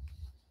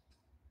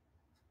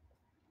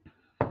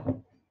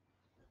 Do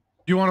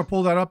you want to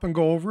pull that up and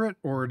go over it,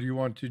 or do you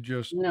want to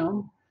just...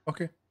 No.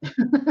 Okay.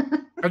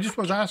 I just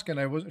was asking.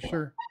 I wasn't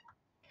sure.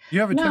 You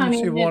have a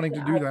tendency of wanting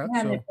to do that.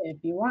 So if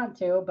you want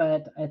to,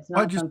 but it's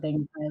not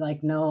something I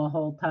know a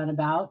whole ton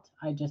about.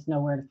 I just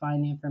know where to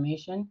find the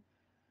information,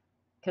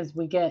 because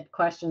we get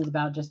questions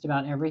about just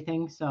about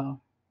everything.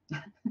 So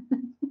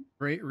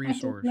great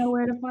resource. I just know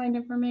where to find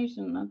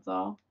information. That's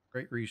all.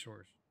 Great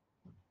resource.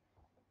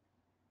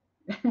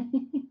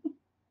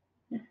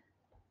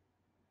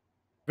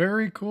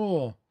 Very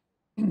cool.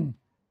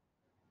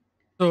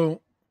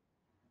 So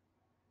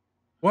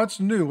what's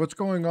new? What's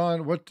going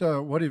on?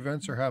 What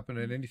events are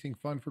happening? Anything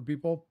fun for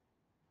people?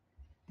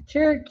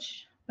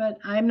 Church, but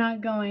I'm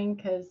not going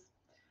because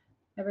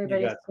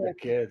everybody's got the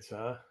kids,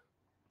 huh?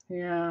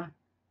 Yeah.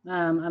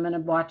 I'm going to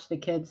watch the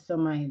kids so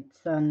my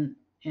son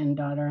and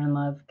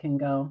daughter-in-law can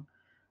go.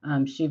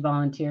 She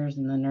volunteers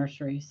in the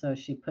nursery, so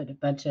she put a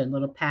bunch of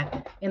little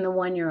in the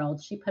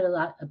 1-year-old. She put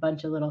a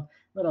bunch of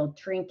little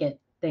trinket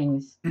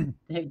things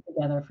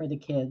together for the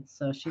kids,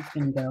 so she's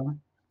going to go.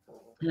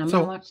 And I'm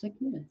going to watch the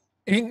kids.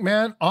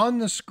 Inkman, on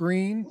the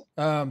screen,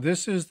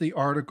 this is the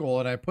article,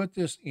 and I put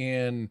this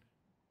in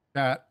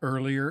chat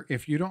earlier.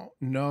 If you don't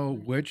know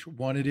which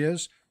one it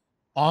is,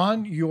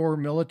 on your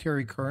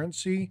military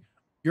currency,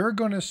 you're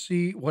going to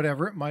see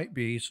whatever it might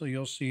be. So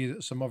you'll see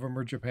that some of them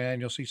are Japan,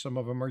 you'll see some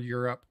of them are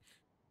Europe.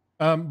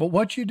 But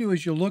what you do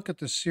is you look at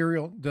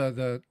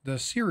the the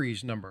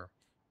series number.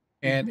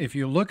 And if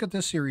you look at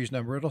the series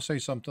number, it'll say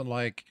something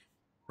like,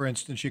 for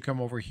instance, you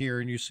come over here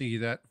and you see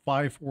that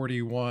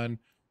 541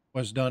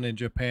 was done in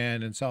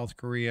Japan and South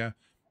Korea.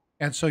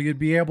 And so you'd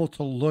be able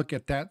to look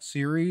at that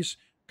series,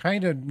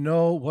 kind of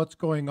know what's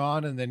going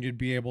on, and then you'd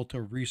be able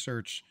to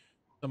research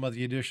some of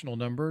the additional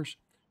numbers.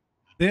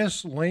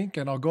 This link,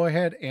 and I'll go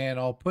ahead and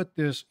I'll put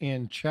this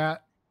in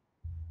chat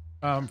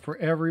for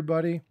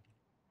everybody.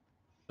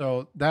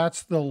 So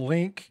that's the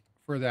link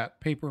for that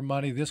paper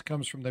money. This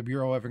comes from the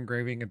Bureau of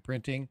Engraving and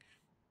Printing.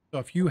 So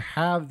if you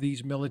have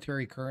these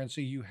military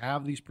currency, you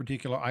have these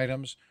particular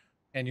items,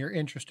 and you're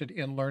interested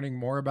in learning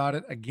more about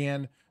it,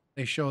 again,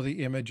 they show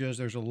the images.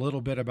 There's a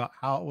little bit about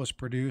how it was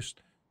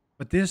produced,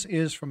 but this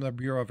is from the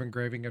Bureau of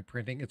Engraving and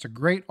Printing. It's a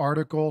great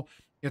article.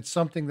 It's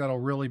something that'll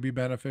really be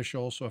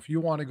beneficial. So if you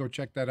want to go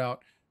check that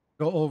out,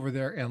 go over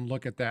there and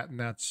look at that. And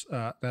that's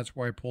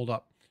where I pulled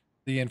up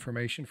the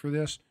information for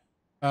this.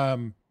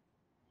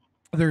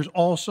 There's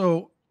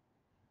also,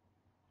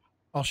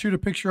 I'll shoot a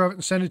picture of it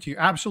and send it to you.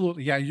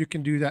 Absolutely. Yeah, you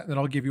can do that. And then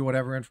I'll give you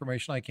whatever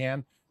information I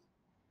can.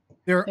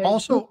 There's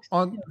also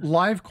on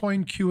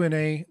LiveCoin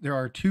Q&A, there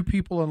are 2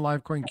 people in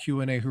LiveCoin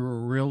Q&A who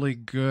are really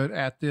good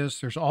at this.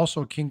 There's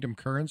also Kingdom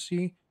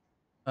Currency.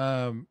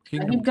 He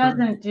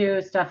doesn't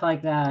do stuff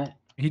like that.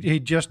 He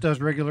just does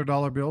regular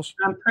dollar bills.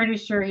 I'm pretty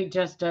sure he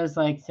just does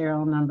like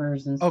serial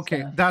numbers and stuff.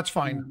 Okay, that's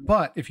fine.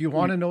 But if you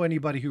want to know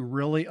anybody who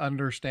really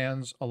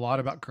understands a lot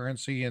about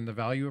currency and the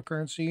value of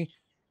currency,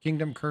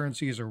 Kingdom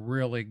Currency is a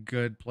really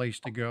good place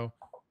to go.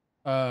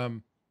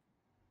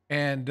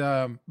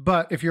 And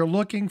but if you're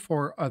looking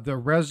for the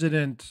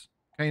resident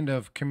kind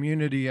of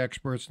community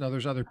experts, now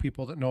there's other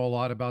people that know a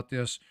lot about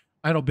this.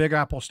 I know Big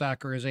Apple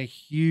Stacker is a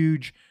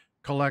huge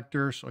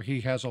collector, so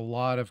he has a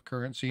lot of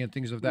currency and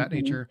things of that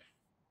nature.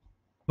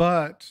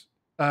 But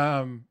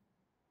Blue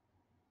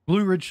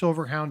Ridge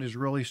Silverhound is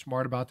really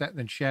smart about that. And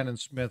then Shannon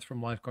Smith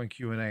from Lifecoin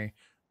Q&A.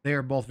 They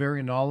are both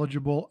very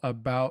knowledgeable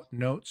about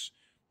notes.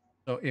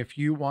 So if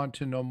you want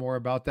to know more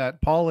about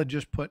that, Paula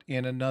just put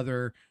in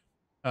another,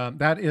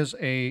 that is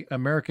a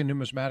American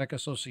Numismatic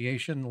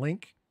Association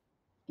link.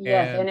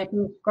 Yes, and if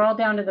you scroll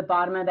down to the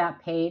bottom of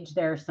that page,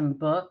 there are some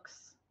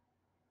books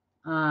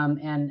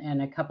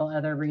and a couple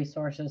other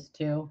resources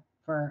too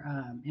for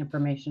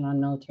information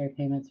on military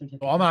payment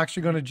certificates. Well, I'm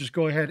actually going to just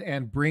go ahead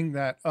and bring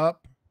that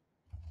up.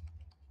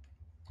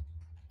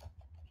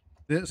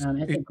 It's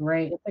a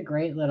great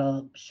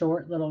little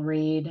short little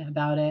read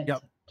about it.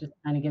 Yep. Just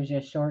kind of gives you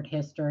a short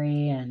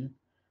history, and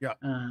yeah.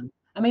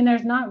 I mean,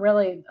 there's not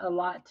really a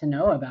lot to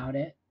know about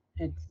it.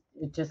 It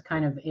just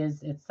kind of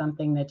is. It's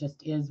something that just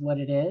is what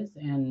it is,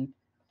 and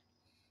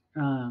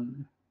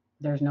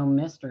there's no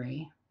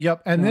mystery.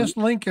 Yep. And this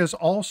link is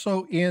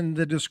also in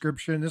the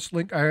description. This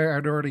link, I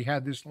had already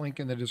had this link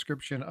in the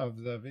description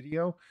of the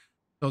video.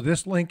 So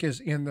this link is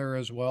in there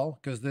as well,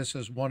 because this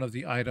is one of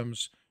the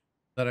items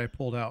that I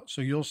pulled out.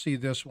 So you'll see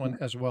this one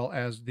as well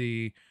as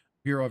the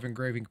Bureau of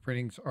Engraving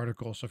Printing's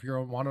article. So if you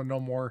want to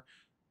know more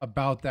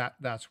about that,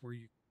 that's where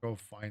you go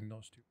find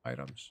those two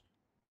items.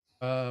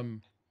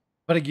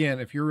 But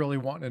again, if you're really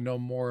wanting to know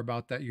more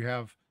about that, you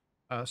have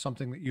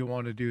something that you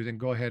want to do, then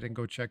go ahead and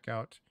go check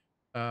out.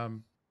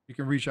 You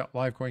can reach out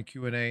Livecoin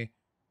Q&A,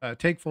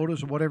 take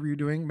photos of whatever you're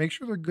doing. Make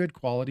sure they're good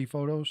quality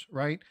photos,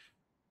 right?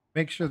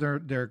 Make sure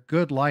they're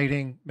good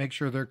lighting. Make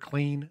sure they're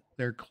clean,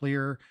 they're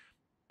clear.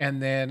 And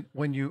then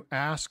when you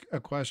ask a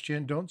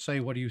question, don't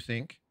say, what do you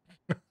think?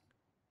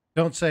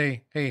 Don't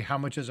say, hey, how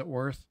much is it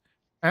worth?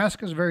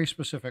 Ask us a very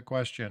specific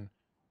question.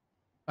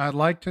 I'd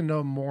like to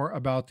know more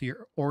about the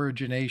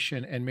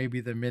origination and maybe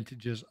the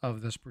mintages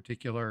of this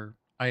particular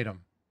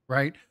item,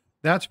 right?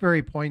 That's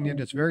very poignant.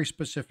 It's very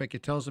specific.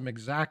 It tells them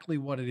exactly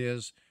what it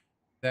is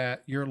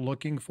that you're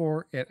looking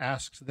for. It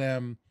asks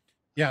them,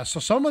 yeah,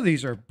 so some of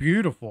these are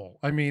beautiful.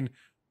 I mean,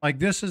 like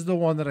this is the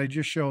one that I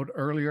just showed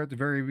earlier at the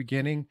very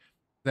beginning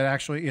that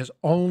actually is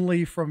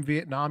only from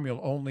Vietnam.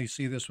 You'll only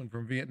see this one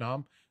from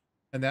Vietnam.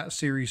 And that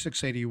Series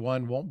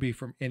 681 won't be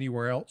from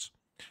anywhere else.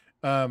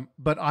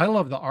 But I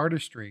love the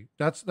artistry.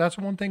 That's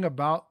one thing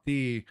about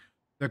the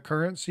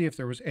currency. If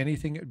there was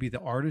anything, it would be the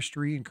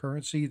artistry and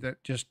currency that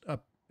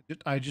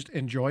I just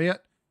enjoy it.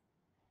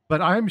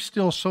 But I'm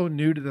still so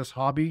new to this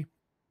hobby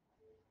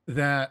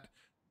that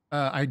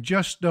I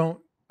just don't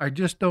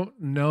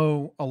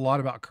know a lot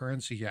about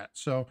currency yet.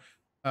 So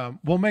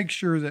we'll make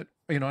sure that,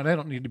 and I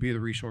don't need to be the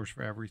resource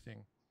for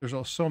everything. There's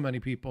so many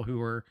people who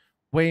are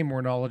way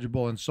more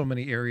knowledgeable in so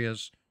many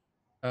areas.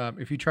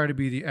 If you try to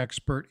be the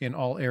expert in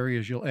all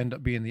areas, you'll end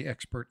up being the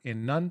expert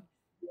in none.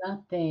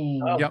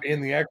 Nothing.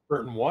 Being the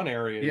expert in one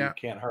area, you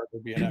can't hardly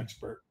be an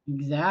expert.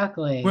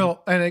 Exactly.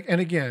 Well, and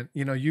again,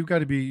 you've got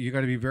to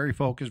be very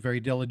focused, very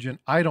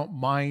diligent. I don't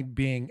mind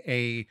being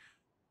a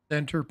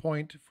center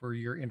point for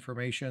your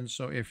information.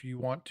 So if you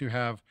want to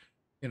have,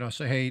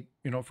 say, hey,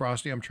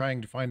 Frosty, I'm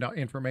trying to find out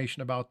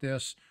information about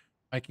this.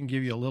 I can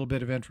give you a little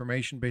bit of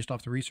information based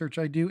off the research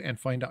I do and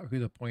find out who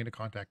the point of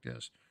contact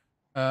is.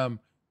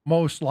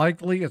 Most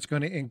likely it's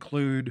going to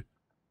include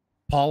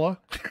Paula.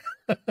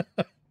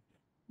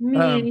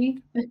 Me.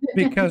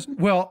 Because,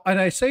 well, and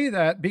I say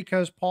that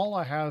because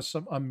Paula has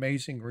some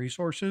amazing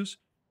resources.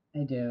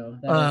 I do.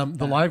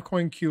 The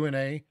Livecoin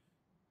Q&A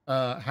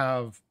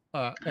have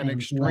an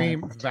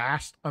extreme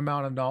vast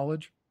amount of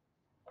knowledge.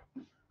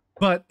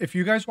 But if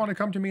you guys want to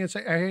come to me and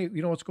say, hey,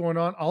 you know what's going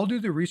on? I'll do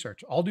the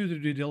research. I'll do the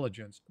due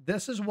diligence.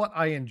 This is what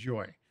I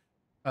enjoy.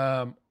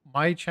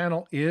 My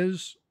channel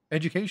is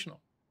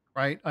educational,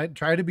 right? I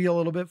try to be a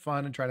little bit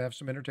fun and try to have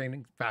some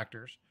entertaining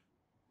factors,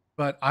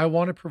 but I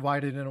want to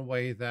provide it in a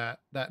way that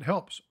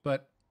helps.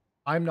 But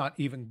I'm not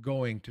even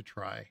going to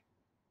try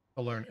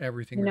to learn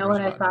everything. You know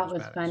what I thought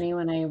was funny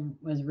when I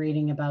was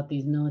reading about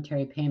these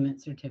military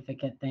payment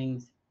certificate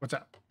things? What's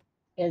that?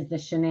 Is the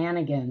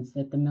shenanigans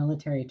that the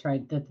military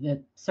that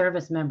the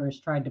service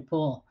members tried to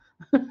pull.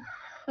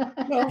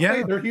 Well,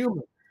 yeah, they're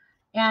human.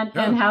 And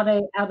how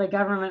the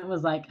government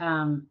was like,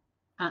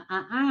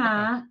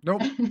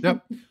 nope.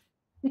 Yep.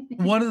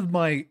 One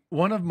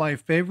of my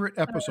favorite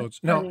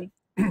episodes. Now,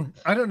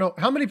 I don't know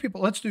how many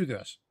people. Let's do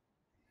this.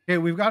 Okay,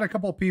 we've got a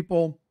couple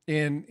people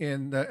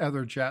in the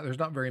other chat. There's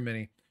not very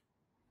many,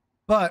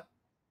 but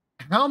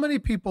how many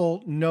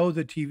people know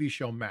the TV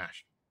show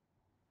MASH?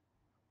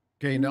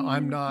 Okay, no,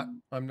 I'm not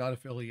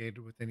affiliated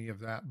with any of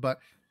that, but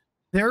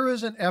there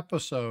is an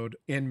episode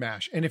in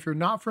MASH. And if you're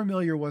not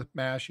familiar with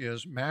MASH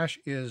is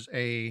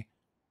a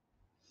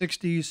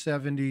 60s,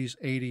 70s,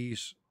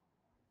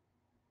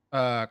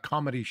 80s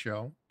comedy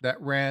show that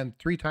ran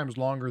 3 times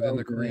longer than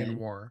the Korean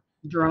War.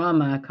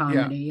 Drama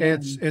comedy. Yeah,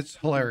 it's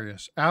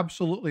hilarious.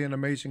 Absolutely an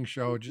amazing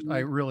show. I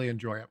really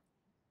enjoy it.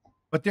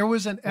 But there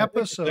was an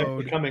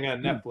episode coming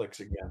on Netflix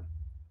again.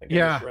 I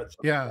just read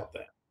something about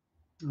that.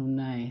 Oh,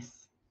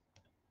 nice.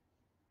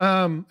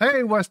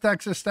 Hey, West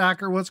Texas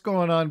Stacker, what's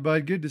going on,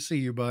 bud? Good to see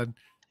you, bud.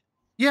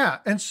 Yeah,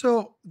 and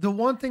so the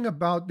one thing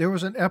about there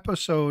was an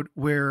episode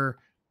where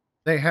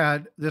they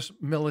had this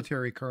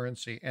military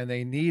currency and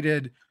they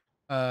needed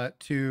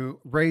to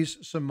raise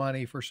some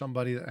money for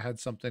somebody that had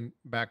something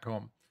back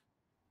home.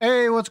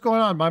 Hey, what's going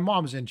on? My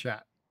mom's in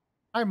chat.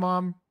 Hi,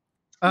 Mom.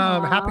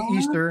 Happy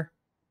Easter.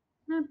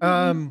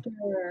 Happy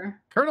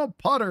Easter. Colonel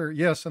Potter,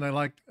 yes, and I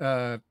like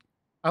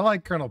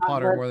Colonel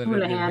Potter more than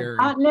I did Harry.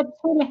 Hot lips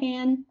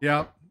Houlihan.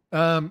 Yeah.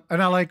 And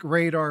I like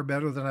Radar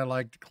better than I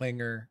liked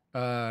Klinger.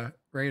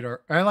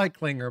 Radar. I like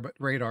Klinger, but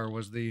Radar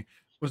was the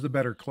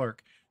better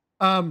clerk.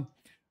 But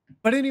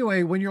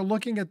anyway, when you're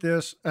looking at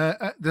this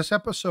this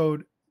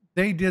episode,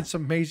 they did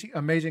some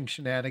amazing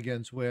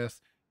shenanigans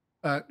with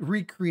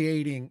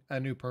recreating a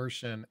new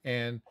person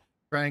and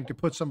trying to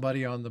put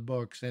somebody on the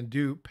books and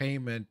do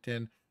payment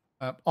and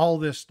all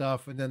this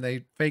stuff. And then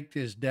they faked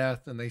his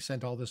death and they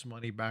sent all this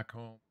money back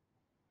home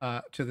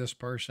to this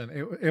person.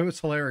 It was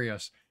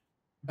hilarious.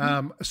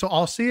 So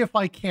I'll see if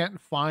I can't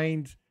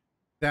find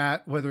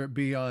that, whether it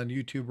be on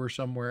YouTube or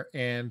somewhere,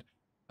 and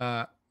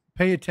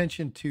pay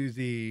attention to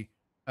the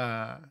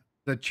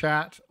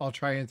chat. I'll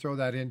try and throw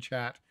that in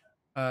chat.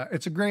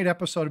 It's a great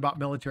episode about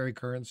military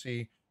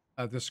currency,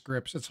 the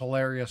scripts. It's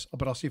hilarious,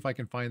 but I'll see if I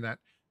can find that,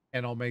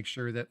 and I'll make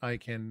sure that I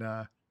can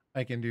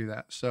do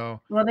that.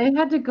 So, well, they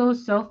had to go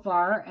so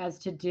far as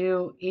to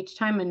do each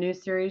time a new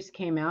series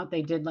came out,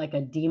 they did like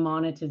a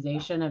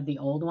demonetization of the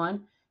old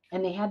one,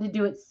 and they had to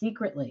do it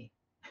secretly.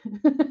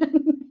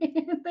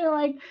 They're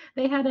like,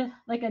 they had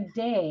a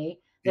day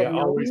that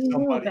nobody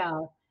knew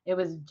about. It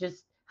was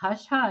just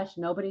hush hush.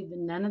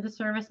 None of the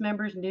service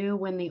members knew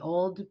when the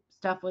old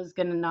stuff was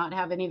going to not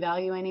have any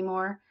value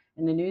anymore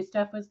and the new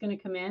stuff was going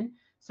to come in.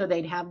 So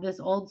they'd have this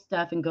old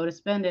stuff and go to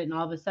spend it, and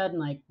all of a sudden,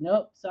 like,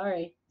 nope,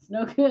 sorry, it's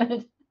no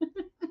good.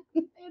 They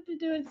had to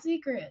do it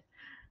secret.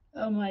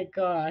 Oh my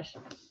gosh.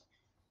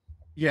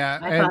 Yeah,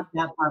 I thought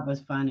that part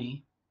was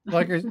funny.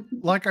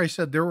 Like I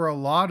said, there were a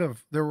lot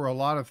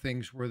of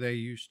things where they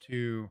used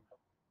to,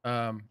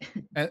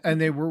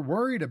 and they were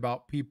worried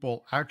about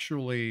people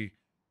actually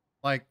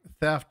like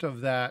theft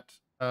of that,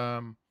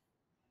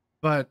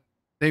 but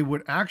they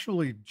would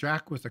actually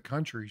jack with the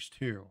countries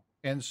too.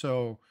 And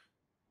so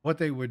what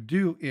they would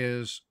do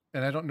is,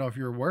 and I don't know if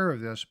you're aware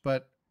of this,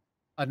 but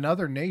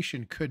another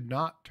nation could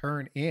not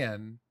turn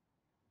in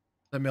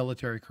the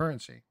military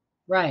currency.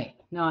 Right.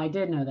 No, I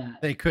did know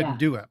that. They couldn't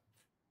do it.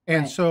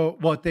 And so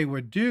what they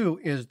would do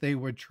is they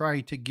would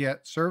try to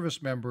get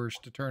service members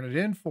to turn it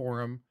in for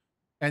them,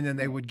 and then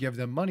they would give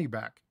them money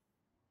back.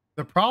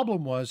 The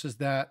problem is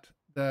that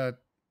the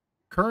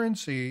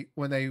currency,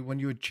 when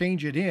you would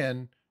change it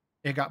in,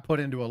 it got put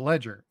into a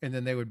ledger, and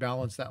then they would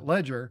balance that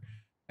ledger,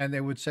 and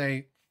they would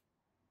say,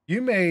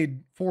 you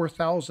made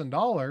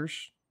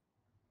 $4,000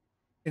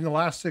 in the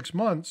last 6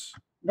 months.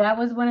 That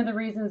was one of the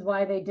reasons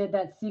why they did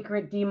that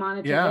secret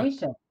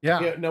demonetization.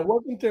 Yeah. Now,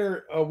 wasn't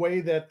there a way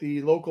that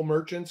the local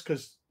merchants,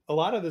 because a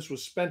lot of this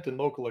was spent in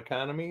local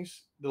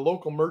economies, the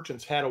local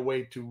merchants had a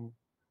way to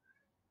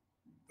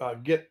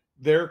get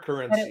their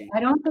currency?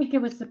 I don't think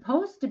it was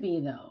supposed to be,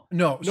 though.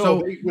 No.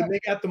 So when they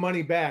got the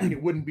money back,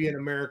 it wouldn't be in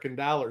American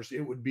dollars.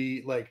 It would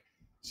be like,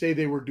 say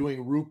they were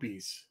doing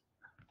rupees.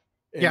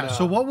 And,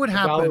 so what would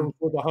happen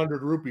with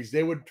 100 rupees?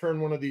 They would turn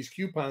one of these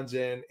coupons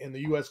in, and the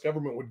U.S.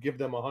 government would give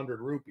them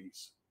 100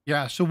 rupees.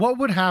 Yeah. So what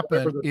would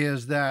happen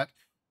is that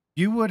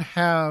you would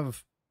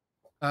have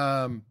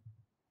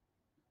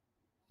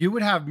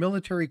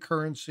military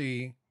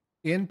currency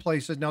in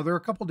places. Now there are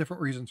a couple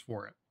different reasons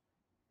for it,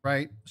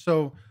 right?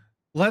 So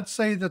let's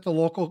say that the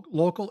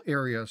local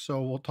area.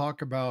 So we'll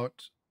talk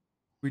about.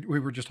 We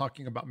were just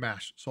talking about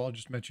MASH, so I'll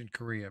just mention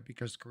Korea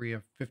because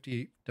Korea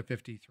 50 to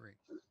 53.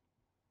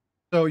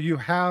 So you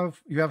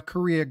have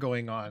Korea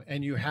going on,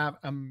 and you have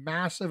a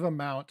massive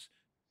amount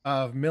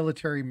of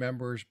military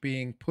members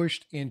being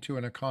pushed into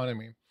an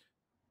economy.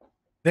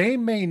 They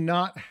may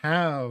not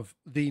have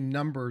the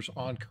numbers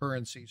on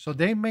currency. So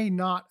they may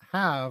not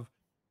have,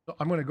 so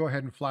I'm going to go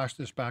ahead and flash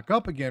this back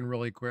up again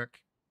really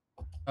quick.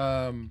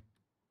 Right.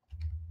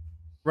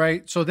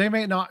 So they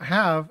may not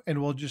have,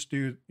 and we'll just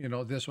do,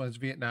 this one's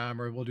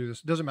Vietnam, or we'll do this.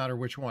 It doesn't matter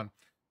which one.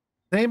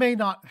 They may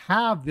not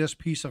have this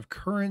piece of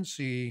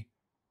currency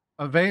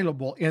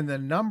available in the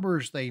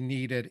numbers they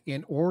needed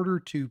in order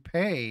to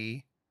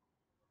pay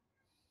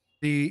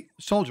the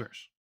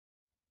soldiers.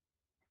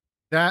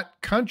 That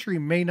country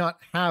may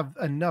not have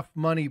enough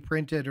money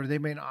printed, or they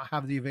may not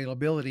have the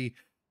availability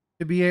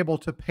to be able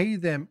to pay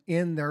them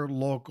in their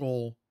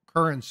local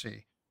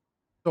currency.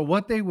 So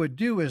what they would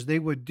do is they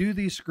would do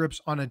these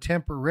scripts on a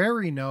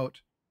temporary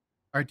note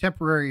or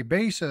temporary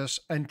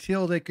basis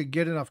until they could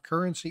get enough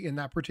currency in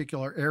that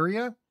particular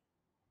area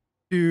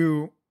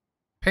to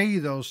pay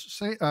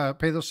those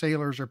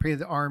sailors or pay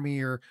the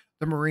army or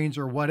the Marines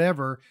or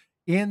whatever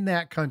in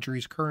that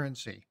country's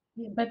currency.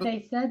 But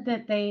they said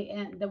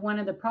that one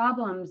of the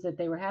problems that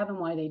they were having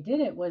why they did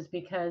it was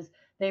because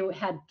they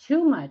had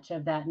too much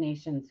of that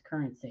nation's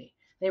currency.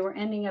 They were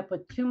ending up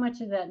with too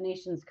much of that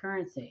nation's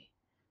currency.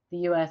 The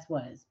U.S.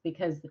 was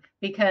because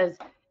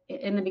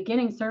in the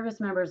beginning, service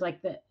members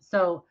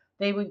so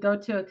they would go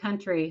to a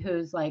country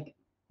whose like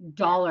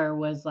dollar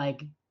was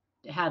like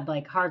had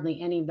like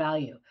hardly any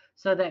value.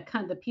 So that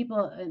the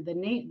people,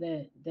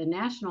 the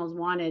nationals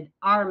wanted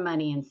our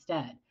money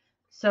instead.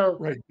 So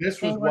right,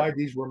 this was why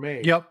these were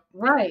made. Yep.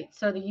 Right.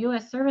 So the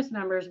U.S. service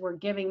members were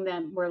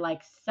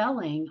like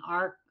selling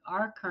our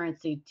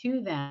currency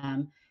to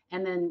them,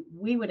 and then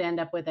we would end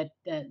up with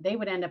they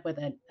would end up with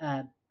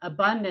a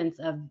abundance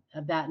of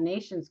that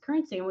nation's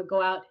currency and would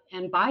go out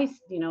and buy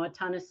a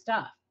ton of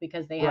stuff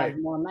because they had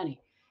more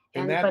money.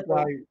 And that's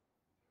why,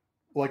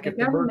 like, if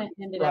the government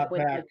ended up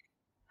with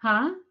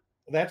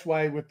that's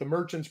why with the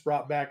merchants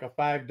brought back a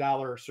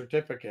 $5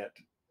 certificate,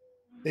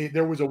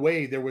 there was a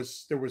way, there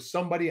was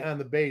somebody on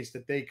the base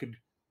that they could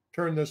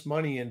turn this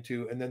money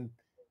into, and then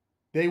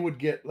they would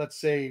get, let's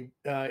say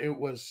it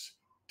was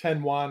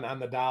 10 won on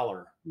the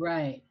dollar.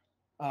 Right.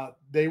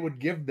 They would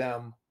give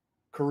them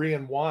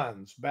Korean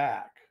wons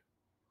back.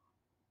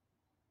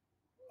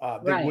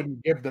 They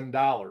wouldn't give them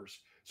dollars.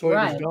 So it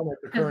was done at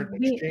the current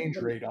exchange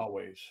rate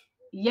always.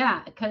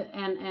 Yeah,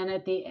 and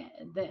at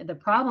the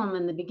problem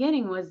in the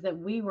beginning was that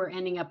we were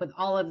ending up with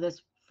all of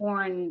this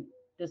foreign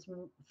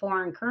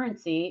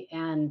currency,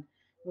 and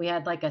we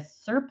had like a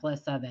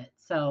surplus of it.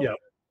 So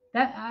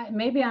that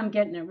maybe I'm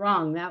getting it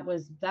wrong. That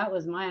was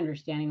my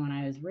understanding when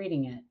I was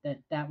reading it.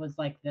 That was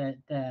like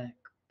the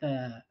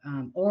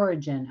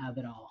origin of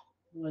it all.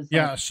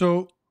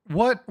 So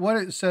what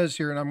it says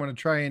here, and I'm going to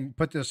try and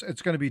put this.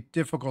 It's going to be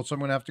difficult, so I'm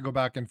going to have to go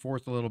back and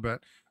forth a little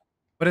bit.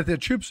 But if the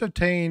troops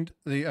obtained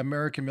the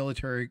American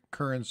military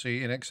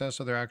currency in excess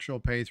of their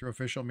actual pay through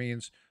official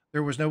means,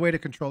 there was no way to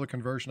control the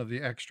conversion of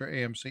the extra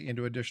AMC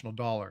into additional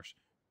dollars.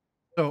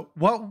 So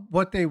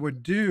what they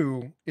would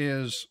do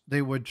is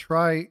they would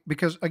try,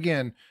 because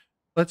again,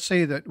 let's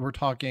say that we're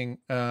talking,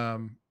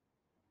 we'll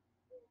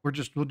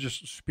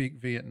just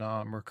speak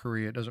Vietnam or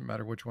Korea. It doesn't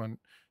matter which one.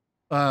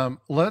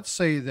 Let's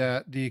say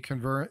that the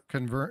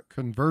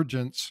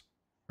convergence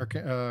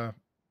or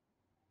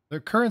the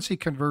currency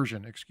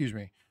conversion, excuse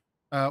me,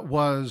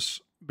 was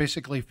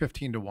basically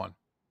 15 to 1,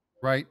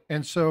 right?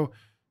 And so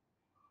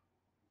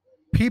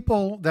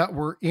people that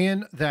were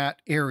in that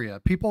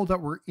area, people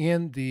that were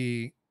in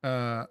the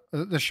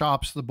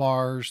shops, the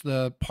bars,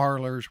 the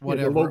parlors,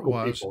 whatever it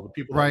was,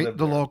 people right?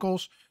 The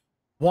locals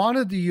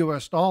wanted the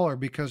US dollar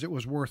because it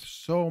was worth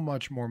so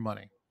much more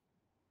money.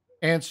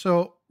 And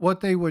so what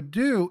they would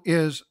do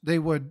is they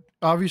would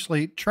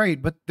obviously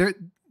trade, but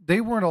they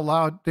weren't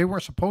allowed, they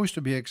weren't supposed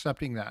to be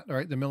accepting that,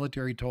 right? The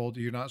military told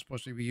you're not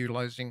supposed to be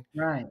utilizing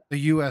the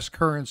US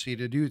currency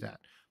to do that.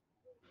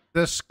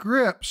 The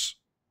scripts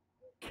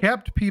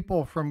kept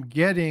people from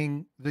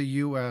getting the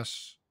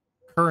US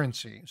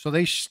currency. So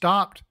they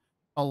stopped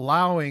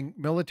allowing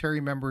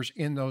military members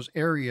in those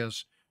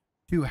areas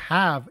to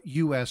have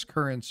US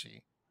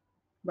currency.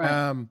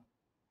 Right.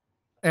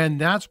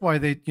 And that's why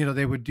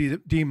they would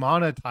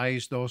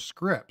demonetize those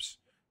scripts.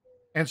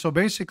 And so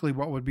basically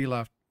what would be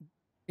left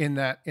in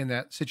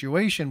that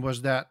situation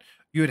was that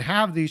you'd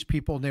have these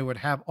people and they would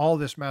have all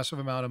this massive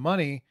amount of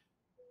money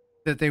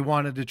that they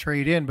wanted to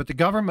trade in, but the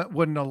government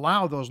wouldn't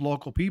allow those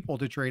local people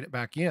to trade it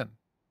back in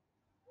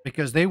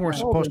because they weren't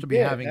supposed to be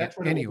having it anyway. That's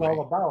what it was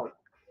all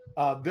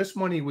about. This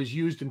money was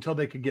used until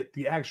they could get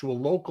the actual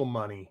local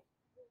money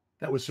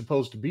that was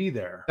supposed to be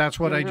there. That's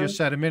what I just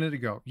said a minute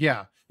ago.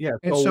 Yeah. Yeah.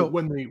 And so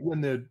when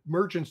the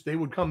merchants, they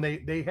would come,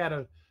 they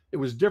had it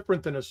was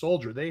different than a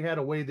soldier. They had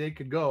a way they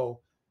could go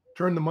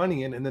turn the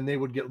money in, and then they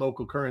would get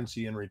local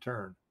currency in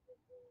return.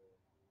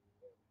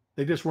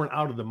 They just weren't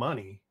out of the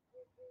money.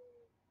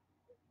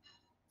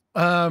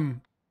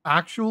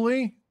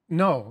 Actually,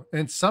 no.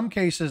 In some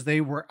cases,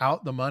 they were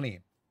out the money.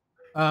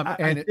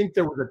 I think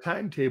there was a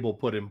timetable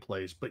put in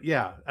place, but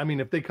yeah, I mean,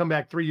 if they come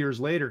back 3 years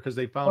later because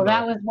they found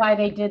that was why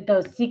they did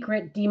those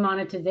secret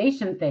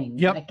demonetization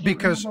things. Yep,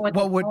 because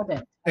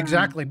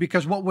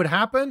because what would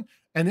happen,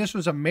 and this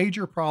was a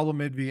major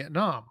problem in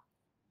Vietnam,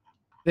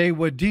 they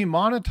would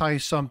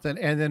demonetize something,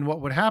 and then what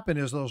would happen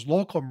is those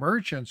local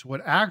merchants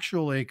would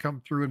actually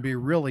come through and be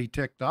really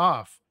ticked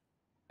off,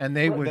 and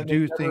they would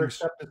do things.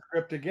 Accept the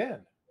script again.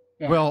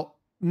 Yeah. Well,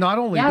 not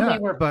only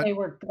that, but they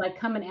were like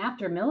coming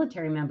after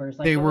military members.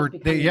 Like they were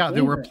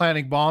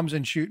planting bombs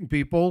and shooting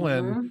people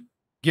and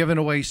giving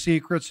away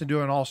secrets and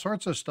doing all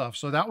sorts of stuff.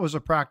 So that was a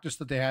practice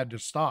that they had to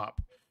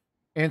stop.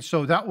 And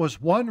so that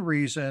was one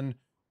reason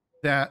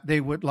that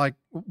they would, like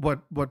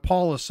what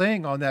Paul is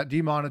saying on that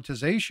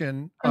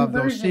demonetization of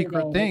those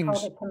secret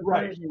things.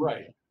 Right.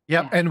 Yep.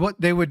 Yeah. And what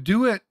they would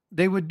do it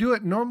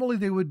normally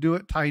they would do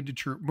it tied to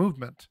troop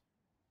movement.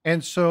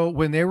 And so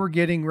when they were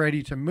getting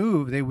ready to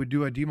move, they would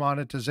do a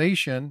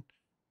demonetization,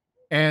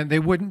 and they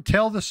wouldn't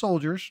tell the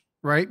soldiers,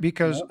 right?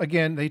 Because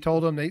again, they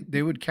told them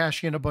they would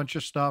cash in a bunch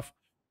of stuff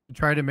to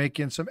try to make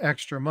in some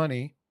extra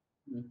money,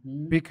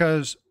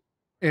 because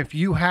if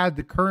you had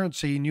the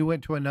currency and you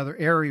went to another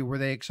area where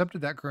they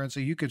accepted that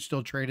currency, you could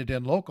still trade it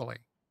in locally,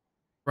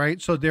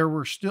 right? So there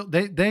were still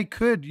they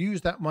could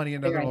use that money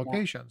in other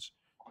locations.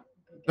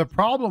 The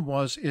problem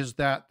is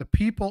that the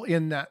people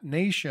in that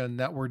nation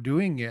that were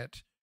doing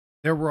it,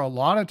 there were a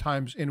lot of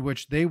times in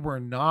which they were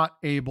not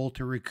able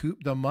to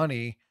recoup the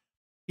money,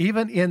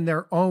 even in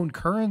their own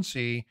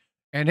currency,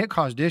 and it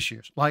caused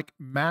issues, like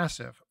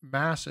massive,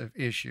 massive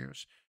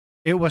issues.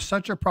 It was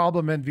such a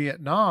problem in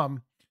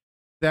Vietnam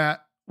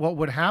that what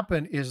would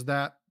happen is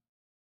that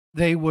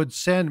they would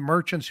send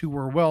merchants who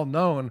were well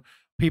known,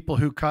 people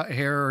who cut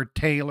hair or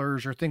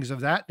tailors or things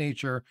of that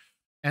nature,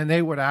 and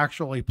they would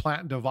actually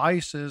plant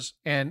devices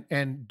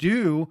and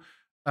do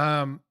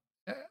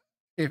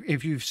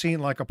if you've seen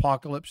like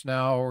Apocalypse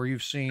Now, or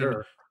you've seen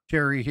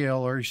Cherry Hill,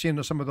 or you've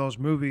seen some of those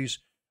movies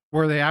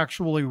where they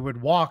actually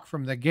would walk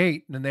from the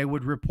gate and they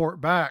would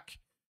report back,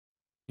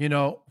 you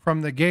know,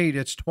 from the gate,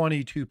 it's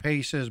 22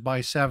 paces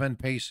by 7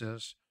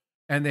 paces.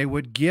 And they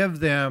would give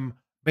them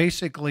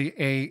basically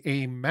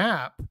a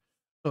map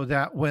so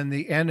that when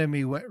the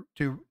enemy went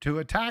to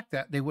attack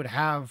that, they would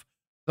have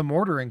the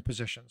mortaring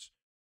positions.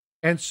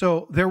 And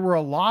so there were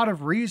a lot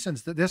of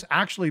reasons that this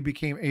actually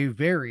became a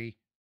very,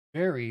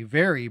 very,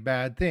 very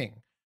bad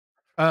thing.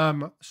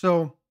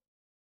 So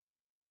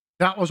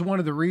that was one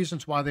of the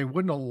reasons why they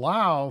wouldn't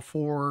allow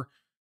for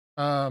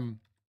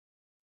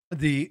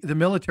the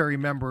military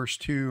members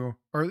to,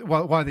 or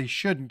why they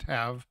shouldn't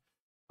have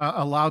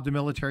allowed the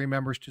military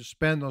members to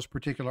spend those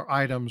particular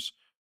items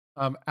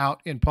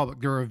out in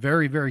public. There were a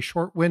very, very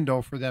short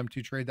window for them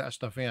to trade that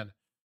stuff in.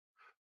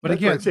 But that's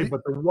again, what I'd say,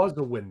 but there was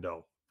a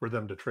window for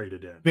them to trade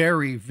it in.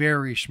 Very,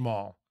 very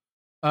small.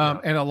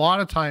 And a lot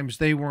of times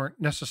they weren't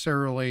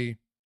necessarily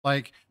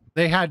like,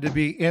 they had to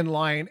be in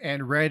line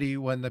and ready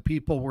when the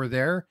people were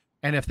there.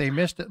 And if they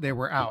missed it, they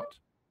were out.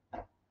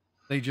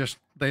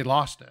 They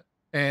lost it.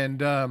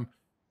 And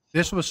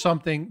this was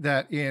something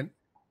that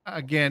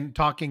again,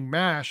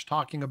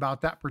 talking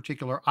about that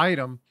particular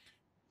item,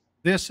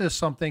 this is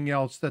something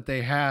else that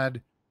they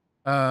had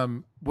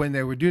when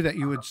they would do that.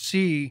 You would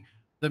see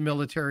the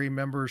military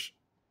members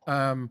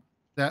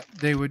that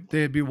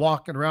they'd be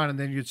walking around, and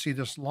then you'd see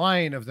this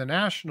line of the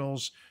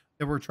nationals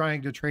that were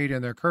trying to trade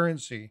in their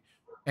currency.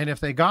 And if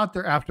they got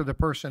there after the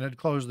person had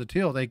closed the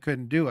till, they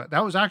couldn't do it.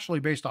 That was actually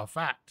based off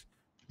fact.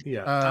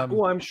 Yeah.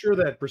 Well, I'm sure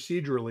that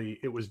procedurally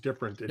it was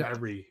different in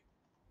every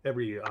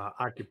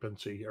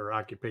occupancy or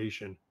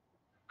occupation.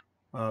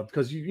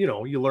 Because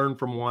you learn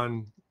from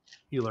one,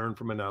 you learn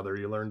from another,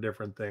 you learn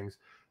different things.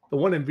 The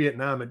one in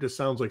Vietnam, it just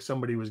sounds like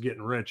somebody was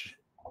getting rich.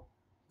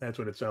 That's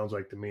what it sounds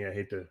like to me. I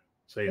hate to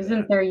say that.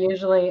 Isn't that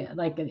usually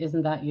like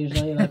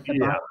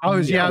yeah. I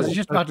was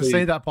just about to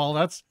say that, Paul.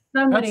 That's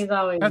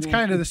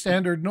kind of the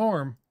standard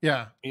norm.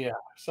 Yeah. Yeah.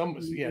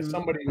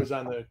 Somebody was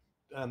on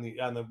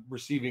the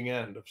receiving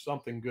end of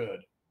something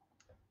good.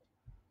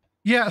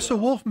 Yeah, so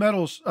Wolf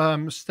Metals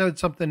said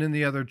something in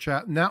the other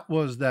chat, and that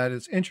was that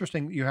it's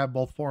interesting that you have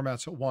both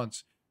formats at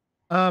once.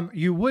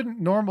 You wouldn't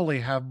normally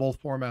have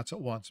both formats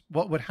at once.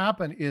 What would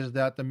happen is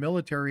that the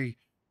military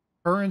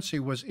currency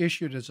was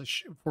issued as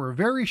for a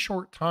very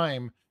short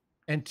time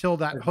until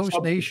that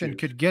host nation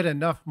could get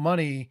enough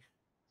money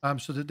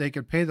so that they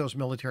could pay those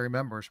military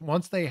members.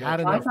 Once they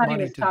had enough money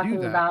to do that. I thought he was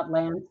talking about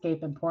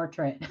landscape and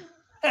portrait.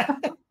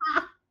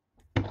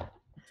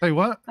 Say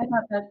what?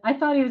 I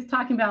thought he was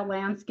talking about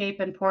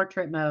landscape and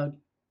portrait mode.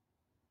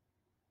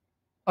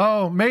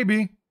 Oh,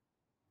 maybe.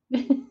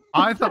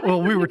 I thought,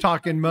 well, we were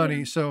talking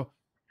money. So,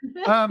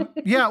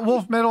 yeah,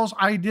 Wolf Metals,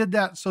 I did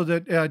that so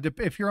that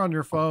if you're on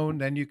your phone,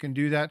 then you can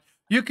do that.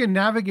 You can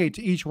navigate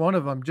to each one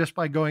of them just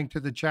by going to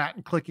the chat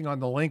and clicking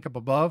on the link up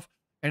above.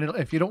 And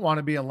if you don't want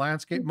to be in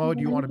landscape mode,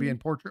 you want to be in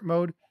portrait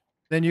mode,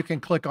 then you can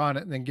click on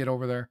it and then get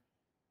over there.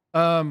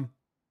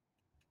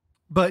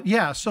 But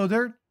yeah, so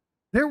there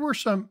were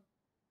some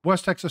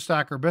West Texas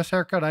Stacker. Best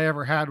haircut I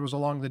ever had was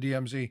along the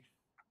DMZ.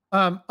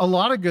 A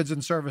lot of goods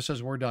and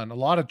services were done. A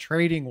lot of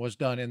trading was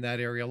done in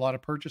that area. A lot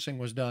of purchasing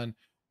was done.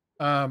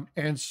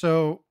 And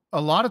so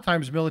a lot of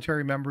times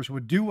military members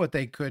would do what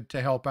they could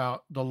to help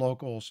out the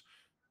locals.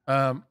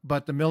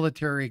 But the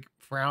military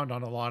frowned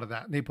on a lot of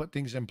that, and they put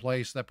things in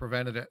place that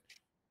prevented it.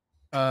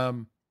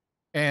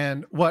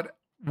 And where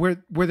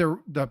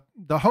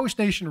the host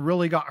nation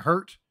really got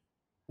hurt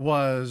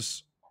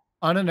was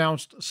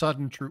unannounced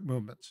sudden troop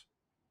movements,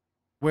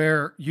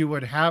 where you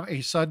would have a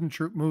sudden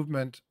troop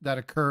movement that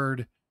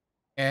occurred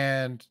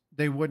and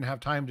they wouldn't have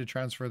time to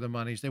transfer the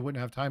monies. They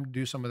wouldn't have time to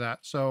do some of that.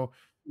 So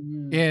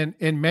in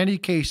many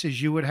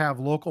cases, you would have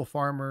local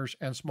farmers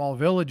and small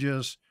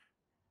villages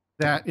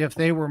that if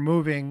they were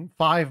moving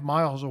 5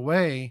 miles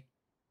away,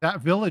 that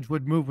village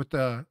would move with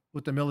the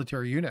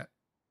military unit.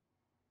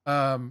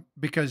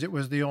 Because it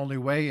was the only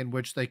way in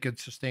which they could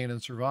sustain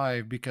and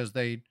survive, because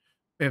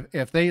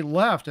if they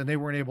left and they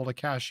weren't able to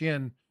cash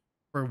in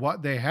for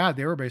what they had,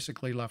 they were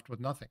basically left with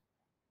nothing.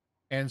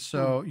 And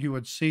so you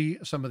would see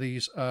some of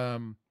these, what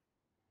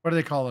do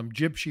they call them?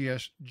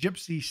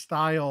 Gypsy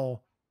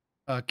style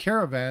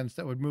caravans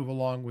that would move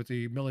along with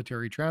the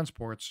military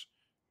transports.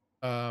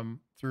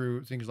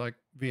 through things like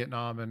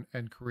Vietnam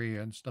and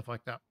Korea and stuff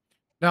like that.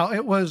 Now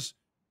it was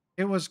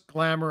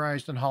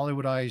glamorized and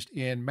Hollywoodized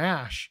in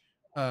MASH,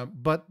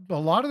 but a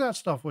lot of that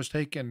stuff was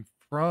taken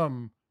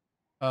from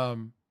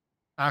um,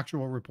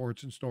 actual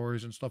reports and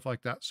stories and stuff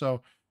like that.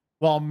 So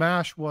while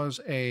MASH was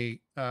a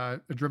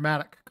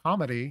dramatic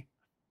comedy,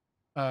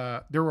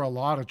 there were a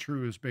lot of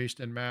truths based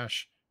in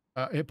MASH.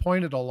 It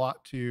pointed a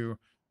lot to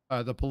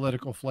the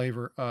political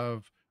flavor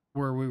of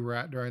where we were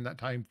at during that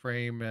time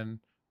frame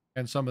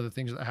and some of the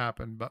things that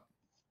happened. But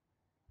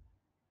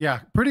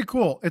yeah, pretty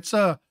cool. It's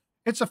a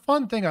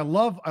fun thing. I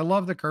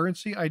love the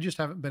currency. I just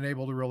haven't been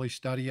able to really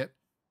study it.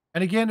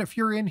 And again, if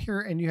you're in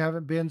here and you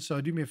haven't been, so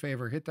do me a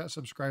favor, hit that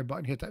subscribe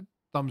button, hit that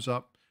thumbs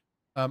up.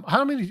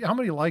 How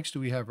many likes do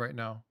we have right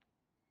now?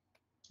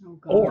 Oh,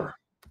 God.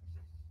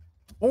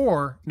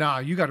 Or nah,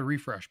 you got to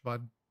refresh,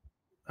 bud.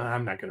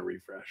 I'm not going to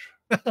refresh.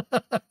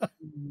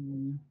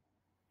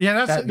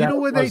 Yeah, that's you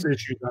know when they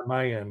issues on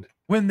my end.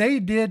 When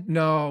they did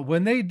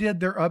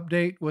their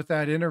update with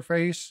that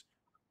interface,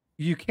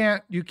 you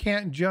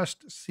can't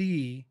just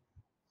see,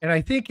 and I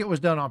think it was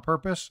done on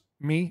purpose.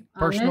 Me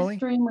personally, on this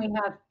stream we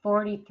have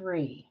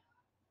 43.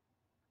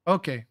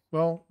 Okay,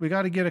 well we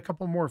got to get a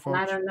couple more folks.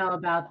 And I don't know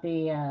about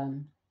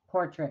the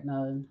portrait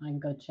mode. I can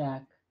go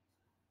check.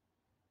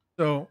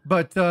 So,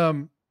 but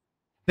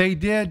they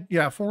did,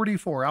 yeah,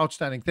 44,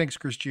 outstanding. Thanks,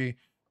 Chris G.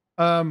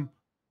 When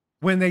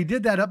they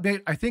did that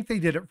update, I think they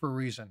did it for a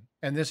reason.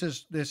 And this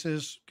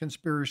is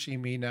conspiracy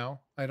me now.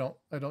 I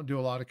don't do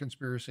a lot of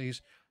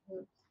conspiracies.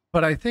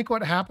 But I think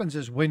what happens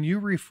is when you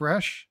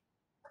refresh,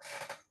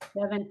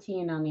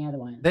 17 on the other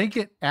one, they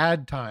get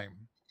ad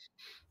time.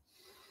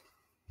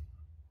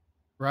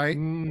 Right?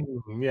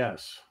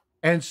 Yes.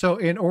 And so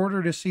in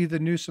order to see the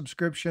new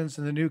subscriptions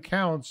and the new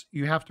counts,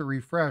 you have to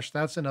refresh.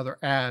 That's another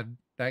ad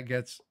that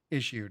gets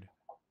issued.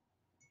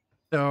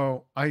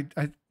 So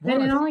then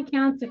it only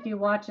counts if you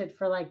watch it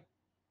for like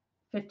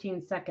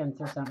 15 seconds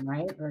or something,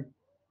 right? Or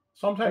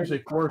sometimes they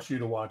force you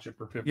to watch it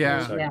for 15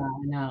 seconds. Yeah,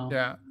 I know.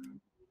 Yeah.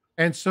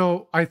 And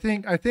so I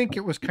think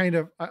it was kind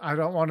of, I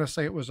don't want to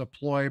say it was a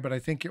ploy, but I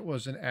think it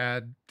was an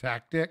ad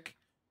tactic.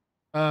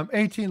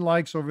 18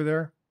 likes over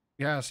there.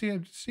 Yeah,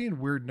 I'm seeing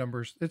weird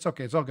numbers. It's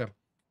okay. It's all good.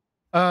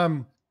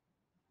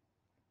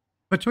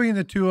 Between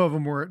the two of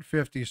them, we're at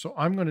 50. So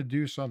I'm going to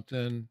do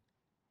something.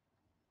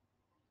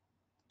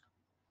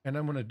 And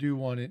I'm going to do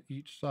one at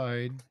each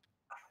side.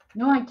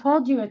 No, I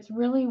told you it's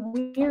really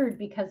weird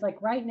because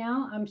like right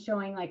now I'm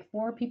showing like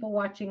 4 people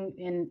watching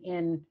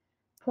in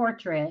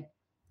portrait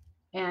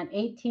and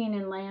 18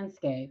 in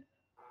landscape.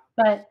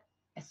 But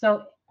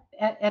so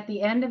at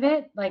the end of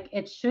it, like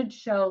it should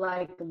show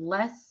like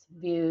less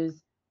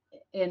views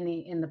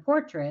in the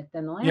portrait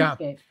than the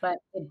landscape, but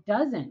it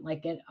doesn't.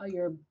 Like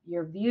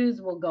your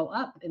views will go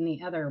up in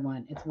the other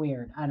one. It's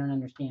weird. I don't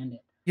understand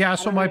it. Yeah,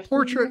 so my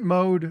portrait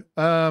mode,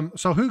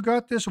 so who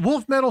got this?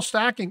 Wolf Metal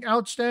Stacking,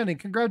 outstanding.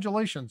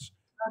 Congratulations.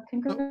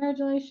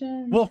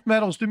 Congratulations. Wolf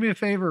Metals, do me a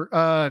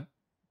favor.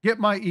 Get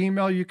my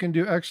email. You can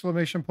do !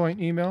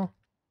 email.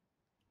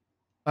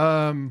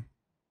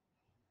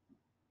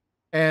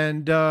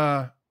 And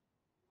I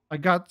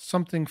got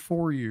something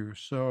for you.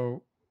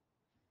 So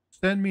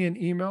send me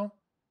an email.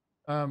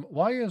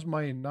 Why is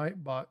my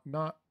Nightbot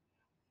not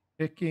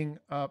picking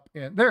up?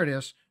 And there it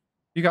is.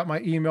 You got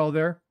my email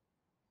there.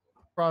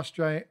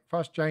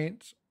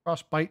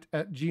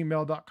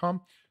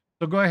 Frostgiantsfrostbyte@gmail.com.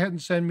 So go ahead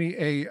and send me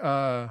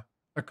a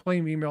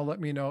claim email. Let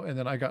me know, and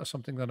then I got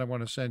something that I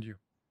want to send you.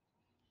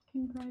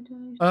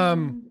 Congratulations.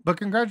 But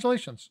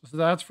congratulations. So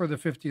that's for the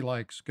 50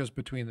 likes, because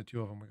between the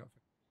two of them we got 50.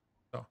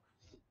 So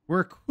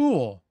we're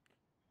cool.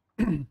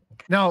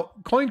 Now,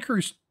 Coin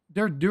Crew,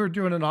 they're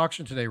doing an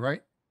auction today,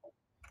 right?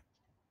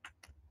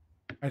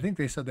 I think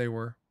they said they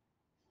were.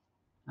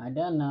 I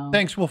don't know.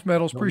 Thanks, Wolf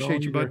Metals.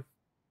 Appreciate you, bud.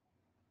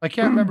 I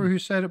can't remember who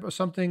said it, but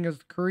something as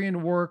the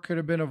Korean War could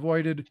have been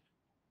avoided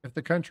if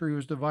the country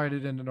was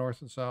divided into North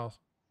and South.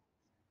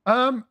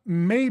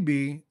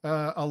 Maybe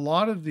a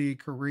lot of the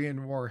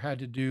Korean War had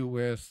to do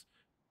with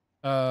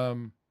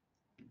land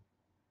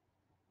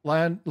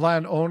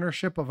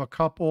ownership of a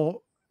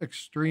couple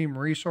extreme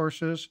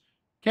resources.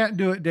 Can't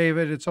do it,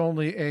 David. It's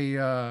only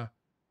a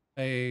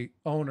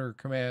owner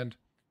command,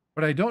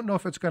 but I don't know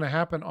if it's going to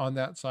happen on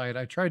that side.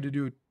 I tried to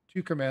do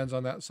 2 commands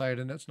on that side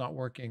and it's not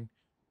working.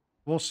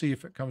 We'll see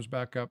if it comes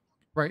back up.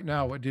 Right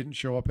now, it didn't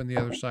show up in the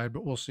other side,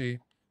 but we'll see.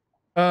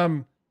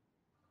 But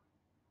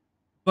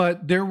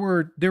there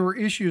were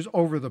issues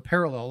over the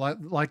parallel,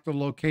 like the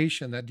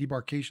location, that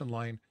debarkation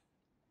line.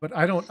 But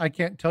I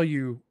can't tell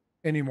you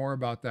any more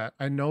about that.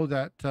 I know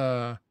that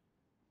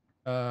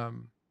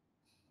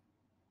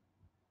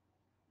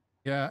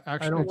yeah,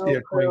 actually, I don't see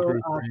a Coin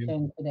Crew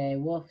auction today.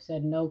 Wolf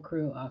said no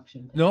crew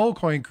auction today. No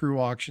Coin Crew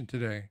auction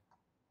today.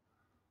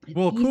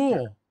 Well,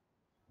 cool.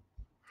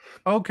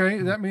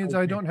 Okay, that means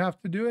I don't have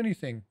to do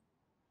anything.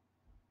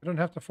 I don't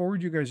have to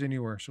forward you guys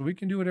anywhere, so we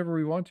can do whatever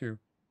we want to.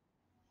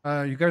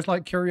 You guys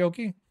like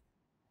karaoke?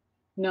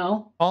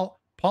 No.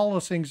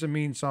 Paula sings a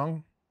mean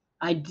song.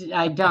 I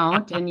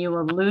don't, and you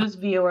will lose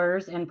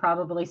viewers and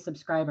probably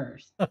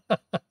subscribers.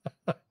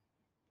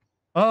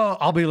 Oh,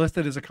 I'll be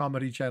listed as a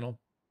comedy channel.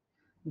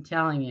 I'm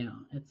telling you,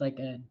 it's like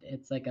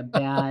a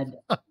bad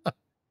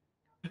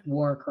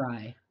war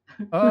cry.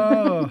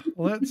 Oh,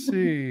 let's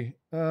see.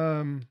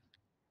 It's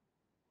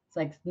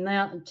like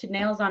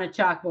nails on a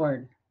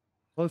chalkboard.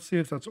 Let's see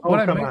if that's what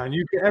I come on.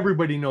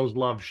 Everybody knows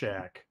Love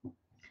Shack.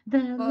 The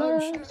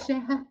Love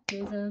Shack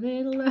is a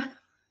little.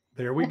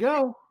 There we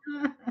go.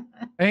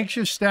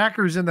 Anxious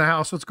Stacker's in the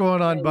house. What's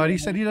going on, bud? He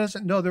said he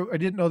doesn't know I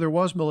didn't know there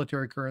was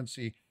military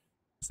currency.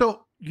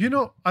 So,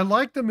 I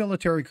like the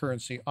military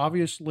currency,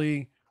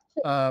 obviously.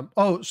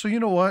 So you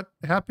know what?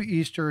 Happy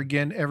Easter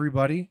again,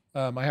 everybody.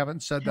 I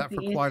haven't said that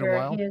for quite a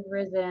while. He is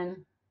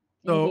risen.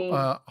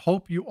 So,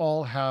 hope you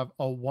all have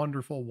a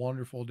wonderful,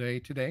 wonderful day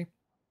today.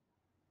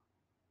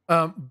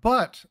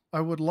 But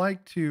I would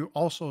like to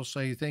also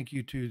say thank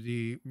you to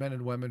the men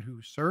and women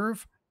who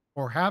serve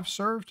or have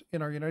served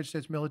in our United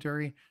States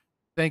military.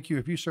 Thank you.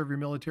 If you serve your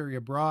military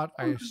abroad,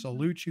 I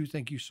salute you.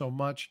 Thank you so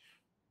much.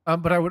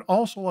 But I would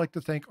also like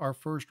to thank our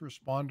first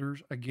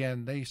responders.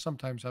 Again, they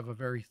sometimes have a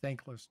very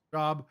thankless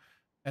job,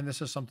 and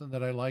this is something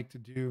that I like to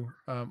do.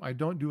 I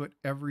don't do it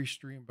every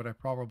stream, but I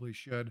probably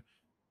should.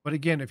 But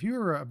again, if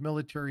you're a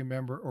military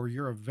member or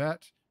you're a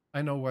vet,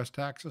 I know West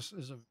Texas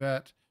is a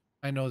vet.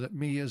 I know that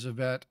me is a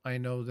vet. I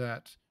know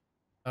that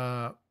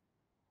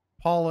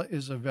Paula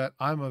is a vet.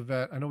 I'm a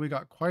vet. I know we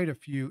got quite a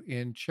few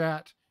in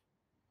chat.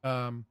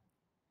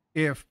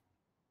 If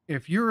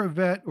you're a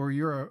vet or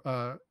you're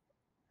a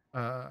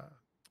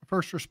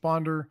first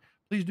responder,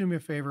 please do me a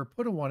favor,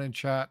 put a 1 in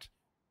chat,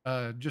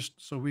 just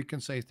so we can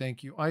say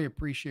thank you. I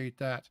appreciate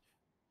that.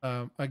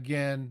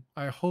 Again,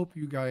 I hope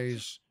you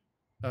guys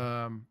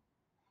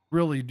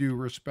really do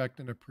respect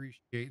and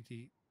appreciate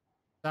the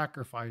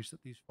sacrifice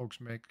that these folks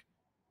make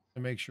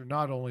to make sure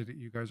not only that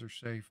you guys are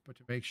safe, but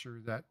to make sure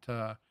that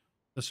the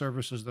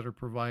services that are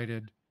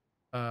provided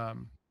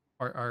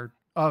are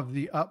of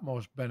the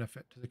utmost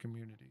benefit to the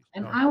community.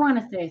 And I want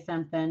to say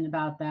something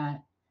about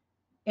that.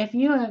 If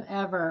you have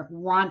ever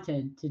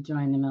wanted to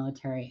join the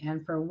military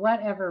and for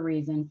whatever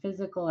reason,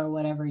 physical or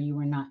whatever, you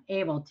were not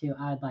able to,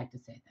 I'd like to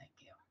say thank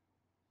you.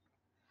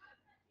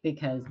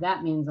 Because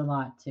that means a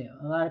lot too.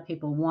 A lot of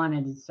people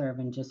wanted to serve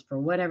and just for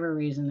whatever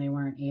reason, they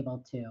weren't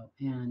able to.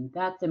 And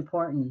that's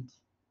important.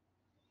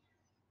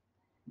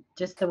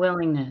 Just the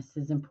willingness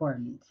is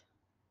important.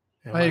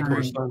 I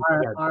agree.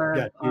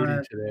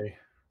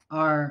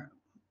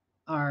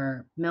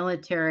 Our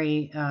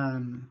military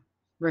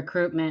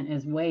recruitment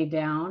is way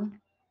down.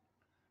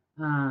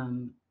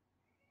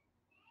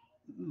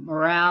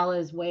 Morale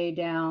is way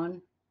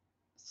down.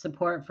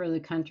 Support for the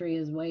country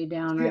is way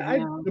down right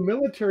now. The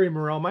military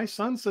morale, my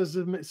son says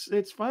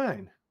it's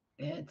fine.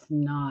 It's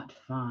not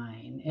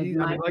fine.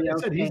 Like I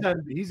said,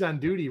 he's on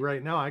duty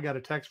right now. I got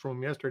a text from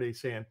him yesterday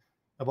saying,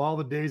 of all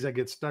the days I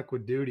get stuck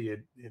with duty,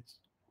 he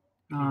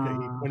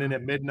went in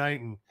at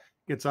midnight and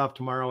gets off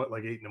tomorrow at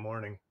like 8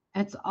 a.m.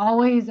 It's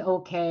always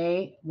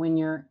okay when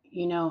you're,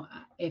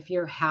 if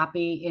you're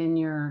happy in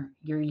your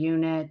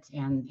unit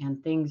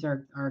and things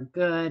are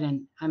good.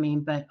 And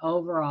but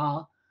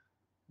overall,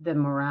 the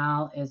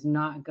morale is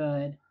not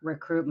good.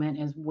 Recruitment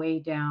is way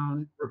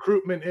down.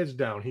 Recruitment is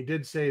down. He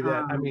did say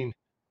that.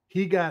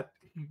 He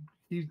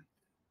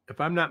if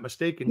I'm not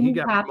mistaken, he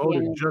got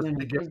promoted just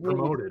to get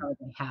promoted.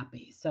 Probably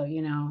happy. So,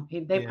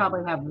 they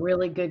probably have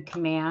really good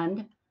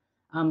command,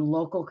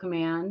 local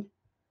command.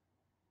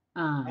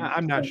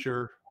 I'm not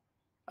sure.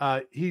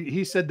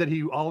 He said that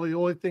the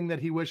only thing that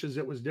he wishes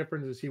it was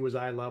different is he was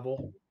eye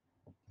level.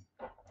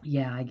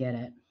 Yeah, I get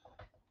it.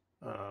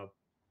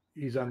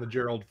 He's on the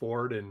Gerald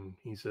Ford, and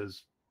he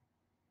says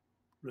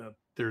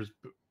there's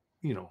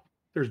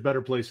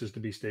better places to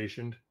be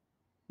stationed.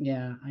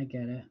 Yeah, I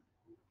get it.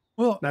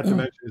 Well, not to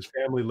mention his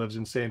family lives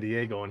in San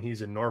Diego and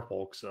he's in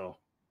Norfolk. So,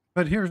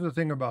 but here's the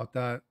thing about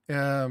that.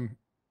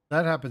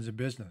 That happens in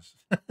business.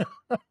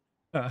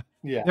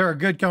 Yeah, there are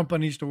good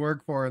companies to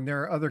work for, and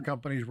there are other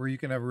companies where you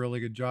can have a really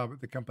good job,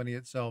 but the company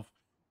itself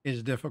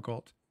is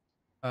difficult.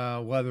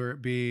 Whether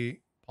it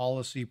be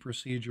policy,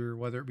 procedure,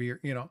 whether it be,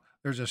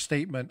 there's a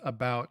statement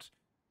about,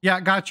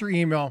 got your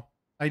email.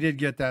 I did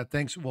get that.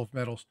 Thanks, Wolf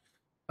Metals.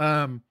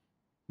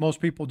 Most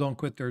people don't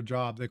quit their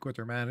job. They quit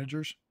their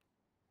managers.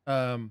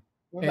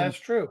 Well, that's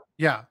true.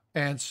 Yeah.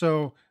 And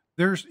so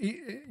there's,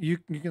 you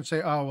can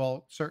say, oh,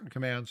 well, certain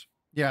commands.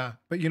 Yeah.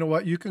 But you know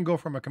what? You can go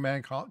from a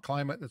command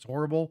climate that's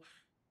horrible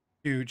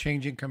to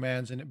changing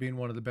commands and it being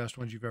one of the best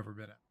ones you've ever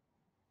been at.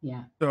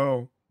 Yeah.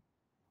 So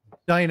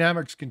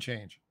dynamics can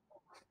change.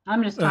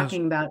 I'm just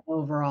talking about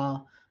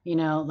overall, a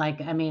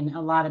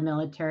lot of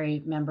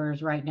military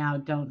members right now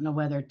don't know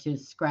whether to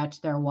scratch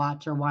their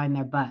watch or wind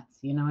their butts.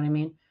 You know what I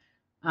mean?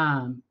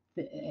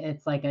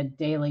 It's like a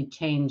daily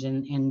change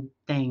in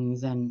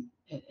things. And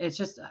it's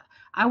just,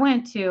 I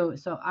went through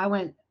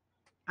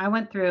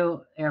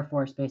Air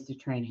Force basic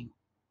training,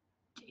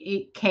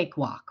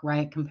 cakewalk,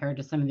 right? Compared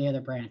to some of the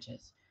other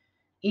branches,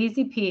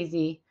 easy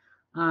peasy.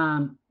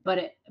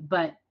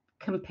 But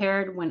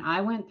compared when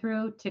I went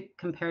through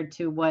compared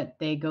to what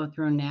they go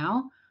through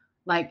now,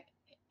 like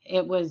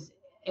it was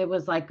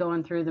like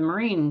going through the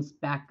Marines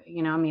back,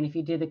 if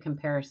you do the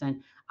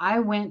comparison, I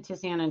went to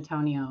San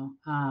Antonio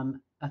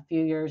a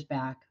few years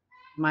back.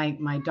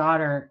 My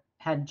daughter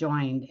had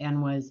joined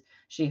and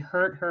she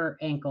hurt her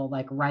ankle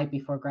like right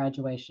before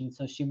graduation,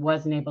 so she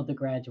wasn't able to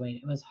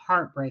graduate. It was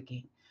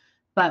heartbreaking,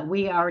 but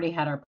we already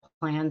had our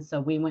plans,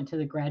 so we went to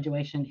the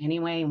graduation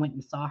anyway and went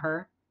and saw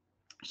her.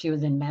 She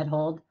was in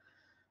Medhold,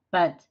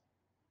 but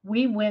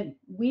we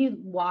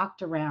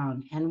walked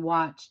around and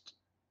watched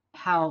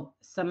how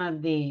some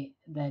of the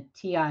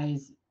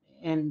TIs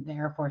in the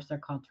Air Force, they're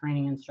called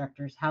training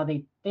instructors, how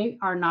they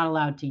are not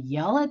allowed to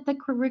yell at the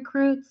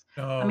recruits.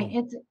 I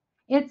mean,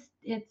 it's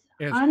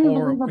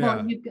unbelievable.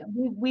 Yeah.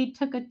 We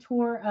took a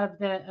tour of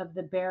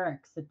the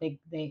barracks that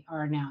they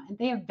are now, and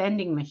they have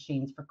vending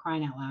machines, for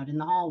crying out loud, in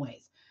the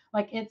hallways.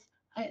 Like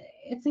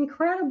it's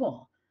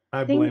incredible.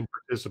 I blame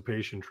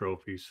participation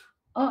trophies.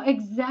 Oh,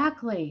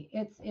 exactly.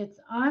 It's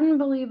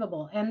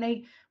unbelievable. And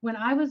when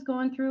I was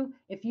going through,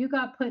 if you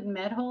got put in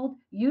Medhold,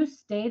 you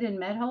stayed in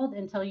Medhold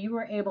until you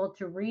were able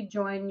to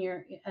rejoin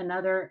your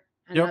another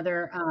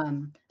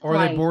or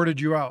they boarded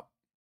you out.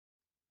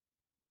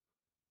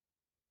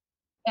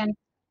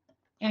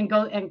 And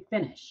go and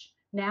finish.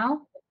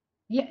 Now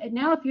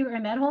if you're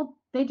in Medhold,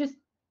 they just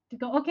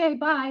go, okay,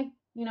 bye.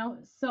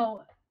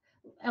 So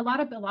a lot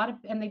of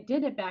and they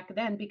did it back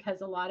then because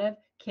a lot of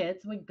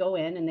kids would go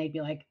in and they'd be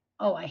like,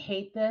 oh, I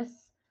hate this.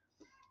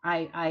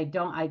 I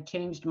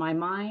changed my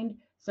mind.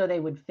 So they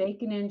would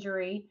fake an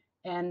injury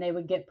and they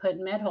would get put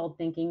in Medhold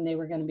thinking they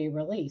were going to be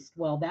released.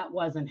 Well, that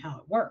wasn't how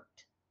it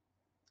worked.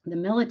 The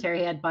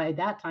military had by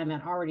that time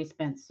had already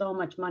spent so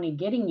much money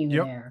getting you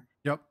there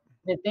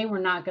that they were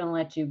not going to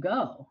let you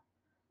go.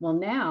 Well,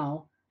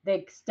 now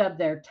they stub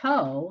their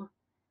toe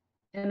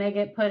and they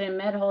get put in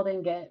Medhold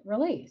and get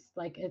released.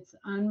 Like, it's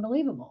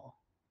unbelievable.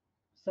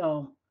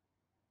 So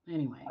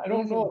anyway, I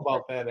don't know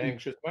about that,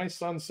 Anxious. My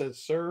son says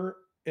sir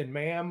and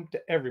ma'am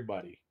to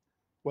everybody,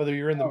 whether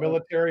you're in the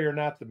military or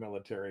not the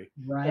military.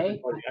 Right.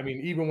 Everybody. I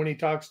mean, even when he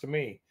talks to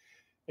me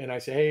and I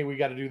say, hey, we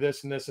got to do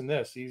this and this and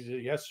this, he's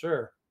yes,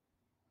 sir.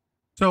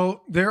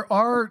 So there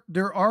are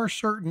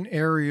certain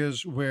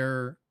areas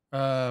where,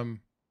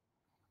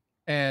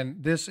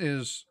 and this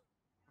is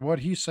what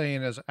he's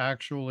saying is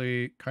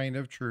actually kind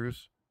of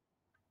truth.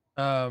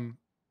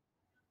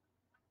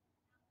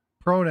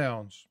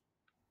 Pronouns.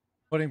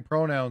 Putting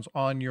pronouns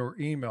on your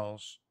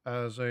emails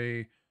as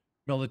a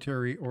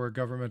military or a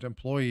government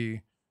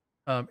employee,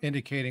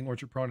 indicating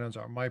what your pronouns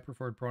are. My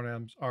preferred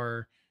pronouns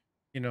are,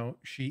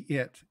 she,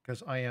 it,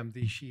 because I am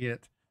the she,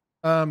 it.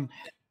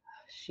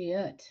 She,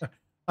 it.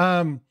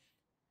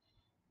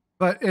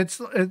 But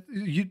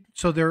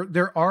so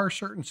there are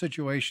certain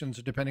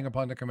situations depending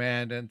upon the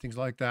command and things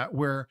like that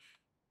where,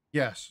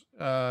 yes,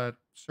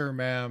 sir,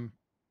 ma'am,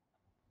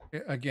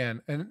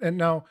 again, and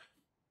now,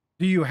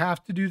 do you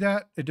have to do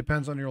that? It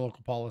depends on your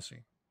local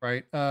policy,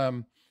 right?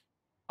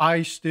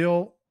 I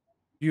still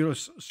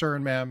use sir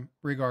and ma'am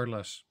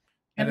regardless.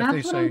 And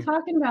that's what I'm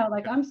talking about.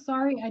 Like, I'm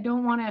sorry, I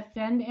don't want to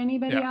offend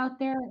anybody out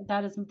there.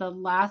 That is the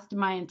last of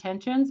my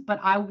intentions, but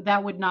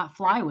that would not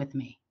fly with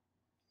me.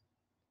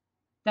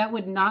 That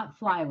would not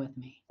fly with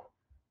me.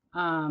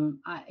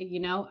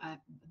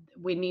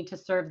 We need to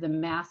serve the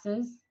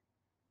masses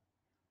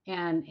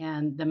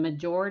and the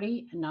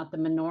majority, not the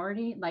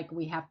minority. Like,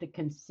 we have to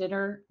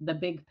consider the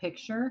big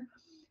picture.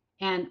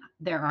 And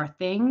there are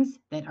things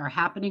that are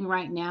happening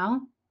right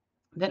now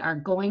that are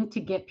going to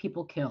get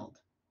people killed.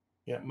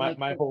 Yeah,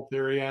 my whole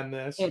theory on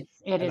this. It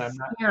is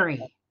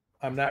scary.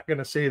 I'm not going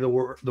to say the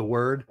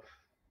word,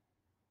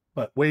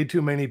 but way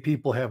too many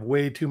people have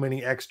way too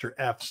many extra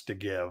F's to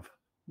give.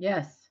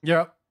 Yes.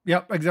 Yep,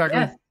 exactly.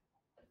 Yes.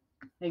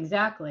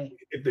 Exactly.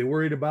 If they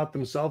worried about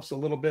themselves a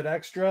little bit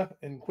extra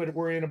and quit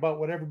worrying about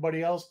what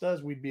everybody else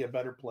does, we'd be a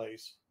better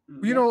place.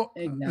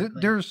 Exactly.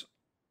 There's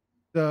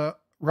the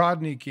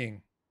Rodney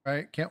King,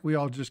 right? Can't we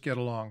all just get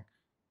along?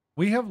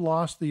 We have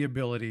lost the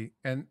ability,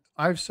 and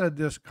I've said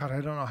this, God,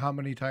 I don't know how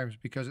many times,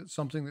 because it's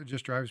something that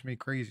just drives me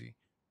crazy.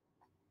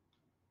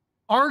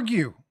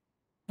 Argue,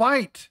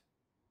 fight,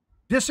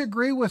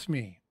 disagree with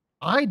me.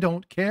 I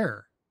don't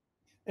care.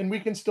 And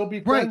we can still be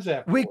friends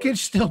afterwards. We can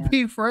still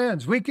be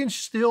friends. We can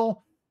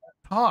still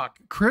talk.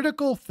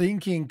 Critical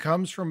thinking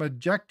comes from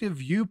objective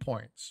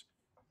viewpoints.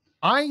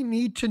 I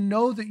need to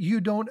know that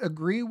you don't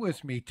agree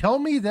with me. Tell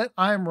me that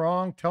I'm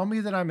wrong. Tell me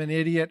that I'm an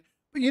idiot.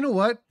 But you know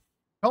what?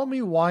 Tell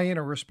me why in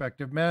a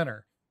respectful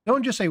manner.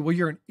 Don't just say, well,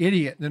 you're an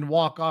idiot, and then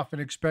walk off and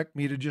expect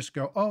me to just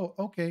go, oh,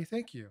 okay,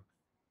 thank you.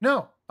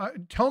 No,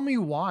 tell me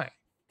why.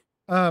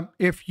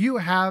 If you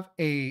have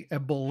a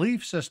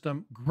belief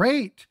system,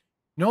 great.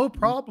 No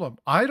problem.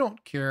 I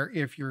don't care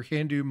if you're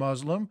Hindu,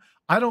 Muslim.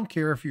 I don't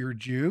care if you're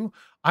Jew.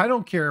 I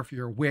don't care if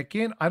you're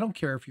Wiccan. I don't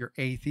care if you're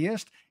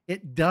atheist.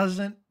 It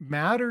doesn't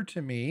matter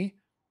to me.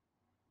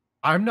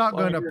 I'm not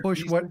going to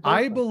push what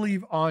I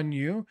believe on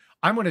you.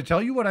 I'm going to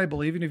tell you what I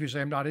believe. And if you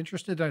say I'm not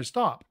interested, then I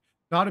stop.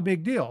 Not a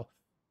big deal.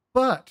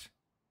 But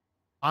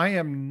I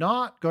am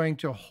not going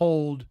to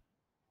hold,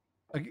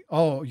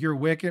 oh, you're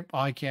Wiccan.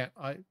 I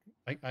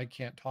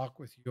can't talk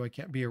with you. I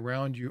can't be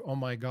around you. Oh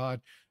my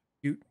God.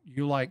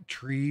 You like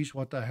trees.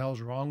 What the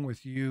hell's wrong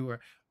with you?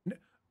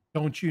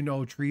 Don't you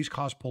know trees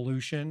cause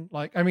pollution?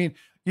 Like, I mean,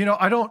 you know,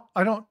 I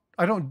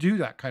don't do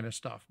that kind of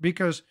stuff,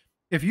 because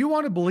if you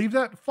want to believe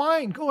that,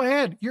 fine, go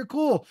ahead. You're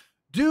cool.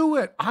 Do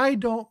it. I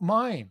don't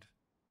mind,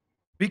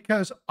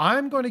 because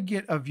I'm going to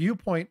get a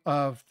viewpoint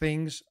of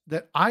things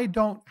that I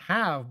don't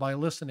have by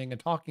listening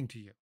and talking to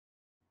you.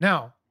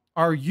 Now,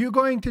 are you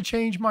going to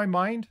change my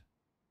mind?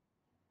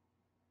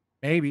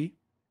 Maybe.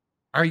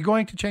 Are you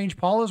going to change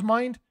Paula's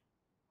mind?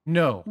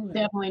 No.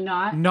 Definitely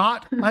not.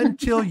 Not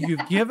until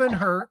you've given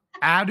her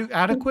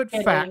adequate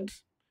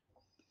facts,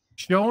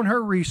 shown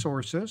her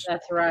resources.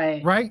 That's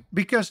right. Right?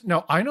 Because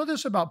no, I know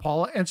this about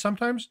Paula, and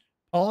sometimes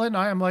Paula and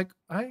I'm like,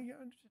 I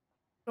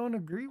don't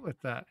agree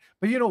with that.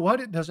 But you know what?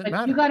 It doesn't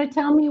matter. You got to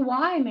tell me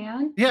why,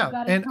 man.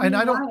 Yeah. And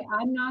I don't,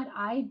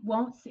 I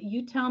won't,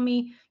 you tell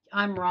me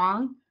I'm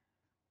wrong,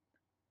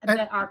 and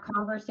that our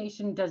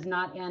conversation does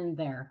not end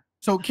there.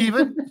 So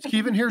Kevin,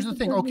 here's the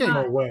thing. Okay.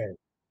 No way.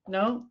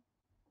 No.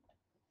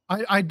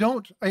 I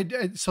don't.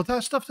 So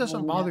that stuff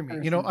doesn't bother me.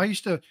 You know, I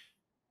used to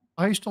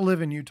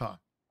live in Utah,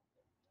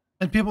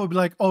 and people would be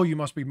like, "Oh, you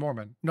must be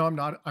Mormon." No, I'm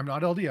not. I'm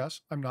not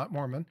LDS. I'm not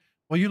Mormon.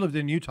 Well, you lived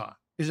in Utah.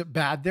 Is it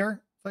bad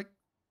there? Like,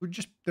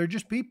 they're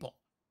just people.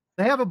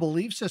 They have a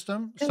belief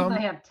system. Some I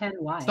have 10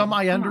 wives. Some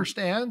I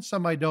understand.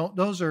 Some I don't.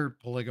 Those are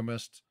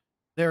polygamists.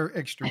 They're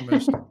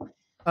extremists.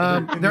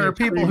 There are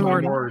people who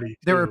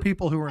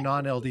are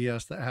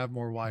non-LDS that have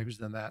more wives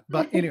than that.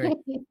 But anyway,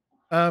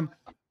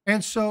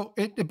 and so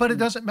but it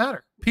doesn't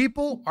matter.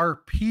 People are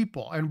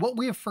people, and what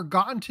we have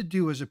forgotten to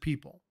do as a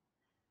people,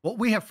 what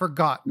we have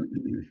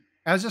forgotten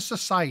as a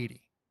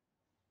society,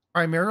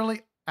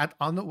 primarily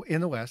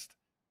in the West,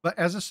 but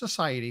as a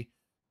society,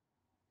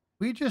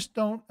 we just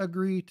don't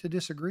agree to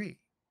disagree.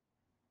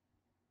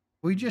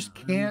 We just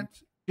can't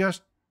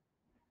just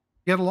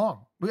get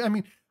along. I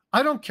mean,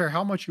 I don't care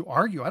how much you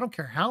argue. I don't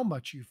care how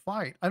much you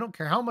fight. I don't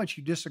care how much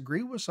you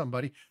disagree with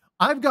somebody.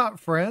 I've got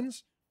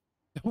friends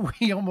that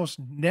we almost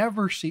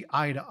never see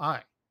eye to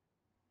eye.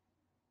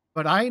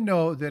 But I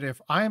know that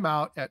if I'm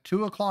out at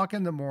 2 o'clock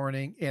in the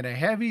morning in a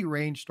heavy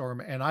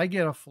rainstorm and I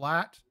get a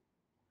flat,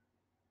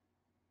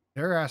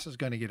 their ass is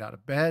going to get out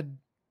of bed.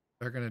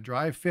 They're going to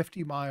drive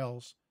 50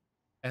 miles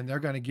and they're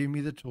going to give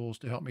me the tools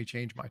to help me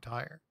change my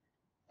tire.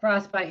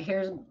 Frostbite,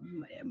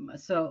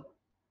 so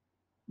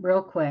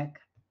real quick.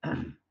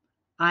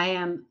 I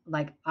am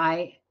like,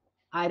 I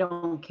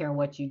don't care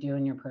what you do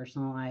in your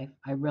personal life.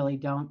 I really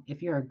don't.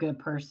 If you're a good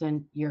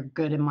person, you're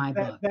good in my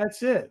book.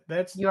 That's it.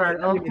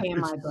 You're okay in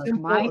my book.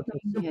 My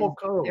thing is,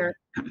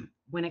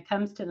 when it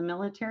comes to the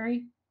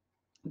military,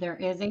 there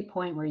is a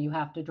point where you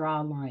have to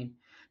draw a line,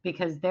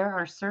 because there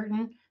are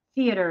certain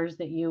theaters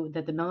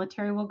that the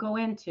military will go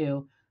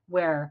into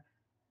where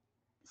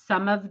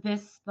some of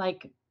this,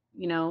 like,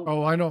 you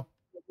know, I know.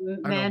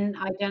 Men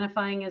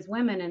identifying as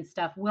women and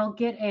stuff will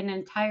get an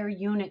entire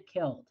unit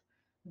killed.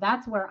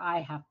 That's where I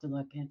have to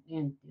look in.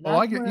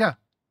 Well,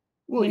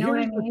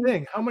 here's the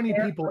thing. How many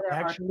people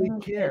actually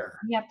care?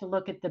 You have to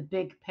look at the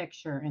big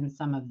picture in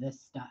some of this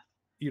stuff.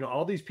 You know,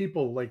 all these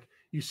people, like,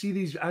 you see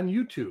these on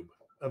YouTube,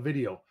 a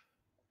video.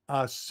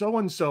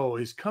 So-and-so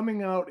is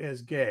coming out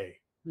as gay.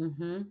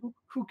 Mm-hmm.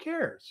 Who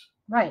cares?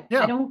 Right.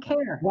 Yeah. I don't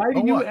care. Why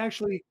do you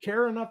actually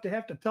care enough to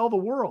have to tell the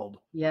world?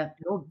 Yeah.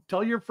 You know,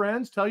 tell your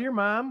friends, tell your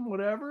mom,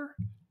 whatever.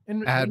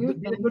 And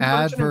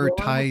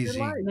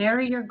advertising.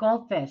 Marry your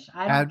goldfish.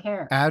 I don't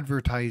care.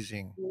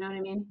 Advertising. You know what I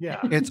mean?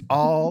 Yeah. It's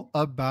all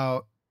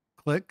about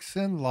clicks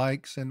and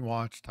likes and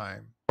watch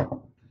time.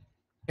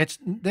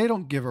 They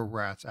don't give a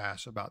rat's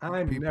ass about that.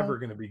 I'm never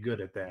going to be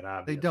good at that,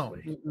 obviously. They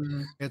don't.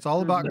 Mm-hmm. It's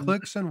all about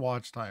clicks and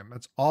watch time.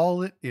 That's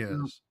all it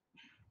is.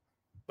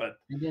 But,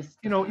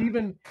 you know,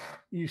 even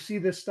you see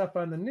this stuff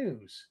on the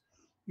news,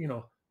 you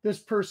know, this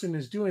person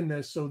is doing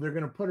this, so they're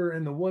going to put her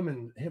in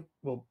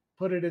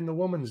put it in the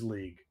women's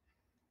league.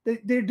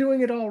 They're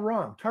doing it all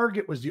wrong.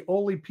 Target was the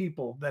only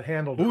people that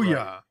handled it. Oh, right.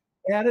 Yeah.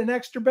 Add an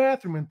extra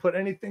bathroom and put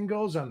anything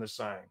goes on the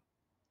sign.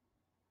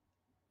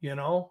 You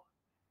know,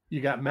 you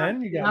got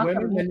men, you got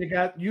women, and you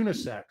got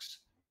unisex.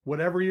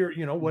 Whatever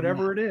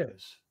whatever it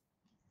is.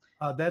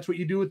 That's what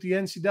you do with the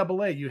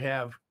NCAA. You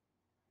have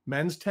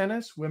men's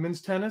tennis,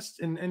 women's tennis,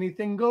 and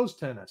anything goes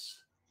tennis.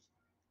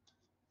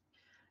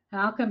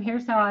 How come?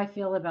 Here's how I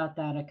feel about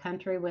that. A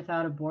country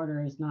without a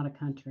border is not a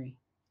country.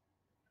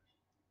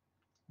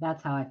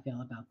 That's how I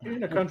feel about that.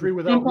 And a country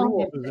without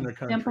rules isn't a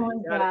country.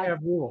 You gotta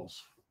have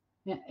rules.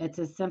 Yeah, it's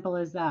as simple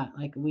as that.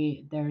 Like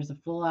there's a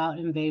full out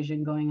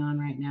invasion going on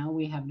right now.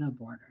 We have no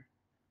border.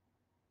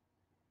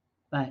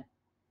 But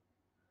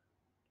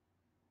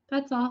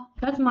that's all.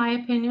 That's my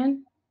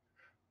opinion.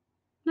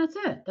 That's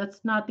it. That's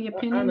not the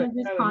opinion of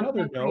this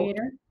content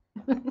creator.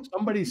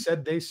 Somebody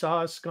said they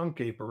saw a skunk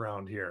ape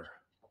around here.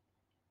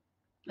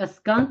 A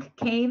skunk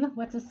cave?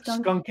 What's a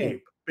skunk? Skunk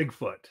ape.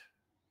 Bigfoot.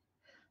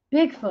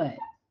 Bigfoot.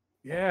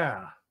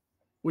 Yeah.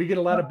 We get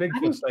a lot of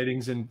Bigfoot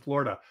sightings in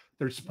Florida.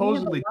 They're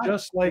supposedly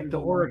just like the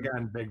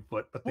Oregon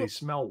Bigfoot, but they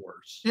smell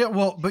worse. Yeah,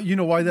 well, but you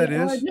know why that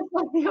is? Just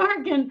like the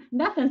Oregon,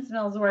 nothing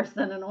smells worse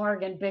than an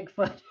Oregon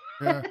Bigfoot.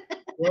 Yeah.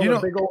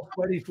 Well, the big old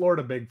sweaty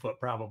Florida Bigfoot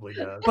probably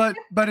does. But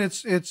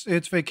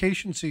it's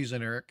vacation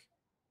season, Eric.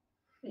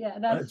 Yeah,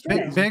 that's true.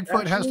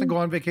 Bigfoot has to go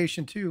on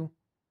vacation too.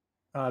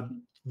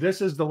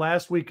 This is the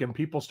last week, and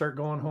people start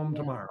going home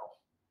tomorrow.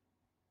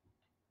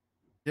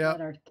 Yeah.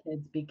 Let our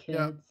kids be kids.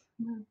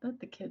 Yeah. Let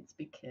the kids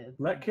be kids.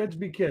 Let kids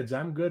be kids.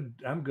 I'm good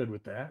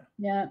with that.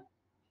 Yeah.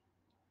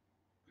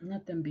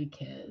 Let them be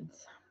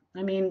kids.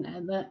 I mean,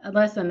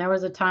 listen, there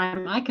was a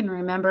time I can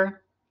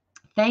remember,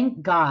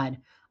 thank God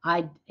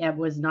I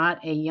was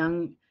not a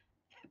young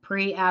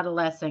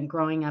pre-adolescent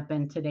growing up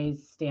in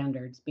today's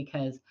standards,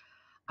 because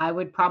I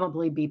would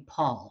probably be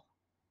Paul,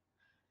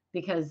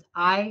 because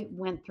I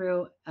went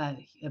through a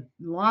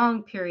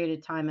long period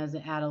of time as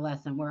an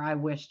adolescent where I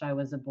wished I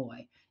was a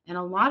boy. And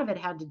a lot of it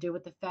had to do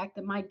with the fact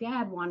that my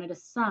dad wanted a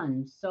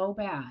son so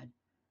bad.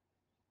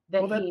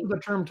 That's where the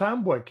term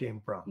tomboy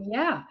came from.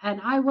 Yeah, and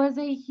I was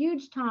a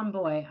huge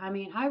tomboy. I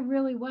mean, I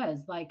really was.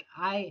 Like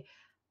I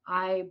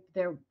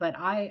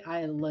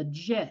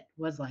legit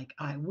was like,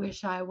 I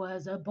wish I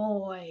was a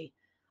boy.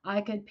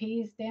 I could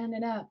pee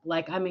standing up.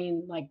 Like, I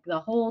mean, like the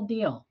whole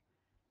deal.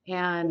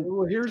 And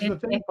well, here's the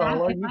thing,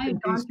 Paula, you can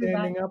pee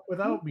standing up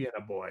without being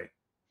a boy.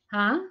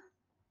 Huh?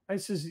 I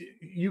says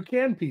you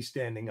can pee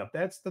standing up.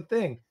 That's the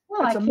thing.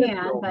 Well, I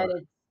can, but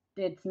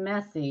it's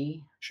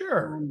messy.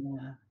 Sure.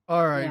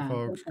 All right,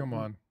 folks, come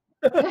on.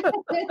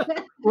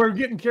 We're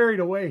getting carried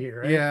away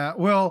here, right? Yeah,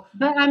 well,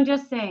 but I'm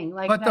just saying,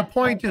 like, but the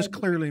point is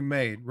clearly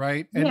made,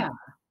 right? And,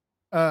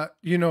 yeah.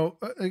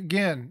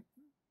 Again,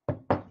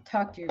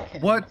 talk to your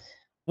kids.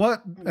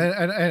 What,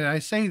 and I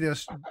say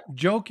this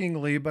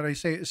jokingly, but I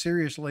say it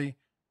seriously.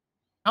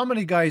 How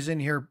many guys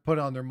in here put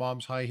on their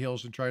mom's high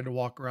heels and tried to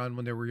walk around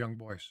when they were young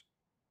boys?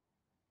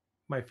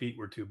 My feet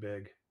were too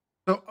big.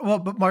 So, well,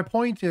 but my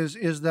point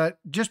is that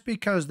just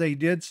because they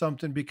did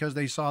something because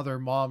they saw their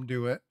mom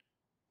do it,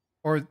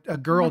 or a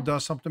girl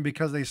does something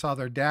because they saw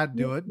their dad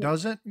do it,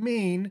 doesn't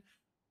mean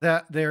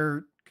that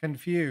they're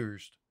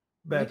confused.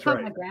 That's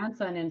right. My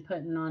grandson in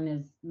putting on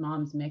his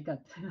mom's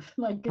makeup.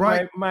 Like,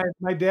 right.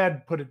 My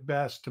dad put it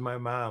best to my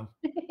mom.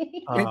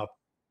 I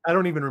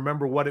don't even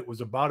remember what it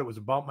was about. It was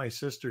about my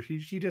sister.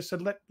 She just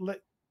said,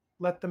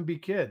 let them be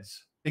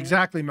kids.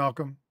 Exactly,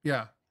 Malcolm.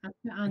 Yeah.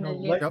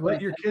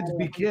 Let your kids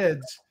be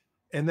kids.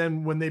 And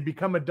then when they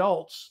become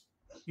adults,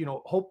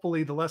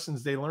 hopefully the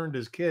lessons they learned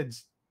as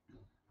kids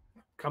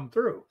come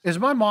through. Is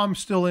my mom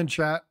still in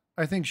chat?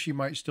 I think she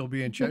might still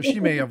be in chat. She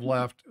may have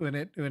left when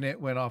it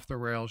went off the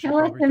rails. Tell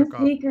us some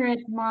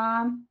secrets,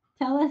 Mom.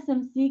 Tell us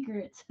some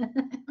secrets.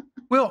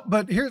 Well,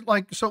 but here's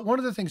so one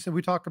of the things that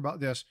we talk about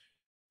this,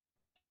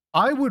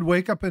 I would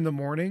wake up in the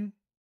morning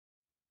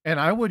and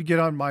I would get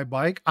on my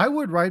bike. I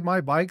would ride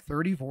my bike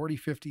 30, 40,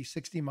 50,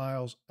 60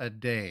 miles a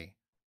day.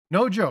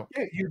 No joke.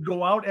 Yeah, you'd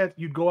go out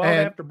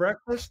after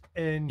breakfast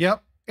and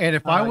yep. And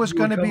if I was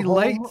going to be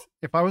late,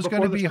 if I was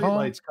going to be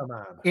home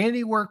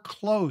anywhere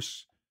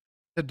close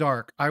to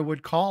dark, I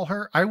would call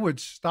her. I would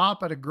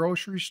stop at a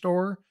grocery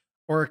store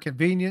or a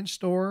convenience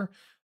store,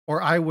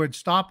 or I would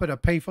stop at a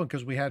payphone,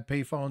 because we had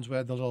payphones. We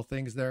had the little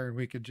things there, and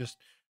we could just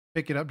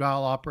pick it up,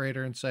 dial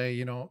operator, and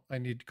say, I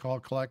need to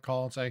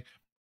call, and say,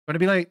 going to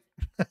be late.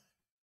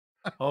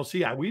 Oh,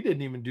 see, we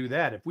didn't even do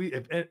that.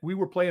 If we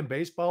were playing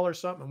baseball or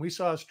something and we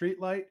saw a street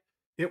light,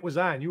 it was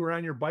on. You were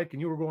on your bike and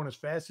you were going as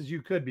fast as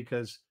you could,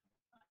 because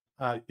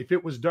if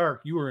it was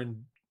dark, you were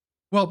in.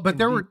 Well, but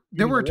there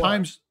were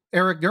times,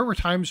 Eric, there were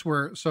times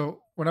where,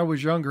 so when I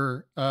was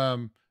younger,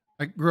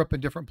 I grew up in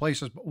different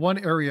places, but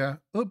one area,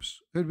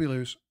 oops, who'd we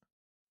lose?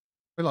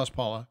 We lost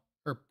Paula.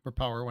 Her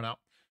power went out.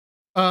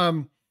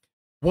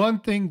 One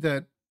thing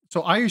that,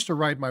 so I used to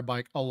ride my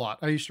bike a lot.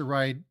 I used to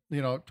ride,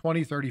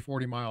 20, 30,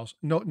 40 miles.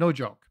 No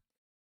joke.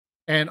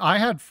 And I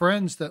had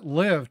friends that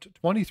lived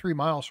 23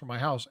 miles from my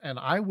house, and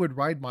I would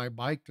ride my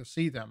bike to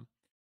see them.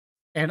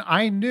 And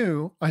I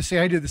knew, I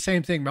did the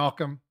same thing,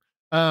 Malcolm.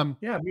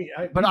 Yeah,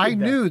 but I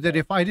knew that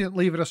if I didn't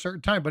leave at a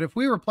certain time, but if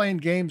we were playing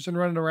games and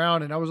running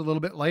around and I was a little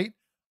bit late,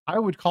 I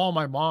would call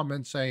my mom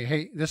and say,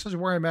 hey, this is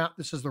where I'm at.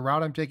 This is the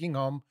route I'm taking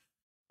home.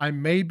 I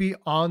may be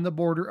on the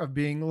border of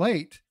being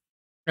late.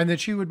 And then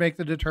she would make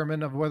the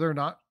determination of whether or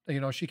not,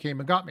 she came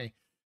and got me.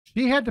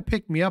 She had to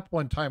pick me up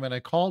one time, and I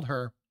called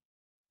her,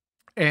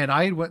 and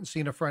I went and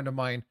seen a friend of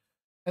mine,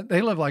 and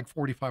they live like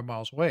 45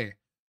 miles away.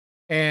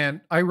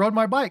 And I rode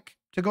my bike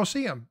to go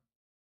see him.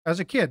 As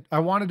a kid, I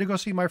wanted to go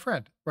see my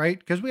friend, right?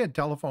 Because we had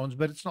telephones,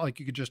 but it's not like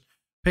you could just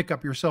pick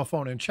up your cell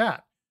phone and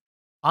chat.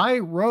 I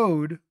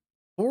rode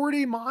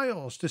 40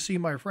 miles to see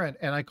my friend,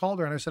 and I called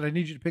her and I said, I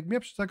need you to pick me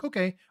up. She's like,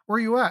 okay, where are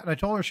you at? And I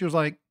told her, she was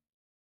like,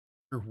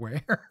 you're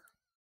where?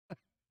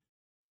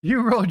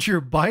 You rode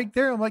your bike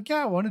there? I'm like,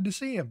 yeah, I wanted to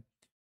see him.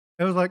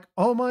 It was like,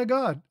 oh my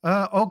God.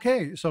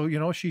 Okay. So,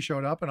 she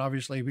showed up, and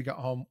obviously we got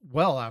home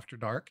well after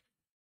dark.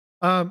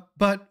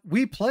 But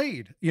we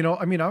played,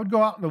 I would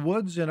go out in the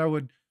woods and I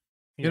would,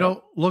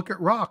 look at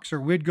rocks,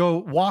 or we'd go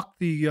walk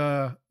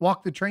the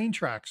train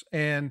tracks,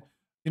 and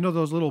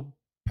those little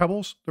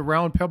pebbles, the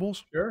round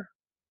pebbles. Sure.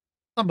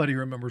 Somebody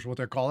remembers what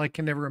they're called. I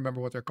can never remember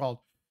what they're called,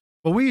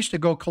 but we used to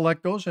go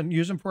collect those and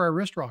use them for our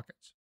wrist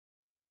rockets.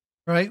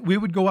 right? We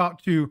would go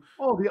out to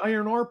the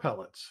iron ore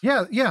pellets.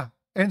 yeah.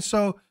 And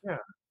so Yeah.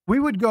 we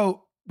would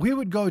go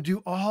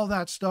do all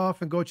that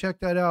stuff and go check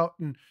that out.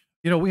 And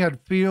we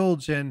had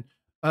fields and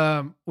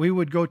we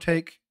would go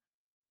take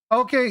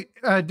okay,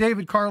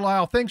 David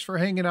Carlisle, thanks for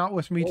hanging out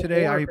with me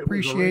today. I Or if it was a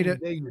appreciate rainy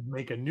it. day, you'd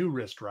make a new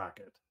wrist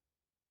rocket.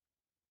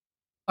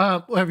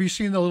 Have you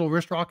seen the little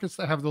wrist rockets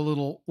that have the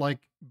little like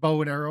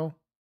bow and arrow?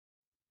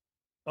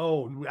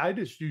 Oh, I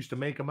just used to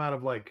make them out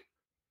of like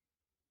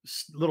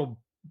little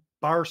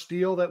bar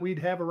steel that we'd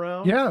have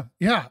around.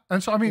 Yeah.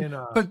 And so I mean,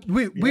 but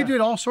we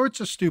did all sorts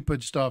of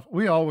stupid stuff.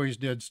 We always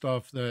did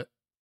stuff that,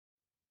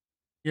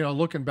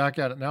 looking back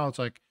at it now, it's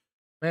like,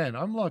 man,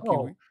 I'm lucky.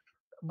 Oh,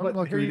 I'm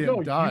lucky here we you didn't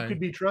go. die. You could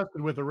be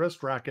trusted with a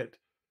wrist rocket.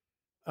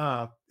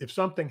 If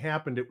something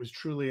happened, it was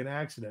truly an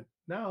accident.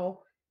 Now,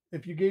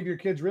 if you gave your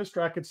kids wrist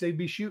rockets, they'd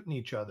be shooting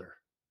each other.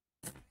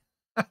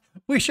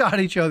 We shot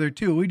each other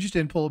too. We just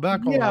didn't pull it back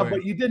all the way. Yeah,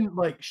 but you didn't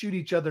like shoot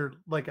each other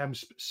like I'm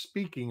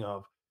speaking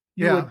of.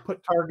 You would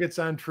put targets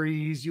on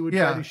trees. You would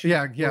try to shoot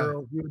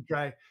squirrels. You would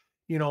try,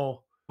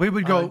 We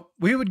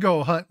would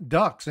go hunt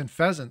ducks and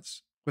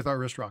pheasants with our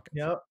wrist rockets.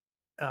 Yep.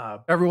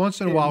 Every once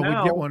in a while,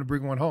 we'd get one and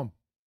bring one home.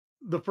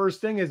 The first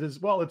thing is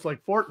well, it's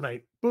like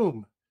Fortnite.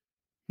 Boom.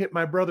 Hit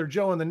my brother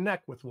Joe in the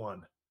neck with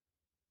one.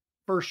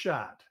 First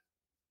shot.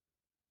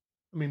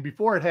 I mean,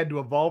 before it had to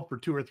evolve for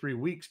 2 or 3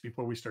 weeks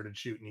before we started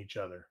shooting each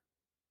other.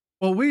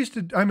 Well, we used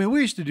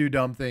to do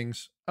dumb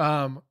things.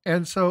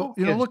 And so,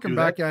 looking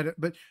back at it,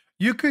 but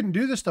you couldn't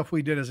do the stuff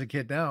we did as a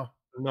kid now.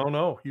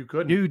 No, you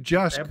couldn't. You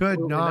just Absolutely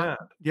could not.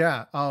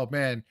 Yeah. Oh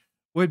man.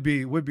 Would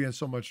be in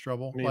so much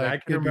trouble. I mean, I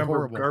can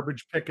remember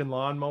garbage picking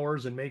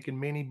lawnmowers and making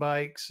mini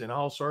bikes and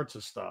all sorts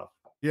of stuff.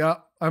 Yeah.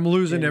 I'm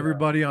losing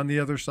everybody on the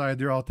other side.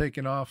 They're all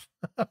taking off.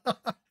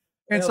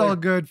 It's all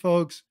good,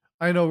 folks.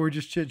 I know we're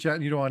just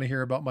chit-chatting. You don't want to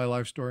hear about my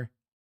life story.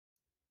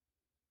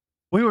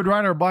 We would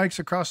ride our bikes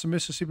across the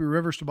Mississippi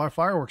rivers to buy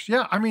fireworks.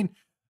 Yeah, I mean,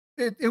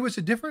 it was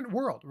a different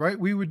world, right?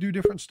 We would do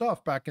different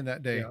stuff back in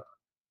that day. Yeah.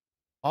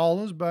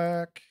 All is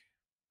back.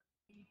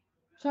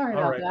 Sorry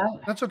about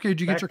that. That's okay.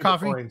 Did you get your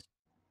coffee?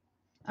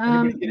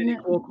 Anybody get any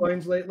cool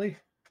coins lately?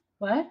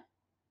 What?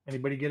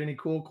 Anybody get any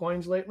cool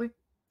coins lately?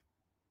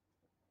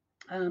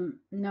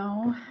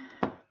 No.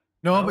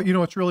 No, but you know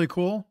what's really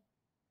cool?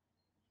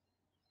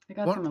 I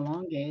got some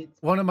elongates.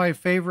 One of my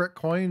favorite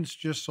coins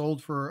just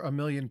sold for $1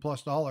 million+.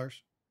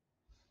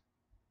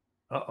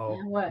 Uh-oh.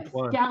 What?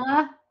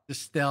 Stella? The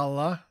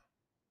Stella.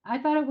 I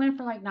thought it went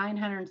for like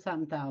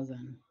 900-something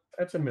thousand.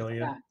 That's $1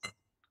 million.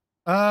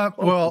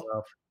 Well,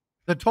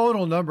 the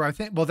total number, I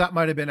think, that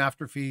might have been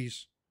after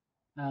fees.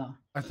 Oh.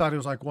 I thought it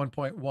was like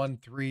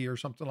 1.13 or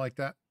something like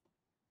that.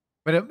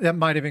 But that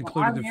might have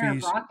included the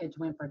fees. Rockets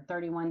went for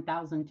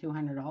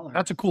 $31,200.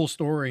 That's a cool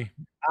story.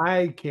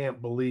 I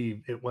can't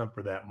believe it went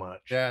for that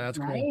much. Yeah, that's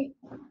cool.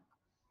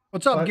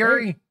 What's up,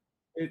 Gary?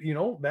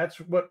 That's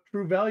what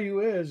true value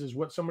is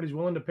what somebody's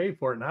willing to pay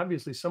for it. And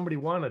obviously somebody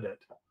wanted it.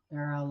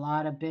 There are a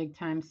lot of big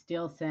time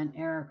steel cent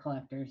error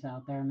collectors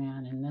out there,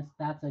 man. And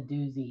that's a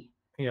doozy.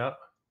 Yeah.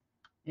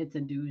 It's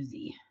a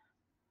doozy.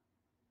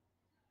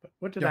 But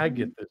what did I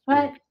get this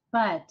week?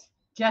 But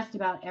just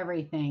about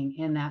everything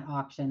in that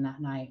auction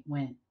that night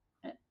went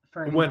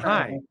for it went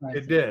high.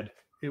 Prices. It did.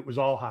 It was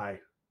all high.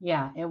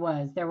 Yeah, it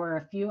was. There were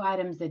a few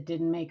items that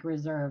didn't make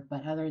reserve,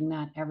 but other than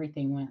that,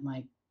 everything went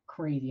like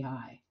crazy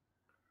high.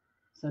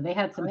 So they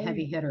had some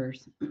heavy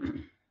hitters.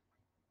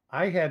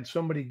 I had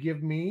somebody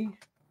give me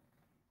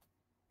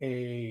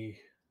a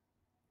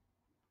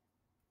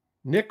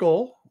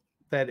nickel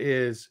that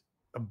is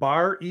a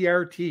bar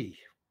ERT.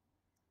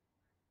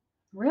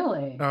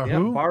 Really? Yeah,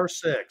 bar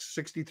 6,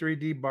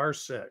 63D bar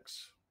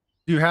 6.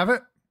 Do you have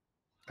it?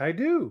 I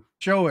do.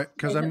 Show it,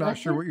 because I'm not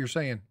sure what you're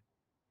saying.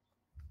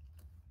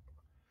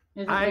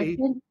 I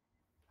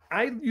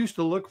used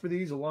to look for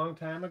these a long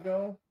time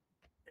ago,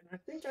 and I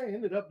think I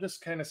ended up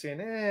just kind of saying,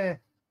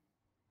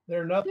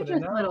 they're nothing. They're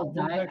just little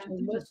die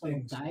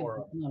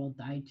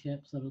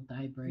chips, little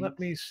die breaks. Let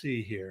me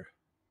see here.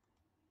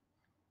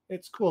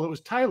 It's cool. It was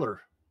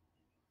Tyler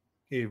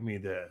gave me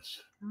this.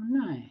 Oh,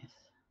 nice.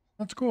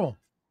 That's cool.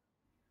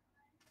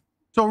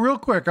 So real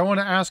quick, I want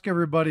to ask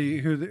everybody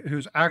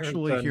who's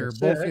actually here,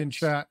 both in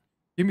chat.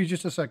 Give me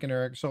just a second,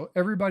 Eric. So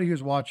everybody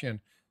who's watching,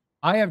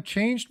 I have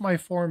changed my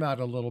format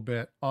a little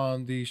bit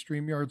on the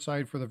StreamYard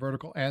side for the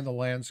vertical and the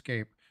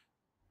landscape.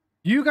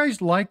 Do you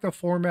guys like the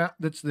format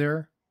that's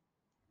there?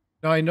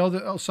 Now, I know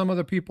that some of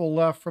the people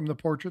left from the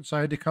portrait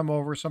side to come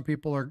over. Some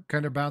people are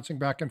kind of bouncing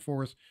back and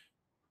forth.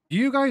 Do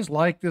you guys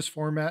like this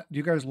format? Do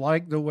you guys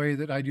like the way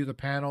that I do the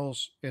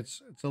panels?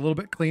 It's a little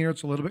bit cleaner.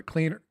 It's a little bit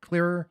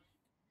clearer.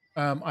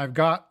 I've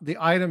got the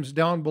items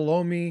down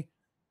below me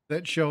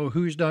that show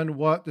who's done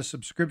what, the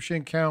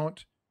subscription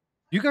count.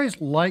 Do you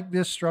guys like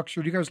this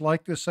structure? Do you guys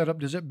like this setup?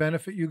 Does it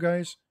benefit you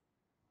guys?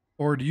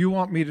 Or do you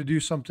want me to do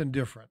something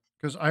different?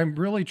 Because I'm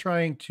really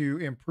trying to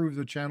improve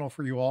the channel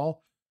for you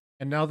all.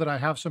 And now that I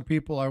have some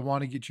people, I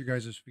want to get you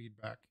guys'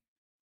 feedback.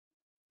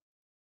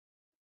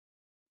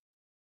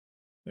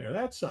 There,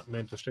 that's something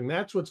interesting.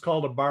 That's what's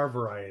called a bar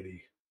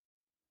variety.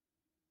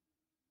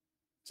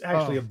 It's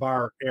actually a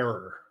bar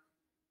error.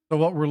 So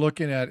what we're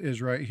looking at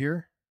is right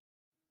here.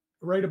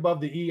 Right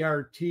above the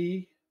ERT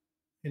in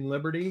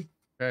Liberty.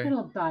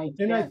 Okay.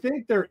 And I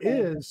think there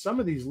is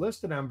some of these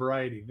listed on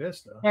Variety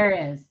Vista. There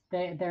is.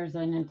 There's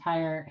an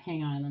entire,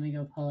 hang on, let me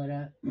go pull it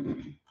up.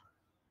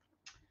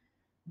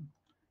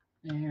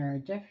 There are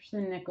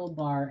Jefferson Nickel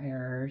bar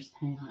errors.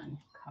 Hang on,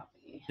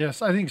 copy.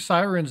 Yes, I think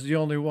Siren's the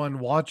only one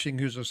watching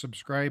who's a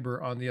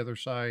subscriber on the other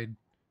side.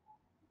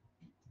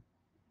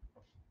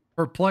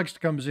 Perplexed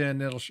comes in,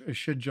 it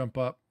should jump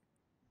up.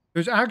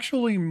 There's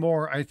actually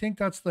more. I think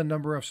that's the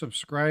number of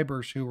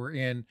subscribers who were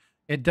in.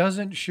 It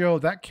doesn't show,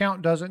 that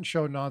count doesn't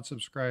show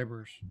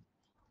non-subscribers.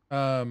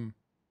 That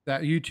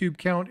YouTube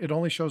count, it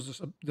only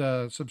shows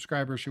the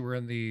subscribers who were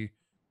in the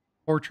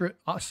portrait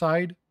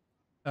side.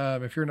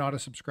 If you're not a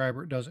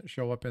subscriber, it doesn't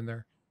show up in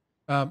there.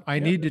 I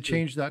need to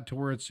change that to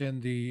where it's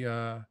in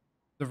the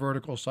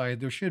vertical side.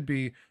 There should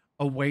be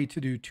a way to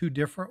do 2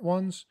 different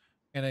ones,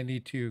 and I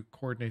need to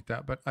coordinate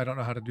that, but I don't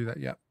know how to do that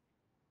yet.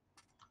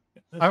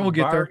 I will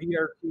get there.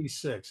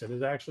 ERT6. It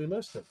is actually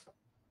listed.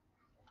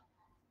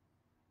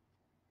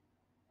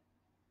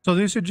 So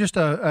these are just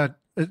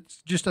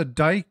it's just a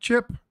die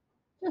chip.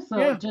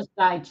 Just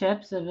die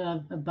chips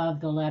above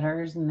the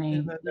letters,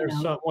 and there's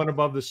one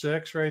above the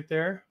 6 right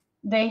there.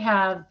 They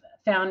have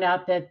found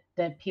out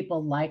that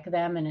people like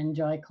them and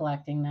enjoy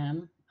collecting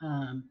them.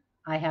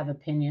 I have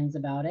opinions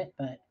about it,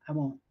 but I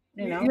won't.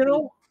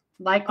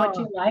 Like what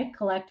you like,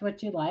 collect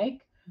what you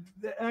like.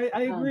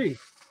 I agree.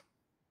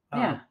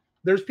 Yeah.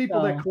 There's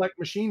people that collect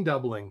machine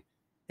doubling,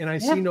 and I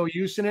see no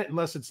use in it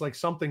unless it's like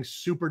something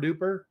super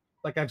duper.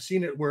 Like I've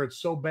seen it where it's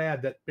so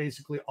bad that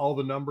basically all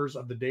the numbers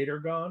of the date are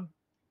gone.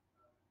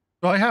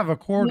 So I have a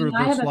quarter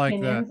that's like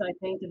opinions.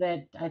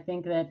 that. I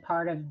think that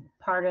part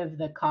of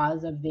the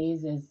cause of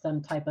these is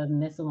some type of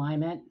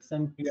misalignment,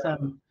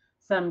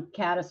 some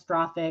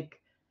catastrophic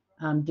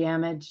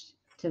damage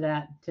to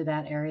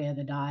that area of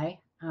the die.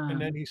 And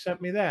then he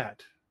sent me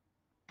that,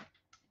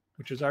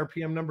 which is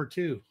RPM number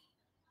 2.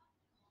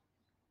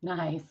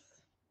 Nice.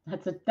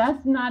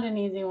 That's not an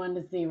easy one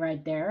to see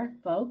right there,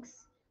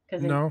 folks.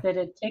 Because did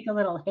it take a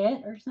little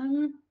hit or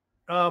something?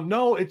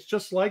 No, it's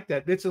just like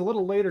that. It's a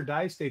little later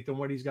die state than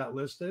what he's got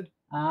listed.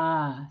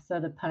 So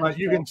the punch. But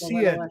you can see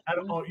it. I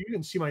don't know. You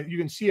can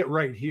see it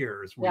right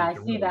here. I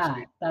see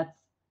that. That's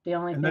the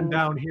only thing. And then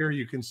down here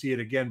you can see it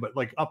again. But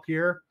like up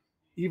here,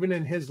 even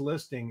in his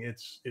listing,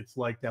 it's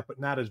like that, but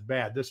not as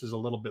bad. This is a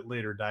little bit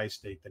later die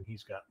state than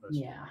he's got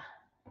listed. Yeah.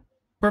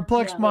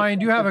 Perplexed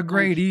Mind, you have a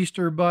great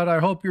Easter, bud. I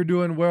hope you're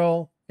doing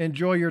well.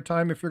 Enjoy your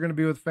time if you're going to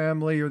be with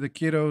family or the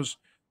kiddos.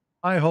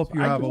 I hope you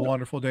have a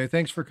wonderful day.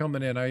 Thanks for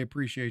coming in. I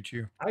appreciate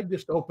you. I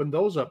just opened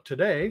those up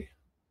today.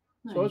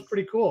 Nice. So it's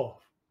pretty cool.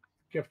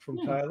 Gift from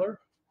Tyler.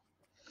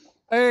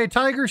 Hey,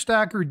 Tiger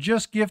Stacker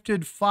just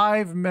gifted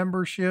 5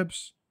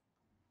 memberships.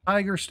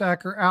 Tiger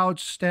Stacker,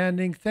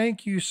 outstanding.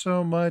 Thank you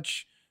so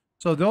much.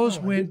 So those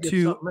went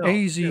to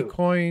AZ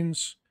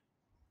Coins,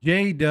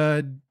 J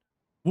Dud,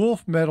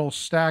 Wolf Metal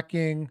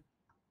Stacking,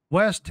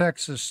 West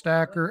Texas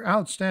Stacker.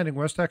 Outstanding.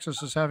 West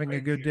Texas is having a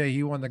good day.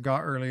 He won the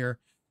GOT earlier.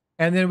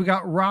 And then we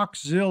got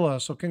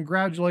Rockzilla. So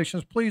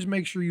congratulations. Please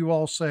make sure you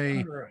all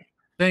say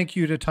thank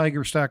you to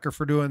Tiger Stacker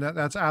for doing that.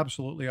 That's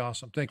absolutely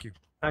awesome. Thank you.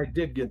 I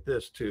did get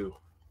this too.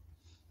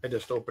 I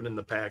just opened in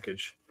the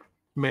package.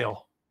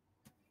 Mail.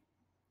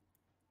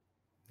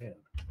 Yeah.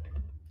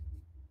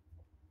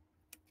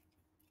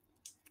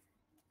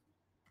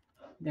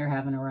 They're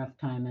having a rough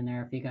time in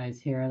there. If you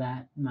guys hear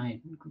that, my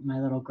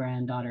little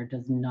granddaughter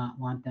does not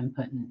want them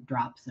putting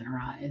drops in her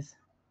eyes.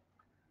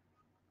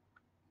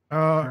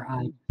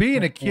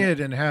 Being a kid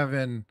and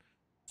having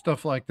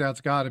stuff like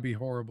that's got to be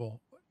horrible.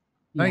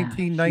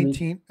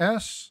 1919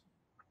 S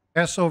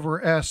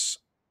over S,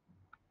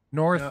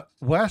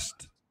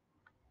 northwest,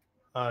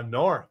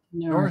 north,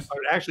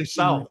 actually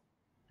south.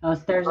 Oh,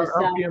 there's a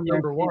south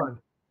number 1.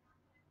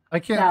 I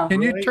can't.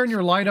 Can you turn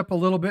your light up a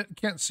little bit?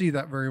 Can't see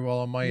that very well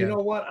on my end. You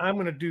know what? I'm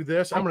going to do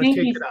this. I'm going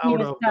to take it out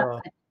of.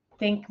 I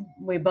think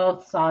we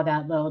both saw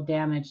that little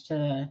damage to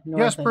the north.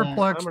 Yes,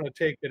 Perplexed. I'm going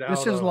to take it out.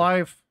 This is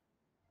live.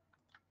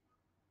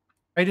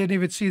 I didn't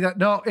even see that.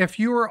 No, if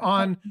you were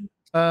on,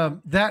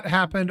 that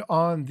happened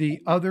on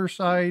the other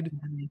side.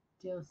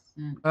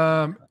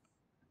 Hold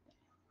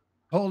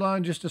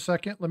on just a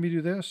second. Let me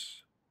do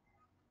this.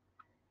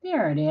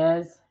 There it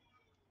is.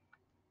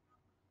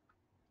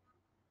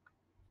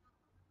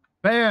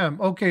 Bam.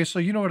 Okay, so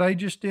you know what I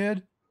just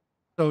did?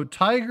 So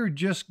Tiger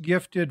just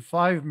gifted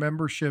 5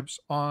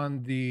 memberships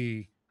on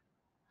the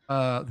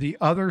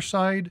other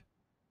side.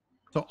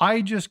 So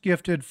I just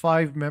gifted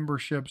 5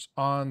 memberships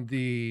on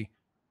the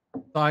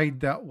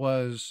side that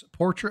was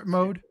portrait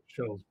mode. It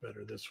shows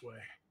better this way.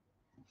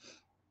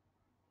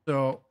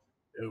 So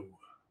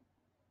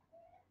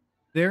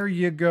there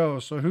you go.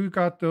 So who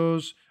got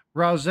those?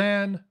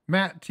 Roseanne,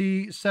 Matt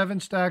T, 7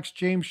 Stacks,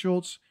 James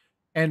Schultz,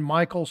 and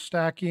Michael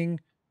Stacking.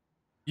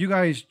 You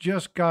guys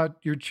just got,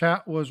 your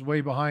chat was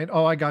way behind.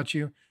 Oh, I got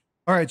you.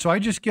 All right. So I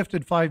just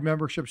gifted 5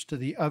 memberships to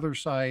the other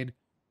side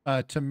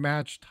to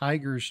match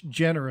Tiger's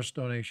generous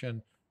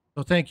donation.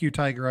 So thank you,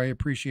 Tiger. I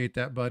appreciate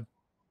that, bud.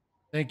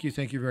 Thank you.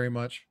 Thank you very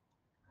much.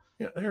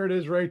 Yeah, there it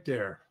is right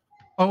there.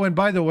 Oh, and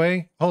by the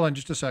way, hold on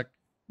just a sec.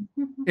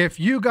 If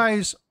you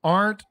guys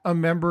aren't a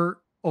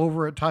member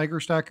over at Tiger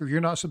Stacker,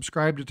 you're not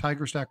subscribed to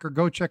Tiger Stacker,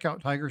 go check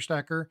out Tiger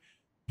Stacker.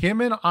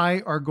 Him and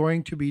I are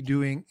going to be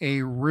doing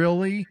a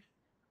really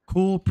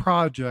cool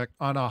project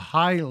on a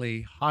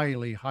highly,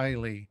 highly,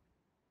 highly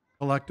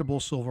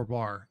collectible silver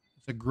bar.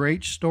 It's a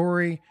great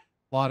story,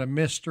 a lot of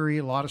mystery,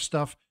 a lot of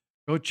stuff.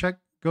 Go check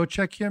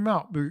him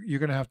out. You're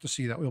going to have to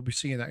see that. We'll be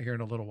seeing that here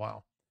in a little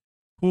while.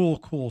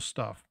 Cool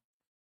stuff.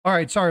 All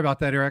right, sorry about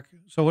that, Eric.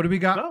 So what do we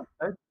got? No,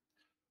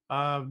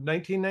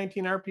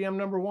 1919 RPM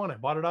 #1. I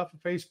bought it off of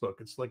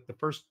Facebook. It's like the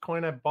first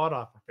coin I bought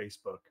off of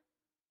Facebook.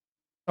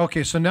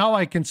 Okay, so now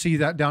I can see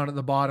that down at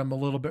the bottom a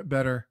little bit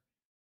better.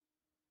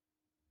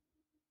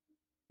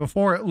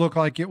 Before it looked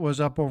like it was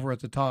up over at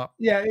the top.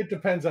 Yeah, it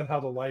depends on how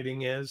the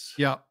lighting is.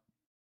 Yeah.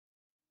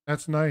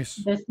 That's nice.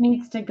 This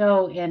needs to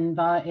go in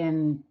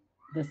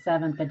the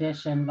 7th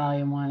edition,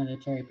 volume 1 of the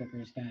Cherry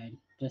Picker's Guide.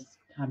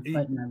 I'm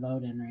putting my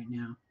vote in right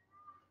now.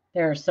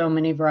 There are so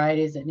many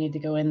varieties that need to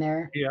go in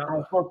there. Yeah.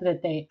 I hope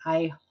that they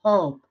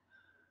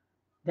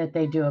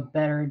do a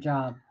better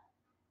job.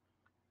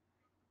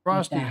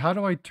 Frosty, how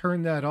do I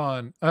turn that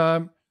on?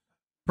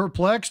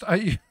 Perplexed.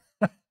 I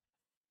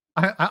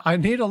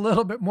need a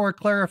little bit more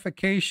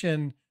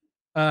clarification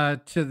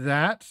to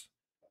that.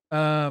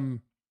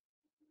 You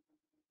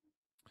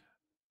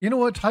know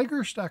what?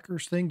 Tiger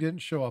Stacker's thing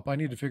didn't show up. I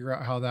need to figure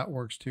out how that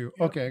works too.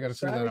 Okay, I got to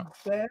figure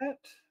that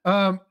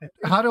out.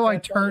 How do I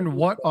turn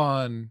what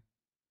on?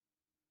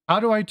 How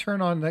do I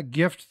turn on that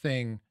gift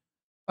thing?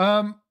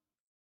 Are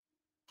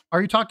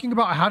you talking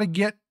about how to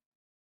get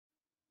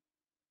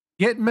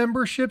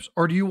memberships,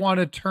 or do you want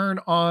to turn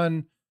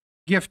on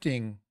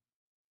gifting?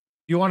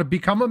 Do you want to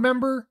become a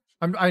member?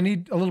 I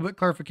need a little bit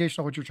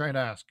clarification on what you're trying to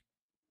ask.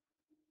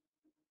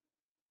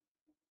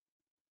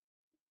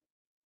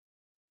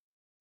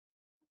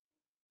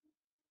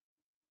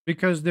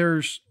 Because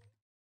there's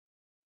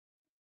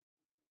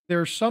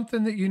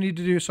something that you need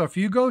to do. So if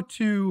you go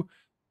to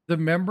the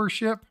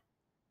membership,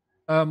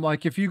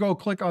 like if you go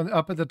click on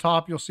up at the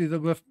top, you'll see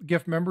the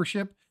gift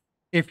membership.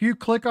 If you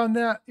click on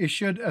that, it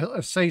should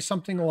say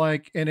something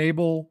like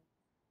enable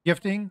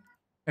gifting,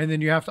 and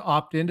then you have to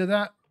opt into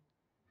that.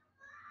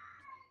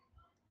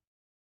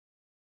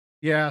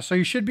 Yeah, so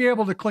you should be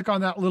able to click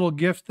on that little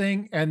gift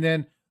thing, and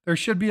then there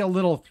should be a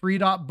little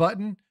 3-dot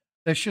button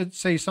that should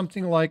say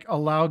something like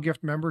allow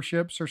gift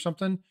memberships or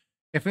something.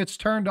 If it's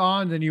turned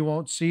on, then you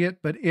won't see it.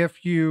 But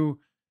if you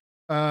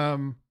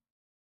want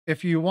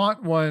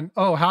one,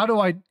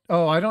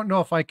 I don't know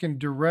if I can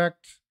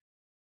direct.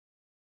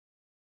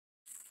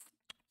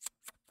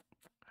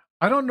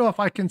 I don't know if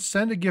I can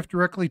send a gift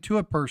directly to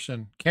a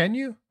person. Can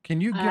you? Can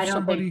you give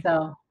somebody? Think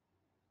so.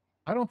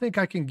 I don't think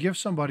I can give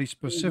somebody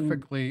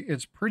specifically.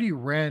 It's pretty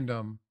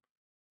random.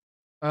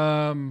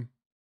 I'll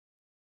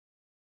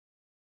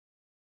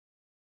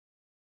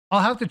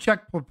have to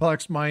check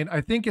Perplex mine.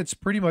 I think it's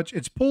pretty much,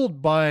 it's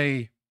pulled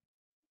by,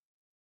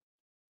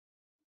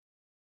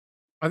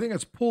 I think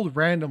it's pulled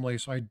randomly.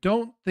 So I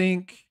don't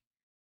think,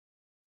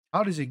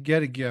 how does he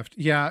get a gift?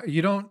 Yeah,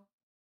 you don't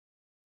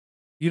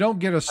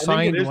get a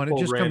signed one. It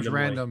just comes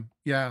random.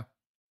 Yeah.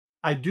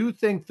 I do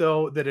think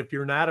though that if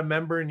you're not a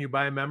member and you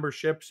buy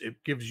memberships, it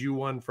gives you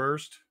one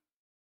first.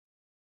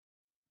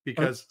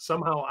 Because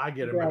somehow I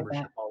get a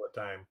membership all the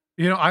time.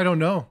 I don't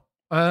know.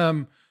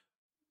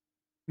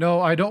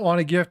 No, I don't want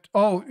to gift.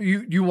 Oh,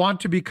 you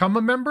want to become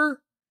a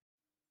member?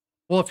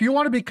 Well, if you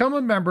want to become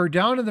a member,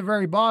 down in the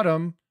very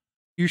bottom,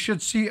 you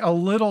should see a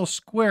little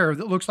square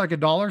that looks like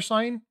a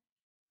 $sign.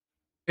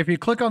 If you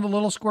click on the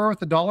little square with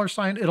the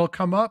 $sign, it'll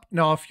come up.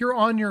 Now, if you're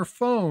on your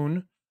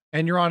phone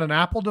and you're on an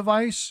Apple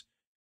device,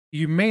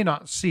 you may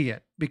not see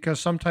it because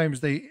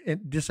sometimes they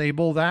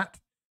disable that.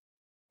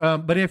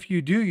 But if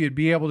you do, you'd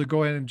be able to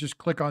go in and just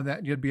click on that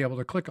and you'd be able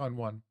to click on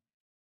one.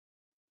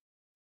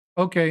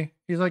 Okay.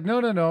 He's like,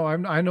 no.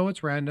 I know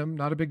it's random.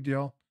 Not a big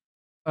deal.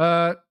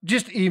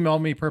 Just email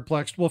me,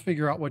 Perplexed. We'll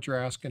figure out what you're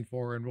asking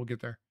for and we'll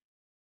get there.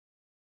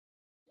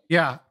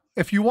 Yeah.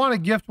 If you want to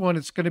gift one,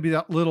 it's going to be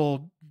that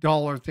little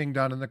dollar thing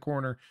down in the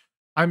corner.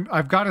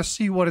 I've got to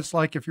see what it's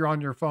like if you're on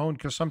your phone.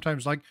 Cause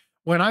sometimes like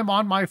when I'm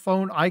on my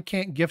phone, I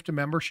can't gift a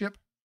membership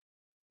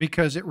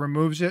because it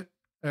removes it.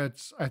 I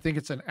think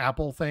it's an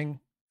Apple thing.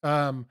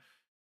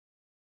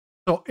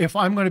 So if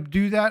I'm going to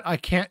do that, I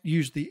can't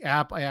use the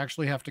app. I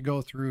actually have to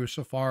go through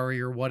Safari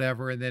or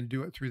whatever and then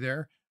do it through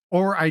there.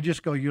 Or I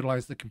just go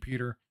utilize the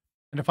computer.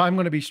 And if I'm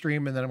going to be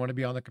streaming, then I'm going to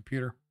be on the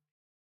computer.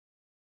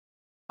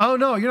 Oh,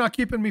 no, you're not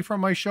keeping me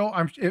from my show.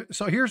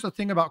 So here's the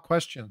thing about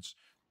questions.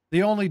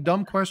 The only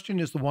dumb question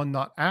is the one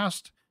not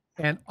asked.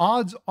 And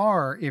odds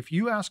are, if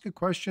you ask a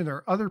question, there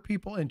are other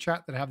people in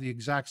chat that have the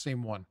exact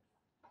same one.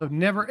 So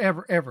never,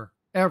 ever, ever,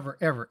 ever,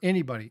 ever,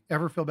 anybody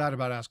ever feel bad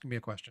about asking me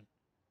a question.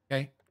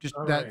 Okay? Just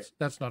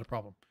that's not a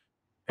problem.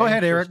 Go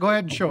ahead, Eric. Go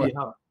ahead and show it.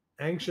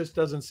 Anxious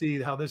doesn't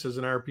see how this is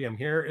an RPM.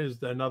 Here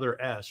is another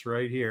S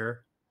right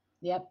here.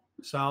 Yep.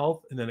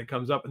 South, and then it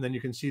comes up, and then you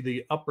can see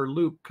the upper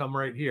loop come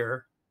right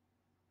here.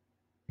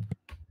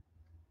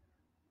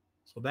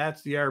 So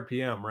that's the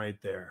RPM right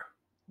there.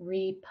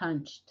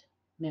 Repunched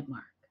mint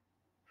mark.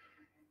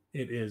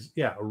 It is,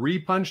 yeah, a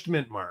repunched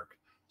mint mark.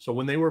 So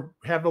when they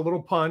have a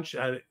little punch,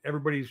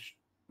 everybody's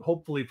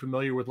hopefully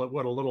familiar with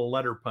what a little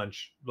letter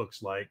punch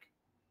looks like.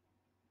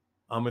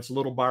 It's a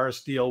little bar of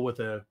steel with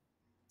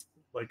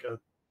like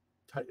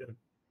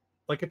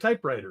a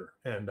typewriter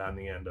end on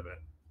the end of it.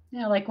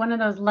 Yeah, like one of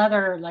those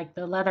leather, like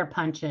the leather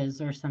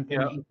punches or something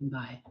that you can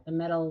buy. The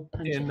metal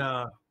punches.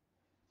 And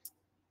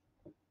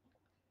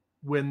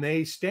when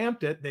they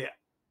stamped it, they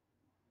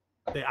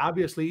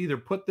obviously either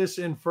put this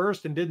in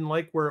first and didn't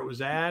like where it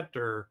was at,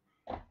 or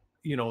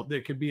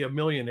there could be a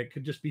million. It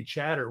could just be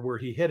chatter where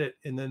he hit it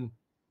and then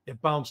it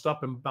bounced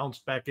up and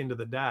bounced back into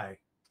the die.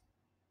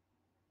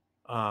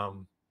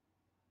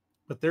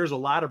 But there's a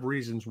lot of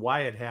reasons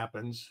why it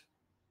happens,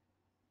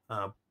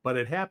 but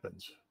it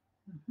happens.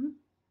 Mm-hmm.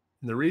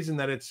 And the reason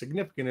that it's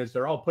significant is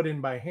they're all put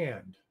in by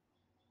hand.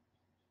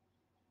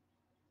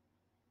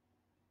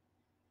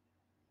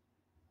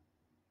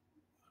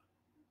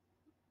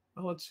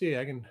 Well, let's see.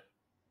 I can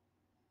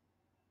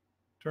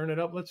turn it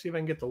up. Let's see if I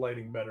can get the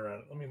lighting better on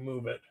it. Let me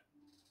move it.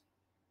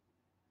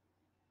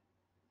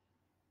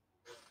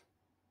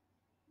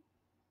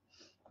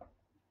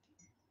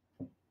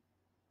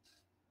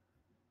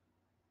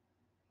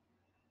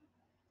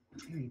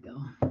 There you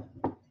go.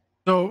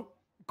 So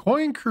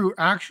Coin Crew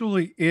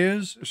actually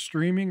is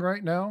streaming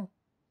right now.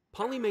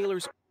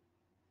 Polymailers.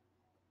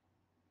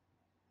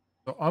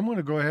 So I'm going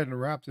to go ahead and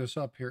wrap this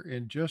up here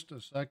in just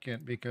a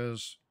second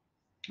because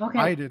okay.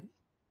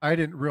 I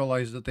didn't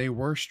realize that they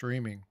were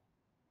streaming.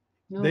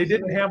 No, they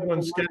didn't have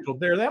one scheduled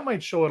there. That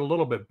might show it a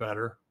little bit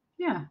better.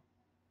 Yeah.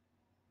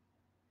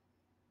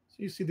 So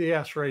you see the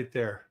S right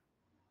there.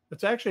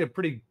 It's actually a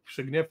pretty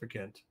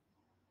significant.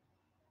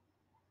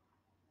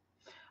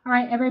 All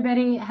right,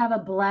 everybody, have a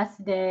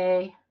blessed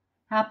day.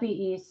 Happy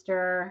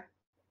Easter.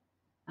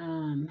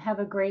 Have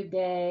a great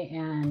day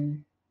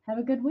and have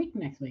a good week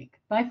next week.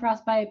 Bye,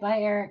 Frostbyte. Bye,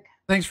 Eric.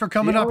 Thanks for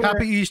coming up.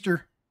 Happy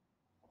Easter.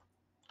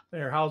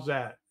 There, how's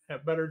that?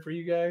 That better for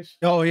you guys?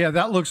 Oh, yeah,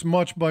 that looks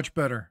much, much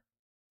better.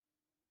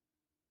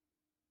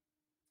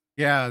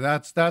 Yeah,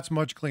 that's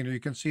much cleaner. You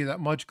can see that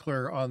much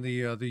clearer on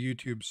the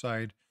YouTube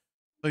side.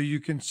 So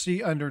you can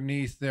see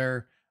underneath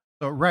there.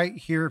 So right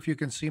here, if you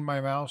can see my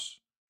mouse,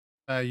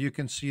 you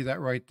can see that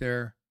right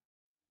there.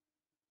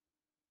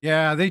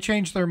 Yeah, they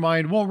changed their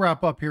mind. We'll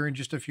wrap up here in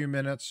just a few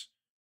minutes.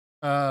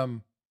 Yeah.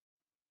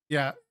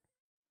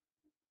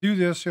 Do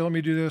this. Here, let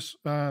me do this.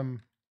 There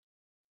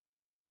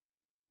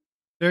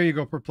you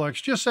go,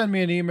 Perplex. Just send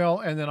me an email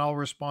and then I'll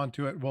respond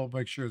to it. We'll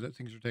make sure that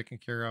things are taken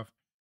care of.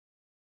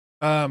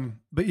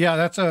 But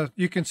yeah,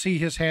 you can see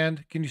his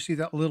hand. Can you see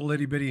that little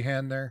itty bitty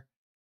hand there?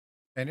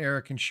 And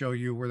Eric can show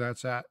you where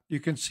that's at. You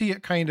can see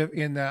it kind of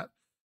in that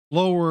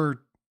lower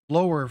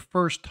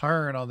first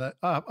turn on that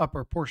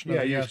upper portion of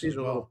the S. Yeah, you see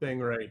the little thing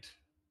right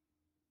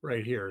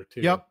here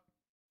too. Yep.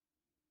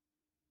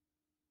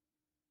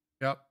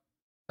 It's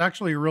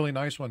actually a really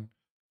nice one.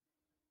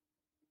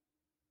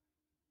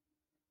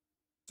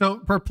 So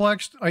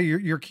Perplexed,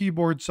 your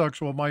keyboard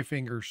sucks. Well, my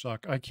fingers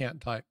suck. I can't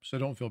type, so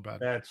don't feel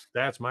bad.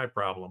 That's my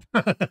problem.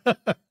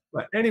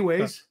 But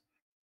anyways,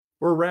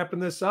 we're wrapping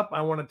this up.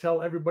 I want to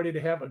tell everybody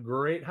to have a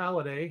great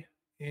holiday,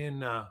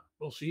 and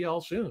we'll see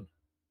y'all soon.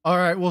 All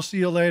right, we'll see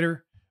you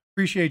later.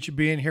 Appreciate you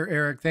being here,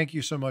 Eric. Thank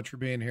you so much for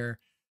being here.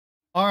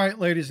 All right,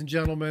 ladies and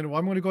gentlemen, well,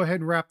 I'm going to go ahead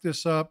and wrap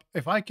this up.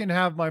 If I can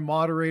have my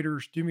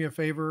moderators do me a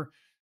favor,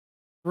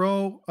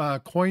 throw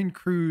Coin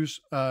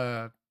Crew's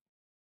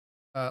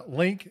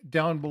link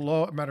down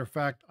below. As a matter of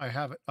fact, I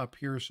have it up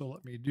here, so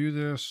let me do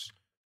this.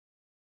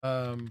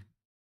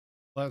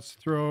 Let's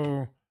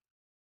throw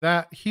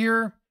that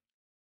here,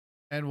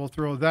 and we'll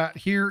throw that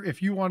here.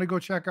 If you want to go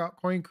check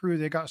out Coin Crew,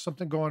 they got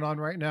something going on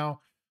right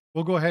now.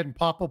 We'll go ahead and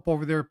pop up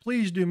over there.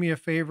 Please do me a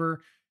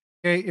favor.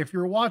 Okay, if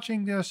you're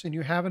watching this and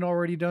you haven't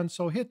already done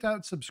so, hit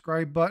that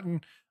subscribe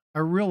button. I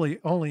really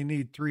only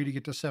need 3 to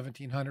get to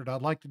 1,700.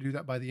 I'd like to do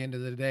that by the end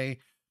of the day.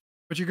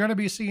 But you're going to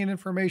be seeing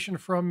information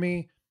from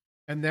me,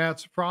 and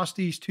that's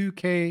Frosty's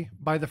 2K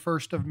by the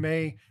 1st of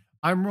May.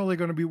 I'm really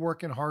going to be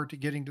working hard to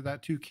getting to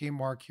that 2K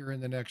mark here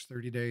in the next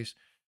 30 days.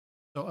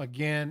 So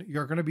again,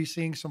 you're going to be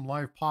seeing some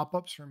live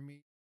pop-ups from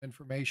me,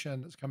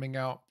 information that's coming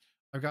out.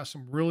 I've got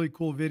some really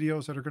cool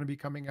videos that are going to be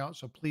coming out.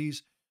 So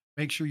please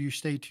make sure you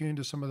stay tuned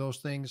to some of those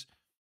things.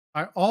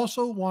 I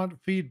also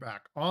want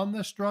feedback on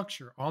the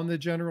structure, on the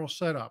general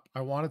setup.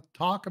 I want to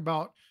talk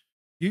about,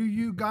 do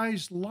you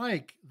guys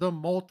like the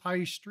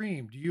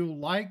multi-stream? Do you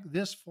like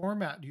this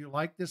format? Do you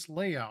like this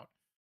layout?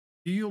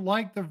 Do you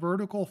like the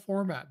vertical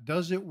format?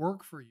 Does it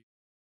work for you?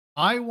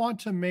 I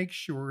want to make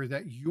sure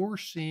that you're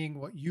seeing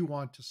what you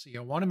want to see.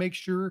 I want to make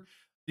sure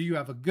that you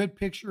have a good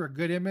picture, a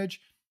good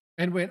image.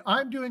 And when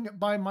I'm doing it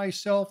by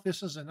myself,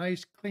 this is a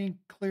nice, clean,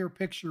 clear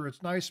picture.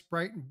 It's nice,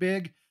 bright, and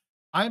big.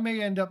 I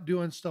may end up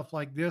doing stuff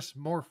like this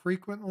more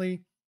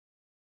frequently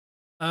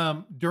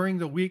during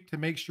the week to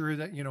make sure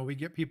that, we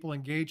get people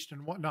engaged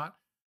and whatnot.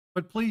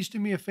 But please do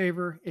me a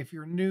favor. If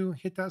you're new,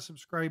 hit that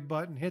subscribe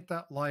button, hit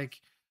that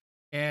like.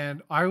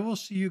 And I will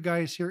see you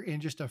guys here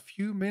in just a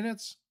few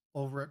minutes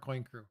over at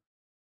Coin Crew.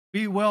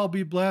 Be well,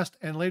 be blessed.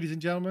 And ladies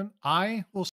and gentlemen, I will